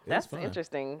 Ooh, It that's was fun.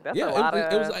 interesting. That's Yeah, a lot it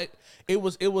of. was like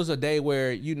it was a day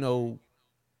where you may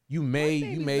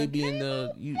be in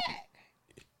the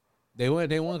They won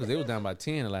because they was down by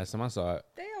 10 the last time I saw it.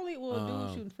 They only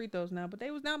do shooting free throws now, but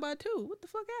they was down by 2. What the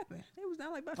fuck happened? They was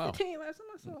down like by 15 last time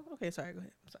I saw. Okay, sorry. Go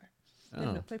ahead. I'm sorry.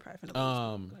 They probably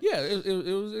finna lose. Yeah, it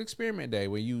was an experiment day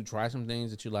where you try some things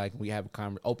that you like. We have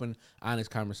a open, honest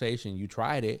conversation. You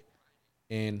tried it,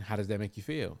 and how does that make you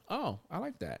feel? Oh, I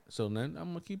like that. So then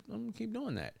I'm gonna keep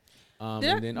doing that. And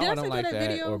then did I I don't send you like that that,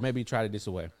 video? or maybe try to this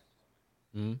away.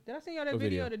 Did I send y'all that What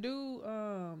video video? to do?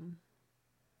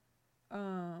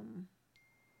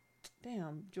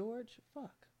 Damn, George.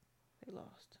 Fuck, they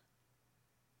lost.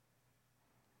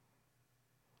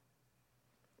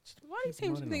 Why do you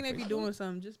seem to think they be doing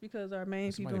something just because our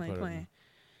main Somebody people ain't put it playing?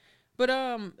 But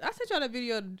I sent y'all that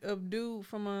video of dude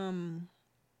from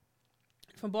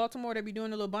Baltimore that be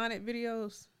doing the little bonnet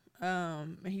videos.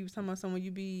 And he was talking about someone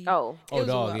you be. Oh. It was a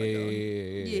dog, while yeah, ago.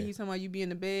 yeah. Yeah, he was talking about you be in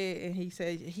the bed, and he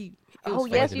said he. Oh,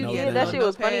 yes, you did. That shit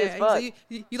was funny as fuck. He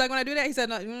said, you like when I do that? He said,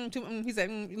 no. He said,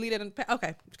 leave that in the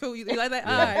okay, cool. You like that?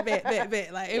 All right,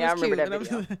 bet. Like it Yeah, I was remember cute. that And I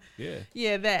was- Yeah.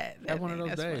 yeah, that That's one of thing,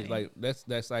 those that's days. funny. Like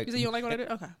that's like. You said you don't like when I do?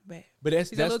 Okay, bet. But He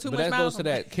said a little too much that goes to mouth.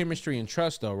 that chemistry and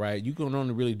trust, though, right? You can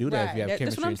only really do that if Right, you have that's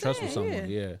chemistry what I'm and trust with saying, someone.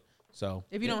 Yeah. So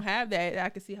If you don't have that, I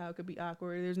can see how it could be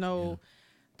awkward. There's no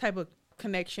type of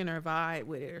connection or vibe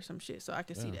with it or some shit. So I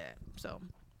can see that. So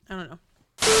I don't know.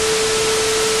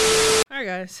 All right,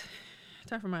 guys.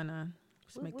 Time for my 9.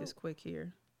 Let's make this quick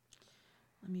here.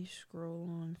 Let me scroll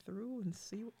on through and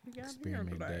see what we got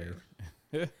Experiment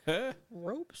here. day.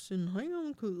 Ropes and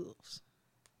hang-on-cuffs.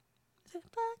 Is it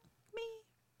fuck me?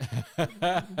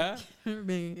 Remember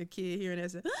being a kid hearing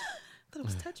that, said, I thought it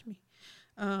was touching me.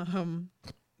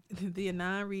 The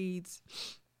 9 reads,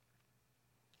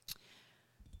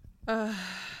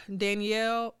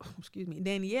 Danielle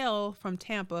from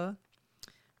Tampa.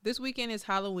 This weekend is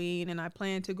Halloween, and I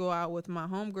plan to go out with my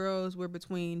homegirls. We're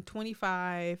between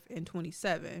 25 and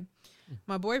 27.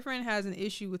 My boyfriend has an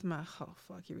issue with my... Oh,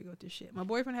 fuck, here we go with this shit. My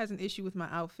boyfriend has an issue with my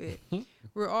outfit.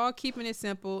 We're all keeping it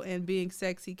simple and being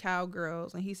sexy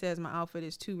cowgirls, and he says my outfit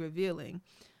is too revealing.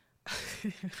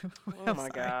 Oh, my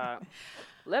God.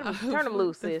 Let him turn him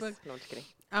loose, sis. fuck? No, I'm just kidding.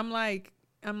 I'm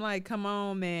like, come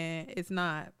on, man. It's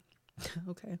not.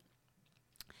 Okay.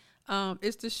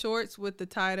 It's the shorts with the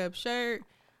tied up shirt.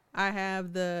 I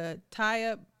have the tie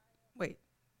up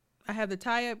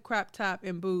crop top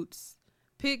and boots,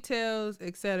 pigtails,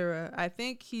 etc. I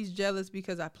think he's jealous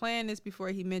because I planned this before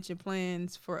he mentioned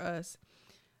plans for us.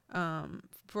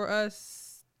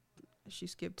 She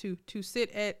skipped to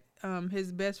sit at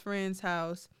his best friend's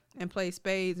house and play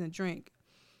spades and drink.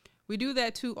 We do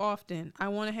that too often. I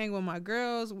want to hang with my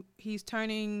girls. He's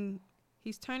trying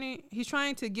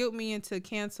to guilt me into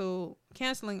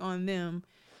canceling on them.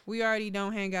 We already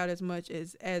don't hang out as much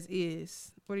as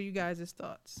is. What are you guys'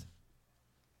 thoughts?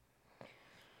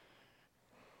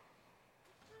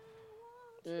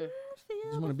 Just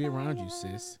want to be around you,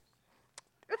 sis.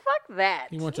 Fuck that.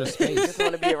 You want your I space. just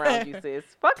want to be around you, sis.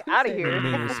 Fuck out of You here.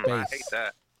 mean your I hate space.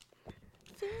 that.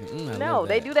 I No, love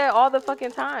they that. do that all the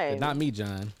fucking time. But not me,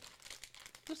 John.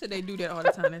 Who said they do that all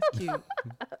the time? That's cute.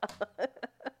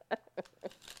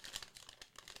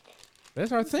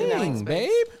 That's our thing,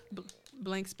 babe.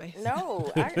 Blank space.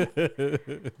 No,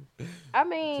 I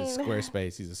mean, It's a square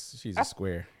space. She's a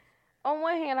square. on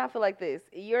one hand, I feel like this.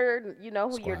 You know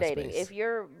who you're Squad dating. space. If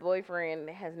your boyfriend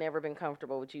has never been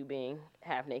comfortable with you being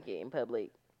half naked in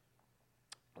public,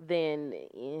 then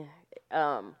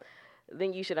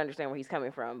you should understand where he's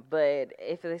coming from. But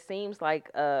if it seems like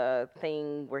a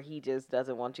thing where he just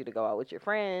doesn't want you to go out with your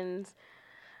friends,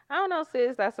 I don't know,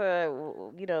 sis. That's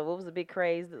what was a big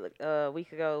craze a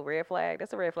week ago? Red flag.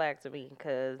 That's a red flag to me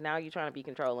because now you're trying to be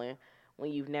controlling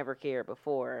when you've never cared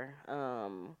before.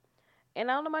 And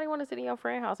I don't nobody want to sit in your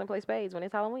friend house and play spades when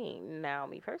it's Halloween. Now,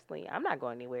 me personally, I'm not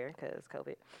going anywhere because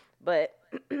COVID. But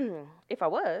if I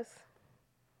was,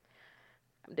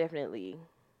 I'm definitely,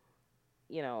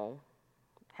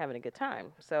 having a good time.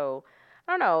 So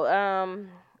I don't know.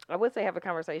 I would say have a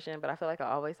conversation, but I feel like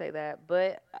I always say that.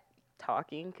 But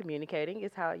talking, communicating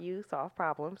is how you solve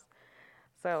problems.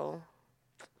 So,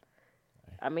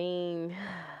 I mean,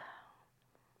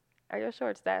 are your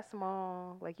shorts that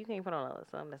small? Like, you can't put on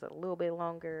something that's a little bit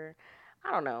longer.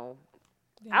 I don't know.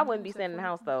 Damn, I wouldn't be what's that staying in the for?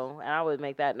 house though, and I would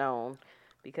make that known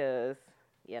because,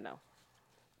 I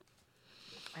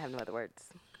have no other words.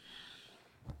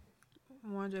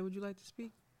 Wanje, would you like to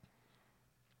speak?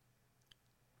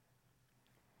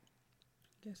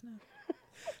 Guess not.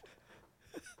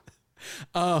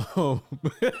 Oh,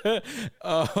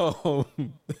 oh,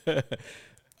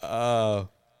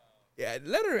 yeah.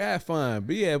 Let her have fun,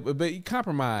 but yeah, but you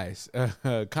compromise.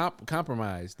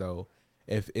 Compromise though.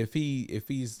 If he's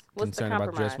What's the concerned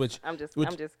about dress, compromise? which I'm just with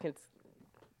the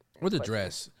question.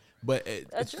 dress, but a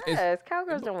it's dress.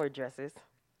 Cowgirls don't wear dresses.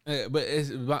 but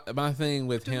it's my thing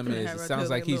with him Finna is have it her sounds do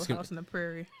like a he's. Little House in the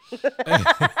Prairie.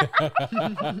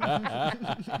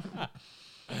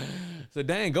 So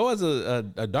dang, go as a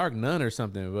dark nun or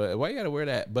something. But why you gotta wear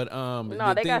that? But No,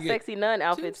 the they got thing sexy nun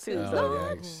outfits too. Oh, So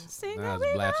yikes. Sing That's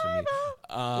a blasphemy.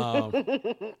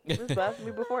 it was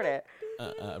blasphemy before that.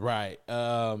 Right.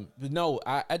 But no,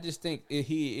 I just think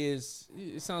he is.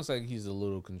 It sounds like he's a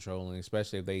little controlling,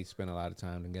 especially if they spend a lot of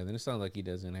time together. And it sounds like he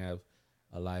doesn't have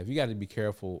a life. You got to be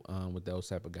careful with those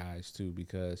type of guys too,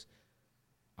 because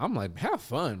I'm like, have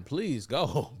fun, please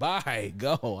go, bye,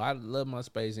 go. I love my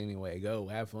space anyway. Go,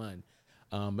 have fun.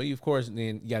 But of course,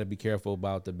 then you got to be careful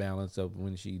about the balance of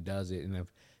when she does it. And if it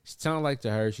sounds like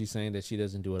to her, she's saying that she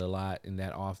doesn't do it a lot and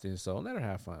that often. So let her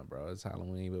have fun, bro. It's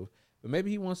Halloween, but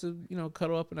maybe he wants to,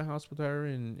 cuddle up in the house with her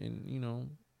and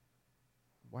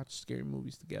watch scary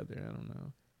movies together. I don't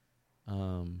know.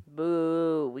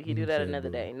 Boo. We can do that Say another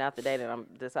boo. day. Not the day that I'm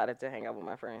decided to hang out with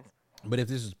my friends. But if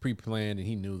this is pre-planned and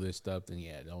he knew this stuff, then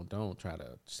yeah, don't try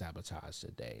to sabotage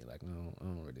the day. Like, no, I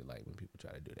don't really like when people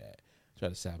try to do that. Try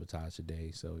to sabotage the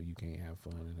day so you can't have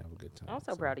fun and have a good time. I'm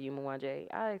so proud of you, Mwanje.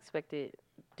 I expected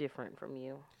different from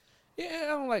you. Yeah, I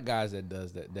don't like guys that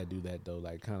do that though.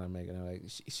 Like, kind of making it like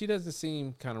she doesn't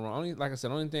seem kind of wrong. Only, like I said,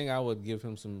 only thing I would give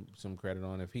him some credit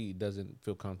on if he doesn't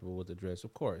feel comfortable with the dress.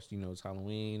 Of course, it's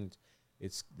Halloween.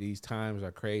 It's these times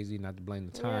are crazy. Not to blame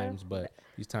the times, but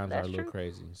these times are a that's little true.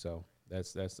 crazy. So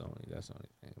that's the only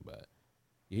thing. But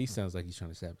he sounds like he's trying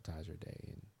to sabotage her day.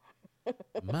 And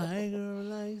my girl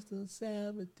likes to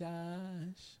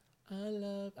sabotage.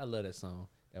 I love that song,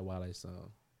 that Wale song,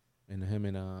 and him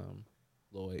and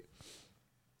Lloyd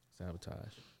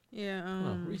sabotage.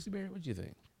 Yeah. Reese Berry, what do you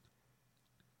think?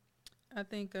 I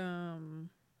think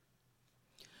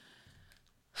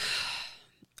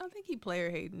he player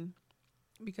hating,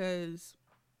 because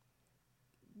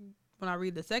when I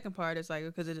read the second part, it's like,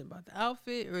 because it's about the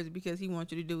outfit, or is it because he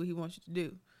wants you to do what he wants you to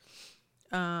do?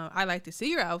 I like to see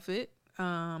your outfit.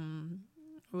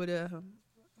 Would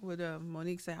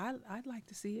Monique say, I'd like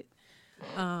to see it,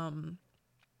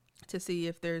 to see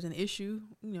if there's an issue,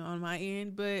 on my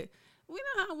end. But we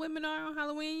know how women are on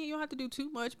Halloween. You don't have to do too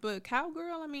much. But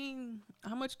cowgirl, I mean,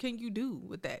 how much can you do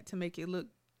with that to make it look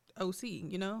OC?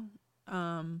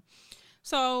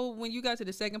 So when you got to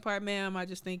the second part, ma'am, I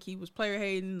just think he was player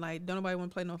hating. Like, don't nobody want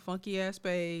to play no funky ass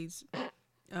spades.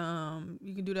 You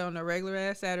can do that on a regular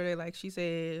ass Saturday, like she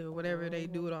said, or whatever. They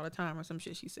do it all the time, or some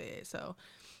shit she said. So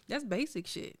that's basic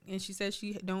shit. And she said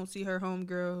she don't see her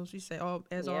homegirls. She said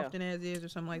as often as is, or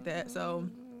something like that. So,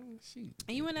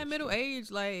 and you in that middle age,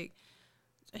 like,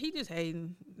 he just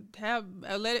hating.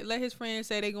 Let his friends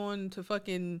say they going to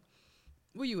fucking,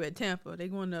 where you at, Tampa? They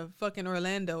going to fucking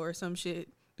Orlando or some shit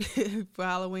for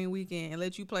Halloween weekend, and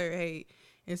let you player hate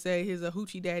and say his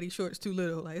hoochie daddy shorts too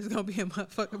little. Like, it's gonna be a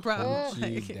motherfucking problem.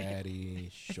 Hoochie daddy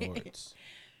shorts.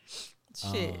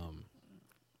 Shit.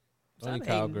 Only Stop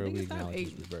cowgirl hating. we Nigga, stop acknowledge is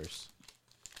hating. reverse.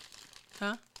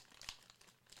 Huh?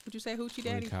 Would you say hoochie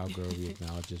Only daddy? cowgirl we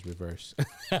acknowledge is reverse.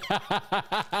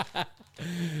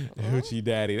 Hoochie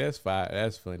daddy. That's fine.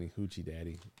 That's funny. Hoochie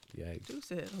daddy. Yikes. Who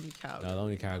said only cowgirl? No, the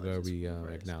only cowgirl we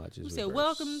acknowledge is Who reverse. said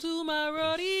welcome to my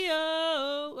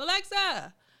rodeo?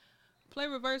 Alexa, play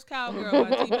reverse cowgirl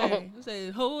by T-Pain. Who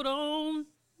said hold on?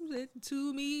 Who said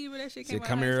to me? Where that shit came Said, out.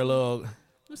 come here, little.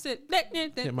 Who said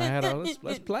Hit my head on.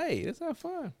 Let's play. Let's have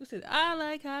fun. Who said I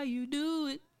like how you do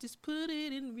it? Just put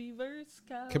it in reverse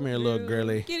cowgirl. Come here, little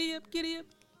girly. Giddy up, giddy up.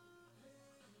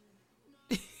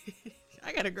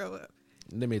 I gotta grow up.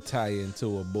 Let me tie you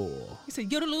into a ball. He said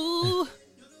yodeloo.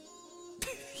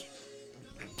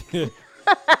 Who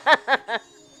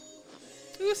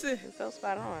said? It's so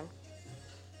spot on.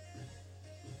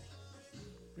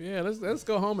 Yeah, let's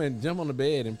go home and jump on the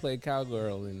bed and play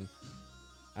cowgirl, and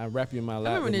I wrap you in my I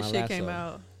lap remember with when my this shit lasso. came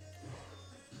out.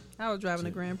 I was driving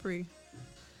the Grand Prix.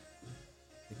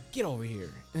 Get over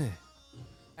here.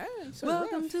 So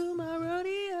Welcome rough. to my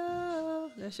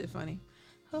rodeo. That shit funny.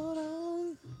 Hold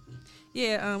on.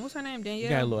 Yeah, what's her name? Danielle. You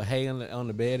got a little hay on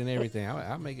the bed and everything.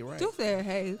 I'll make it right. Do that,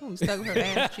 hey, it's gonna be stuck with her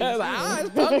ass cheeks. It's like, it's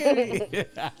poking me.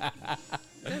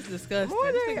 That's disgusting.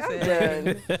 More This than nigga I'm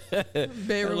said done.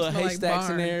 bedroom little smell like haystacks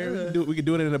in barn. there. Ugh. We could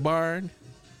do it in the barn.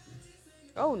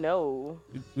 Oh no.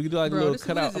 We could do like a Bro, little this,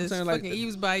 what cutout. is I'm this? saying like Fucking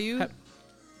Eve's Bayou? ha-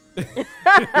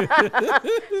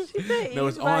 She said no,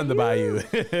 it's Eve's on the Bayou.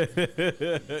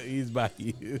 bayou. He's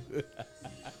bayou.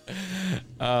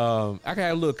 I can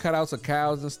have little cutouts of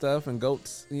cows and stuff and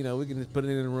goats. You know, we can just put it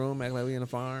in the room, act like we in a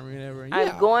farm or whatever.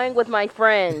 I'm going with my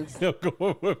friends.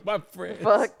 going with my friends.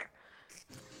 Fuck.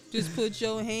 Just put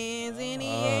your hands in the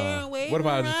air and wave what if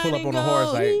I just pull up around on a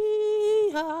horse like,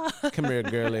 and go, come here,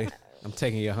 girlie, I'm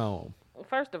taking you home.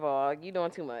 First of all, you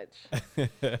doing too much.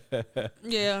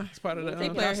 yeah. It's part of the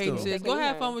Take Player hating costume. says, Take go me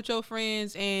have home. fun with your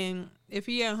friends, and if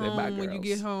he at Say bye, home when you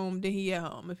get girls. home, then he at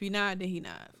home. If he not, then he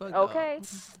not. Fuck Okay.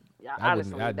 dogs. Yeah, I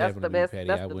wouldn't- honestly, I'd that's the definitely be best. petty.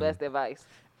 That's I the wouldn't. best advice.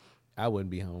 I wouldn't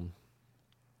be home.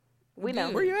 We know.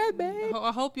 Good. Where you at, babe?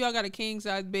 I hope y'all got a king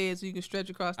size bed so you can stretch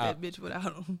across that bitch without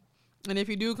him. And if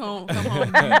you do come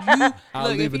home, I'll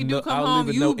look, leave if a you do note- come I'll home,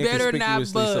 leave a you note better not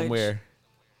inconspicuously budge. somewhere.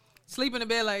 Sleep in the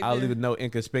bed like I'll that. leave a note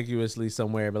inconspicuously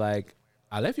somewhere, but like,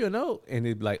 I left you a note, and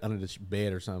it'd be like under the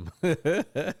bed or something. And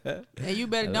you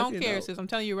better I left don't you a care, note. sis. I'm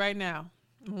telling you right now.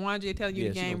 Wanja telling you Yeah,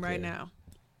 the she game don't right care. now.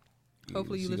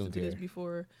 Hopefully you She listen don't to this care.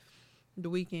 before the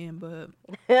weekend, but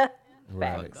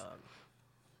Right. fuck dog.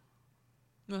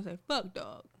 I'm gonna say fuck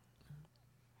dog.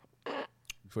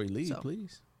 Before you leave, So.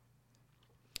 please.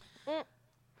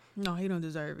 No, he don't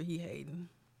deserve it. He hating.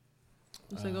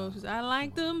 It's like, oh, I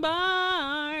like the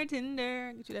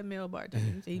bartender. Get you that male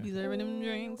bartender. He deserving them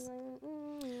drinks.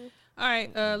 All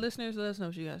right, listeners, let us know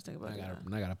what you guys think about it.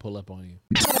 I gotta pull up on you.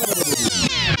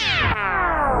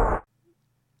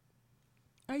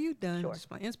 Are you done? Sure. Just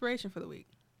playing. Inspiration for the week.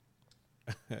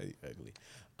 You ugly.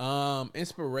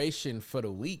 Inspiration for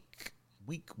the week.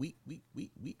 Week.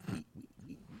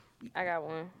 I got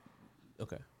one.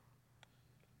 Okay.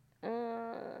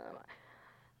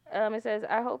 It says,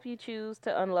 I hope you choose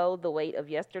to unload the weight of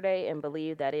yesterday and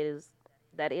believe that it's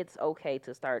okay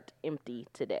to start empty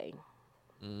today.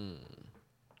 Yeah.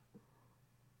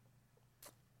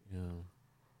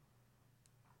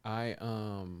 I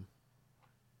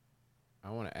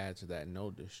want to add to that.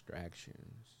 No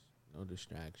distractions.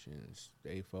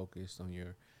 Stay focused on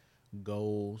your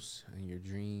goals and your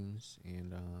dreams,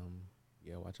 and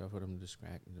yeah, watch out for them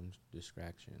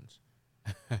distractions.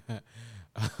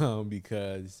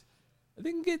 Because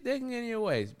they can get in your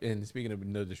way. And speaking of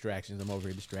no distractions, I'm over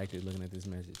here distracted looking at this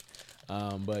message.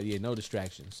 But yeah, no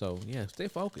distractions. So yeah, stay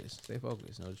focused. No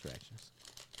distractions.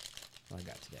 That's all I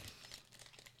got today.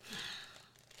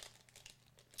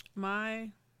 My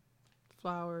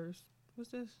flowers.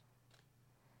 What's this?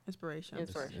 Inspiration.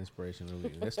 Inspiration.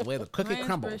 Really. That's the way the cookie My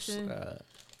crumbles. inspiration.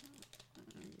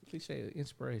 Cliche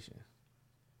inspiration.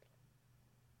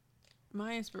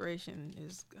 My inspiration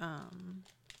is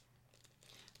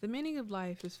the meaning of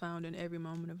life is found in every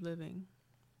moment of living.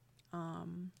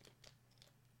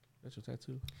 That's your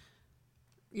tattoo.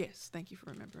 Yes, thank you for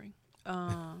remembering.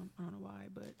 I don't know why,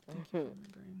 but thank you for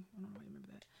remembering. I don't know why you remember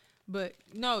that. But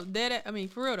no, I mean,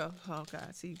 for real though. Oh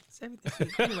God, see, it's everything.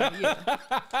 Anyway,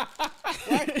 yeah.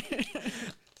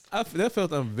 That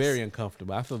felt very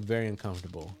uncomfortable. I feel very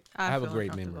uncomfortable. I have a feel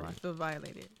great uncomfortable. memory. I feel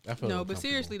violated. I feel No, but uncomfortable.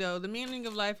 seriously though, the meaning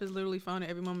of life is literally found in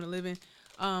every moment of living.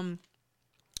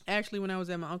 Actually, when I was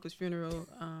at my uncle's funeral,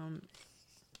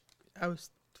 I was.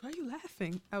 Why are you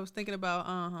laughing? I was thinking about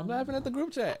I'm laughing at the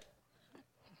group chat.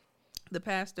 the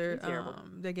pastor You're terrible.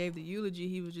 that gave the eulogy.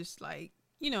 He was just like,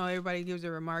 everybody gives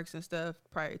their remarks and stuff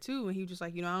prior to, and he was just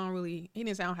like, he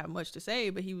didn't say I don't have much to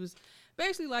say, but he was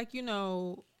basically like,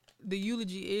 the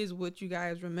eulogy is what you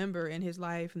guys remember in his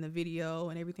life and the video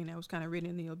and everything that was kind of written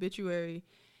in the obituary.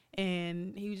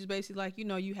 And he was just basically like,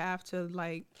 you have to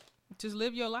like just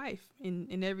live your life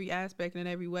in every aspect and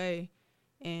in every way.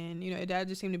 And, that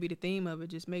just seemed to be the theme of it.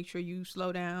 Just make sure you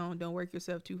slow down, don't work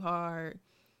yourself too hard,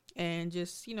 and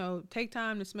just, take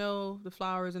time to smell the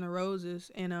flowers and the roses.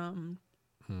 And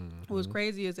what was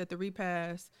crazy is at the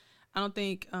repast, I don't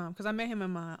think, because I met him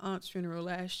at my aunt's funeral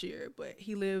last year, but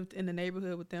he lived in the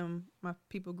neighborhood with them. My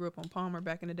people grew up on Palmer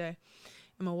back in the day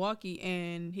in Milwaukee,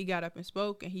 and he got up and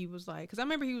spoke, and he was like, because I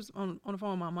remember he was on the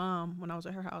phone with my mom when I was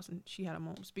at her house, and she had him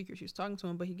on speaker. She was talking to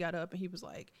him, but he got up and he was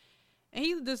like, and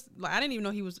he just, like, I didn't even know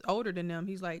he was older than them.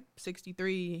 He's like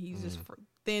 63, and he's just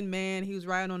thin man. He was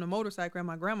riding on a motorcycle at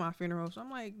my grandma's funeral. So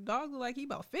I'm like, dog look like he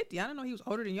about 50. I didn't know he was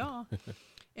older than y'all.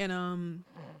 And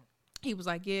he was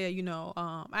like, yeah,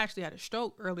 I actually had a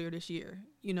stroke earlier this year,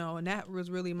 and that was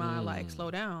really my like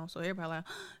slow down. So everybody like,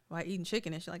 why eating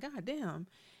chicken and shit, like, God damn.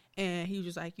 And he was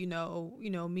just like, me,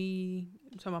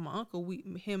 I'm talking about my uncle,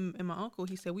 him and my uncle,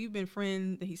 he said, we've been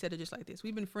friends. And he said it just like this.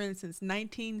 We've been friends since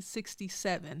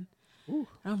 1967. And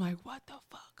I'm like, what the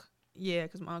fuck? Yeah,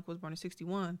 because my uncle was born in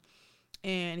 61.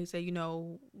 And he said, you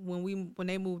know, when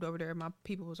they moved over there, my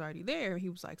people was already there. He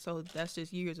was like, so that's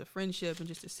just years of friendship and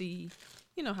just to see,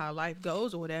 you know, how life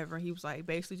goes or whatever. He was like,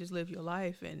 basically just live your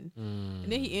life. And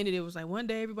then he ended it was like, one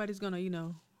day everybody's going to, you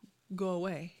know, go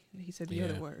away. And he said the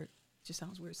other word. It just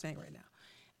sounds weird saying right now.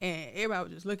 And everybody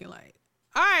was just looking like,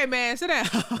 all right, man, sit down.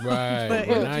 Right. But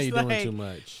Well, now you're doing too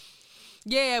much.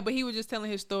 Yeah, but he was just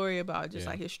telling his story about just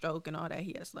like his stroke and all that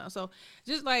he has done. So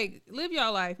just like live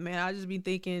your life, man. I just be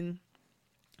thinking,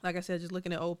 like I said, just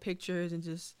looking at old pictures and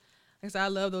just, like I said, I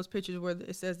love those pictures where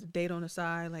it says the date on the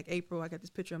side. Like April, I got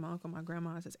this picture of my uncle, my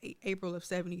grandma. It says April of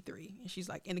 73. And she's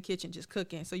like in the kitchen just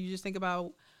cooking. So you just think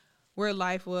about where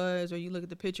life was, or you look at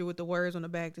the picture with the words on the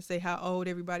back to say how old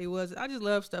everybody was. I just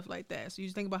love stuff like that. So you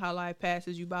just think about how life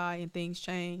passes you by and things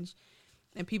change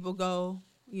and people go.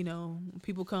 You know,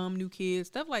 people come, new kids,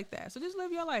 stuff like that. So just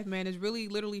live your life, man. It's really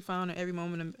literally found in every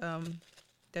moment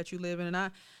that you live in.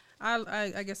 And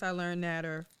I guess I learned that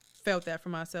or felt that for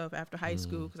myself after high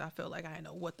school because I felt like I didn't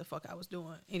know what the fuck I was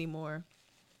doing anymore.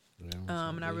 Yeah,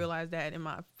 and I realized that in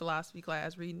my philosophy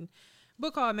class reading a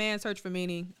book called Man's Search for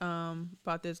Meaning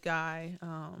about this guy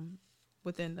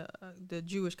within the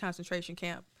Jewish concentration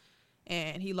camp.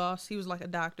 And he was like a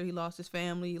doctor. He lost his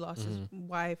family. He lost his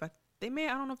wife. I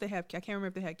don't know if they have, I can't remember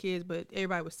if they had kids, but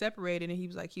everybody was separated. And he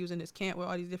was like, he was in this camp with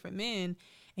all these different men. And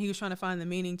he was trying to find the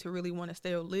meaning to really want to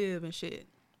still live and shit.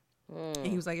 And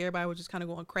he was like, everybody was just kind of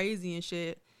going crazy and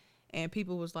shit. And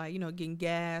people was like, you know, getting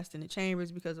gassed in the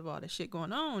chambers because of all the shit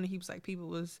going on. And he was like,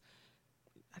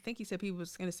 I think he said people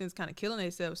was in a sense kind of killing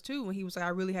themselves too. And he was like, I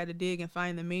really had to dig and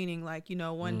find the meaning. Like, you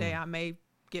know, one day I may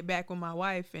get back with my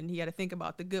wife, and he had to think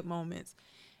about the good moments.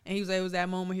 And he was like, it was that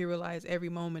moment he realized every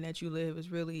moment that you live is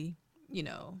really, you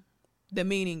know, the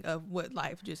meaning of what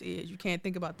life just is. You can't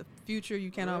think about the future.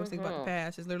 You can't always think about the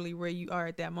past. It's literally where you are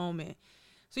at that moment.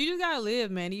 So you just gotta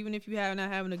live, man. Even if you have not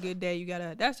having a good day, you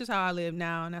gotta. That's just how I live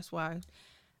now, and that's why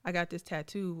I got this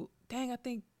tattoo. Dang, I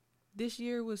think this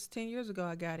year was 10 years ago.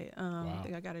 I got it. Wow. I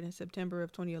think I got it in September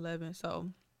of 2011.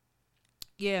 So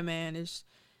yeah, man,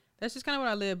 that's just kind of what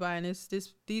I live by. And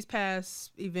these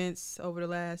past events over the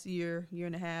last year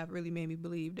and a half really made me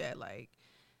believe that like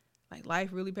life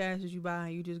really passes you by,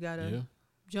 and you just gotta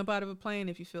jump out of a plane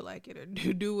if you feel like it, or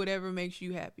do whatever makes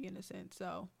you happy in a sense.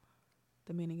 So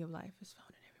the meaning of life is found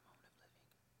in every moment of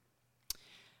living.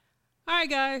 All right,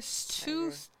 guys,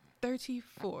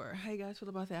 234. How you guys feel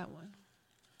about that one?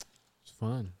 It's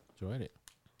fun. Enjoyed it.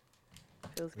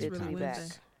 Feels good to be back.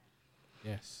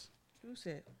 Yes. Who's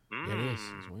it? Yeah, it is.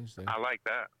 It's Wednesday. I like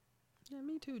that. Yeah,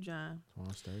 me too, John.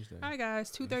 Tomorrow's Thursday. All right,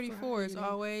 guys. 234. As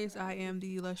always, I am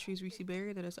the illustrious Reese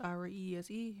Berry. That is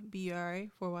RESEBRA.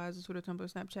 4 Ys on Twitter,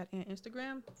 Tumblr, Snapchat, and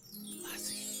Instagram.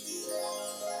 Lassie.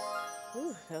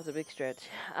 Ooh, that was a big stretch.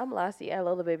 I'm Lassie. I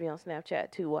love the baby on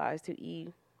Snapchat. 2 Ys,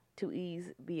 2 E's,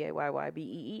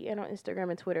 BAYYBEE. And on Instagram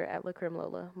and Twitter at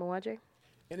LaCrimLola. Mwanje.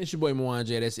 And it's your boy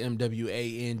Mwanje. That's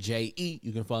MWANJE.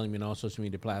 You can follow me on all social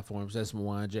media platforms. That's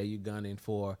Mwanje. You gunning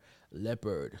for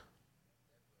Leopard.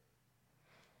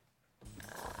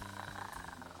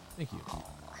 Thank you. All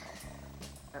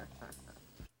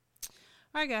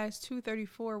right, guys.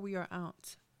 234. We are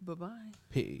out. Bye-bye.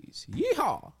 Peace.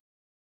 Yeehaw.